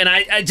show. And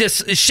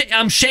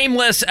I'm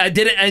shameless. I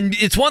did it, and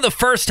it's one of the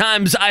first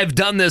times I've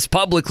done this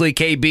publicly,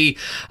 KB.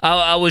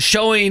 I was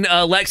showing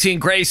Lexie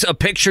and Grace a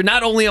picture,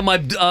 not only of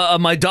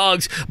my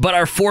dogs, but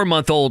our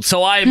 4-month-old.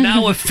 So I am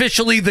now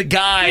officially the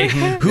guy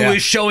who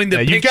is showing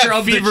the picture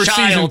of the child.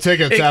 Season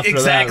tickets after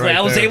exactly. That right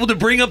I was there. able to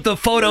bring up the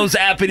Photos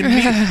app,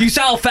 and you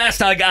saw how fast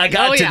I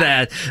got to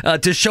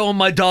that to show them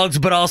my dogs,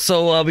 but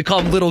also we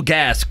call them Little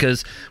Gas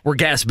because we're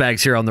gas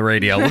bags here on the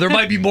radio. Well, there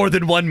might be more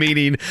than one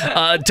meaning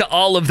to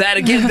all of that.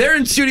 Again, they're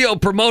in studio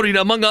promoting,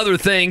 among other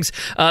things,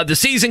 the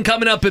season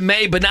coming up in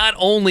May, but not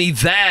only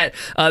that,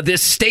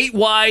 this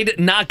statewide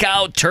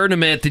knockout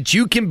tournament that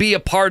you can be a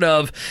part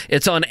of.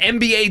 It's on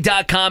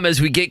NBA.com. KBNSports.com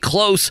as we get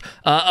close,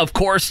 of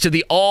course, to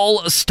the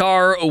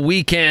All-Star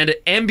Weekend.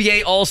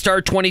 NBA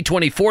All-Star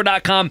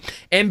 2024.com,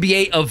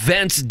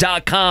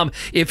 NBAEvents.com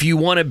if you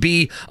want to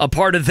be a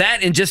part of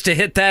that. And just to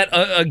hit that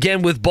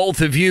again with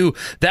both of you,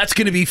 that's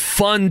going to be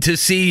fun to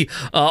see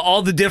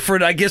all the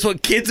different, I guess,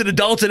 what kids and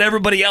adults and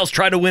everybody else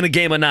try to win a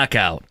game of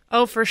knockout.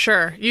 Oh, for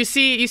sure. You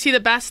see the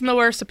best and the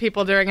worst of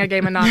people during a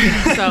game of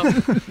knockout. So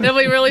it'll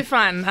be really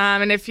fun.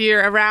 And if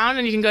you're around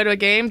and you can go to a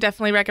game,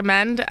 definitely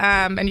recommend.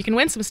 And you can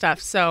win some stuff.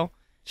 So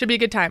should be a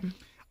good time.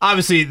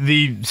 Obviously,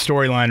 the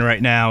storyline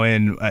right now,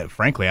 and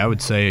frankly, I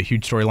would say a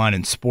huge storyline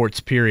in sports,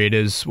 period,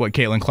 is what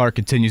Caitlin Clark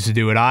continues to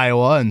do at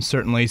Iowa, and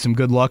certainly some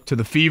good luck to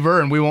the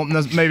Fever. And we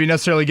won't maybe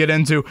necessarily get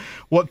into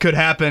what could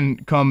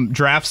happen come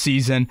draft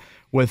season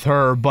with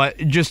her, but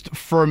just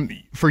for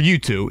you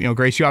two,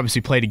 Grace, you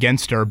obviously played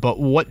against her, but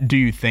what do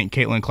you think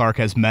Caitlin Clark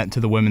has meant to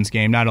the women's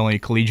game, not only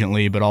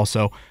collegiately, but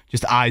also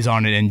just eyes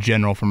on it in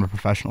general from a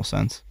professional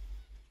sense?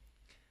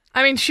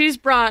 I mean, she's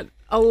brought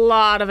a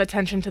lot of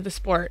attention to the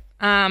sport.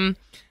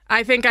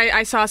 I think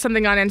I saw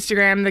something on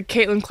Instagram, the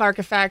Caitlin Clark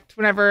effect.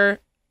 Whenever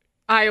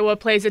Iowa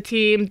plays a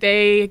team,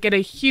 they get a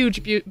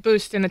huge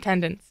boost in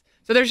attendance.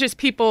 So there's just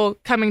people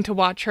coming to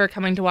watch her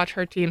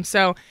team.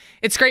 So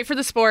it's great for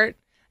the sport.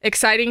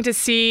 Exciting to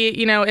see,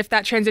 if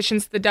that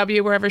transitions to the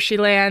W wherever she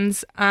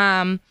lands.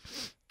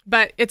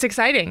 But it's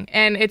exciting,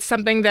 and it's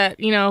something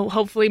that,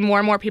 hopefully more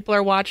and more people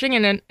are watching,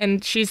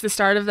 and she's the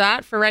start of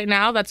that for right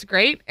now. That's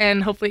great,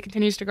 and hopefully it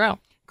continues to grow.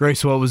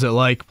 Grace, what was it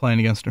like playing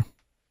against her?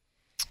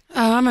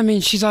 I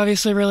mean, she's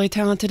obviously really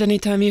talented.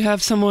 Anytime you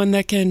have someone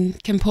that can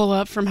pull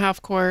up from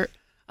half court,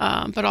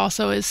 but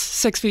also is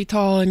 6 feet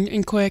tall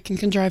and quick and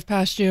can drive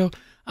past you,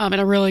 and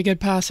a really good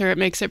passer, it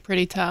makes it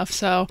pretty tough.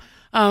 So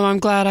I'm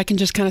glad I can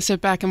just kind of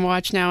sit back and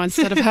watch now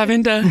instead of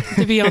having to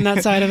be on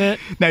that side of it.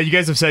 Now, you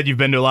guys have said you've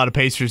been to a lot of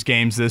Pacers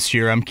games this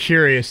year. I'm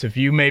curious if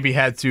you maybe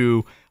had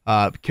to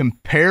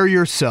compare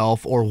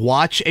yourself or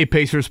watch a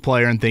Pacers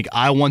player and think,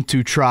 I want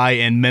to try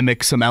and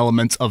mimic some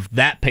elements of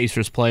that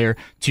Pacers player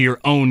to your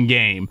own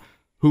game.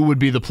 Who would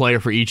be the player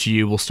for each of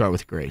you? We'll start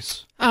with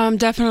Grace.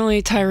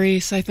 Definitely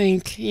Tyrese. I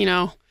think,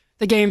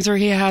 the games where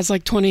he has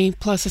like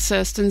 20-plus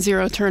assists and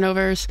 0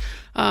 turnovers.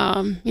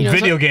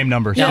 Video game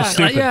numbers. Yeah,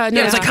 stupid.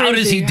 It's like, how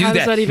does he do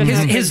that?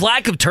 His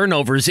lack of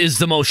turnovers is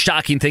the most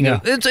shocking thing. Yeah.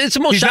 It's the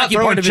most shocking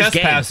part of his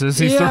game. Passes.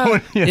 He's throwing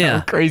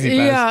crazy passes.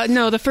 Yeah,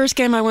 no, the first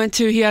game I went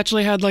to, he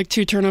actually had like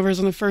 2 turnovers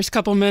in the first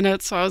couple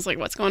minutes. So I was like,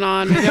 what's going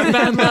on? Maybe I have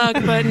bad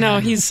luck. But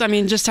no,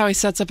 just how he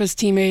sets up his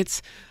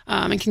teammates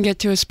and can get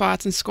to his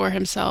spots and score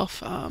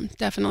himself.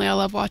 Definitely, I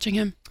love watching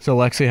him. So,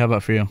 Lexie, how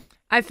about for you?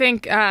 I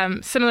think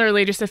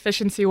similarly, just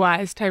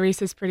efficiency-wise,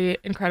 Tyrese is pretty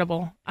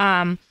incredible.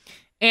 And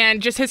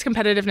just his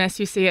competitiveness,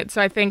 you see it.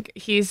 So I think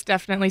he's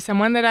definitely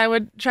someone that I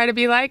would try to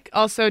be like.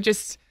 Also,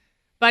 just,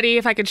 Buddy,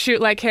 if I could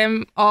shoot like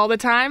him all the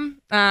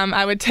time,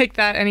 I would take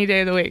that any day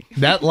of the week.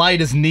 That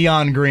light is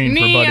neon green for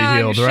Buddy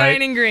Hield, right?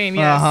 Shining green,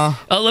 yes.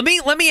 Uh-huh.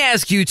 Let me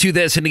ask you two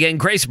this, and again,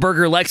 Grace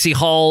Berger, Lexie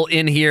Hull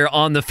in here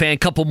on the Fan.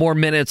 Couple more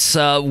minutes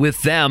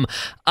with them.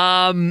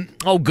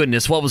 Oh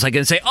goodness, what was I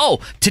going to say?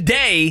 Oh,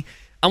 today,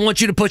 I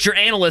want you to put your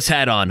analyst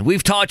hat on.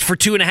 We've talked for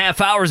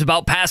 2.5 hours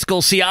about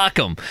Pascal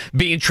Siakam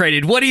being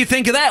traded. What do you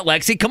think of that,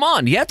 Lexie? Come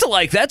on, you have to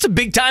like that's a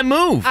big time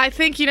move. I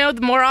think the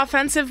more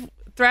offensive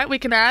threat we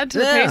can add to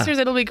the Pacers,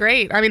 it'll be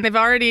great. I mean, they've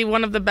already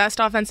one of the best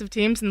offensive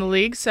teams in the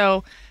league,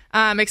 so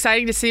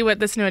exciting to see what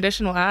this new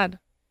addition will add.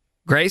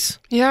 Grace?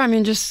 Yeah, I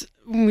mean,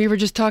 we were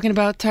just talking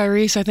about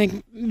Tyrese. I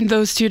think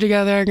those two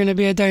together are going to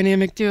be a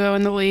dynamic duo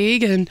in the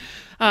league, and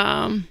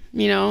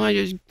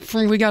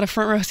we got a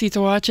front row seat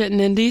to watch it in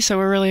Indy, so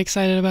we're really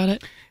excited about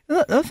it.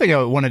 Another thing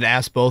I wanted to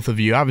ask both of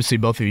you, obviously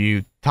both of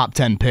you top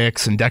 10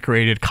 picks and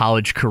decorated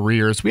college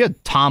careers. We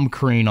had Tom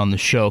Crean on the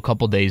show a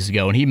couple days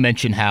ago, and he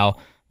mentioned how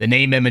the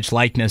name, image,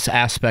 likeness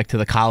aspect to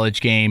the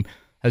college game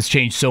has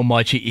changed so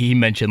much. He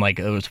mentioned like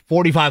it was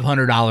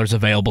 $4,500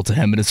 available to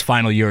him in his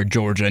final year at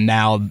Georgia. And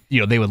now,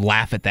 they would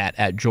laugh at that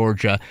at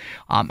Georgia.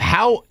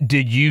 How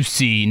did you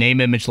see name,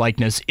 image,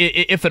 likeness,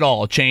 if at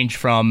all, change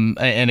from,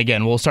 and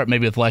again, we'll start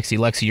maybe with Lexie.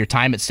 Lexie, your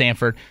time at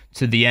Stanford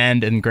to the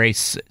end, and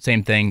Grace,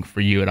 same thing for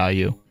you at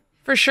IU.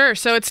 For sure.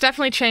 So it's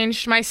definitely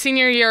changed. My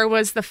senior year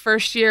was the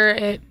first year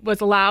it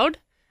was allowed.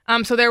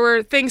 So there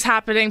were things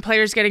happening,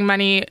 players getting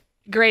money,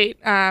 great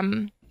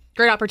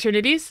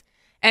opportunities.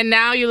 And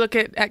now you look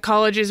at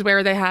colleges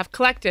where they have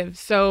collectives.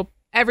 So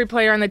every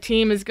player on the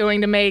team is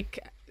going to make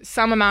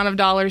some amount of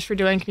dollars for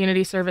doing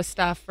community service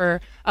stuff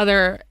or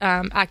other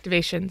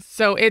activations.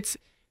 So it's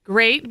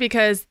great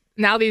because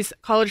now these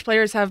college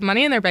players have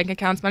money in their bank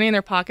accounts, money in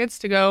their pockets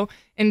to go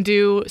and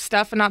do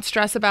stuff and not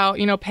stress about,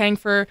 paying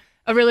for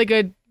a really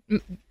good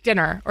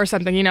dinner or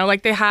something,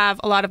 like they have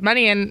a lot of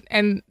money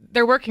and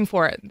they're working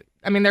for it.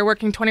 I mean, they're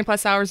working 20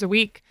 plus hours a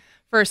week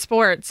for a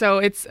sport. So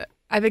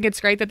I think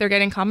it's great that they're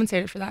getting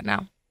compensated for that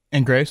now.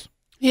 And Grace?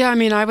 Yeah, I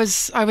mean, I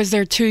was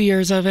there 2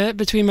 years of it.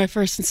 Between my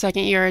first and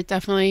second year, it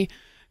definitely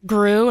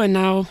grew. And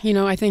now,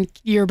 I think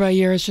year by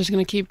year, it's just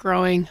going to keep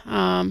growing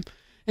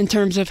in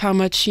terms of how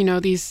much,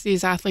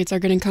 these athletes are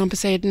getting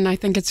compensated. And I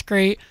think it's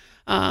great.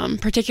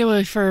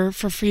 particularly for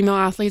female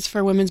athletes,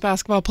 for women's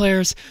basketball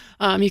players.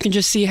 You can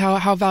just see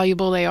how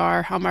valuable they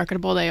are, how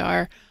marketable they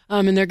are,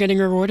 and they're getting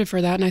rewarded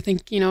for that. And I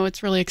think,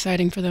 it's really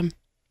exciting for them.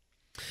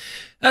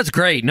 That's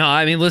great. No,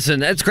 I mean,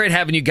 listen, it's great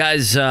having you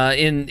guys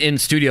in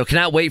studio.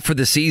 Cannot wait for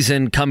the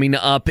season coming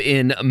up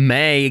in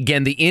May.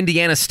 Again, the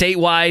Indiana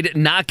statewide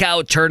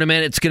knockout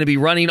tournament. It's going to be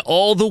running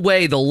all the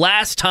way. The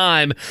last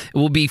time it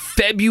will be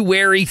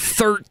February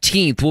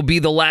 13th will be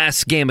the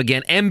last game.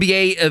 Again,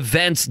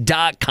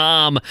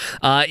 NBAevents.com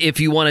if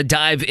you want to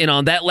dive in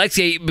on that.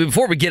 Lexie,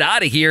 before we get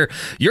out of here,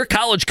 your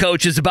college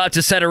coach is about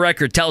to set a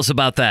record. Tell us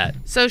about that.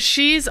 So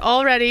she's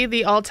already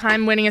the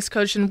all-time winningest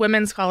coach in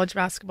women's college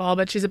basketball,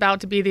 but she's about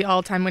to be the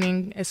all-time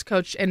winningest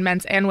coach in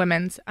men's and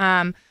women's.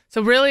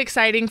 So really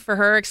exciting for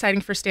her,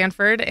 exciting for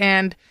Stanford,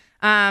 and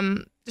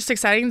just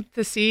exciting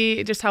to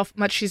see just how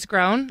much she's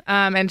grown.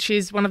 And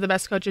she's one of the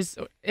best coaches,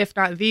 if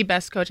not the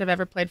best coach I've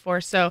ever played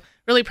for. So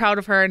really proud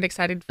of her and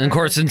excited for And of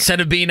course, her.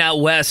 instead of being out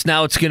west,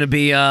 now it's going to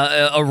be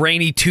a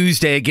rainy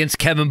Tuesday against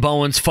Kevin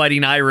Bowen's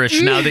Fighting Irish.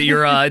 Now that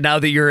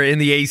you're in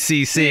the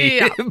ACC,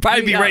 Yeah.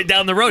 probably be right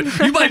down the road.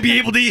 You might be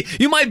able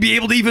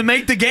to even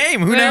make the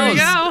game. Who There knows? we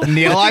go.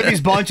 Neil Ivy's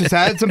bunch has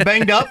had some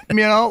banged up,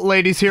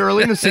 ladies here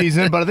early in the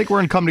season, but I think we're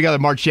going to come together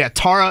March. Yeah,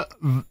 Tara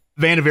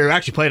Vanderveer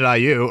actually played at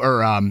IU,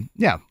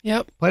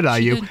 played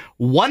at IU.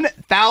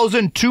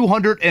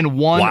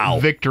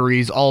 1,201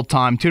 victories all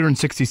time,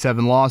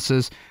 267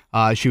 losses.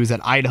 She was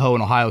at Idaho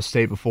and Ohio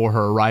State before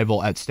her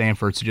arrival at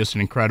Stanford, so just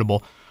an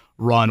incredible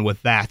run with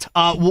that.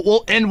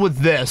 We'll end with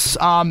this.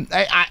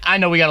 I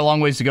know we got a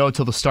long ways to go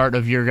until the start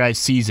of your guys'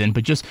 season,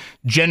 but just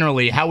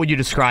generally, how would you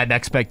describe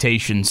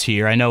expectations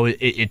here? I know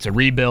it's a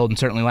rebuild, and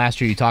certainly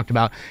last year you talked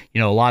about a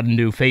lot of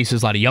new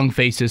faces, a lot of young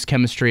faces,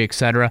 chemistry,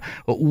 etc.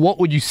 What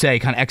would you say,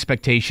 kind of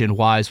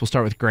expectation-wise? We'll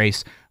start with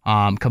Grace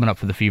coming up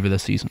for the Fever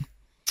this season.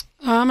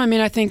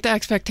 I think the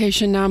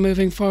expectation now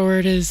moving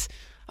forward is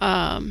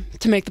to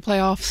make the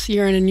playoffs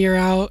year in and year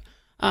out.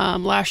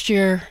 Last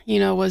year,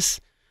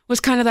 was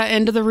kind of that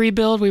end of the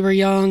rebuild. We were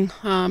young,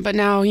 but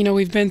now,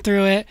 we've been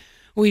through it.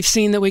 We've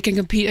seen that we can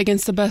compete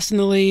against the best in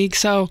the league.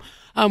 So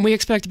we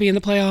expect to be in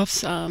the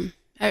playoffs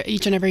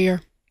each and every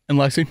year. And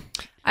Lexie?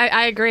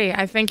 I agree.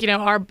 I think,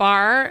 our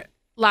bar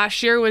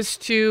last year was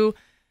to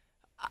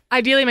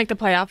ideally make the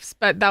playoffs,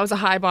 but that was a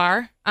high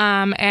bar.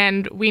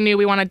 And we knew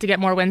we wanted to get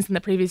more wins than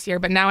the previous year.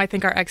 But now I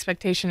think our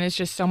expectation is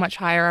just so much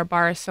higher. Our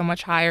bar is so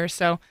much higher.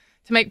 So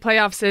to make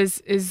playoffs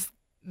is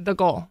the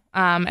goal.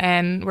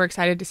 And we're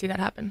excited to see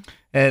that happen.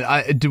 And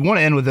I do want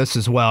to end with this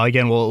as well.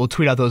 Again, we'll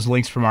tweet out those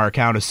links from our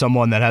account. As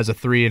someone that has a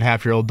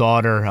 3.5-year-old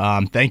daughter,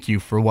 thank you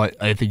for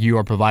what I think you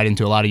are providing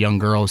to a lot of young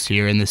girls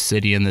here in this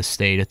city, in this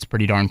state. It's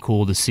pretty darn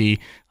cool to see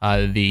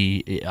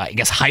the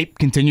hype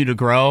continue to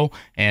grow,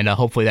 and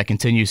hopefully that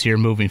continues here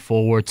moving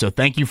forward. So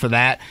thank you for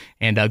that,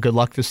 and good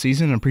luck this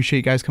season. And appreciate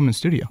you guys coming in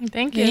studio.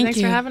 Thank you. Thanks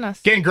for having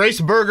us. Again,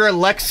 Grace Berger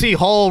Lexie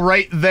Hull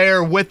right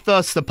there with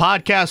us. The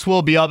podcast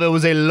will be up. It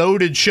was a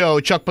loaded show.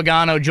 Chuck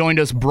Pagano joined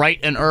us bright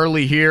and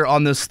early here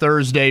on this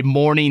Thursday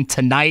morning.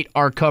 Tonight,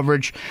 our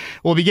coverage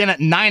will begin at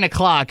 9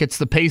 o'clock. It's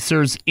the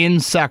Pacers in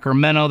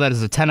Sacramento. That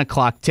is a 10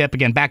 o'clock tip.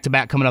 Again,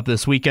 back-to-back coming up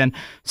this weekend.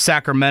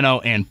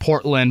 Sacramento and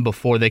Portland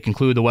before they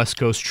conclude the West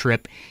Coast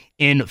trip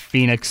in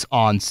Phoenix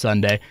on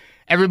Sunday.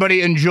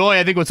 Everybody enjoy.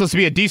 I think it's supposed to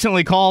be a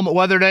decently calm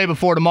weather day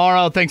before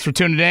tomorrow. Thanks for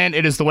tuning in.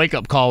 It is the Wake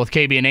Up Call with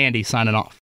KB and Andy signing off.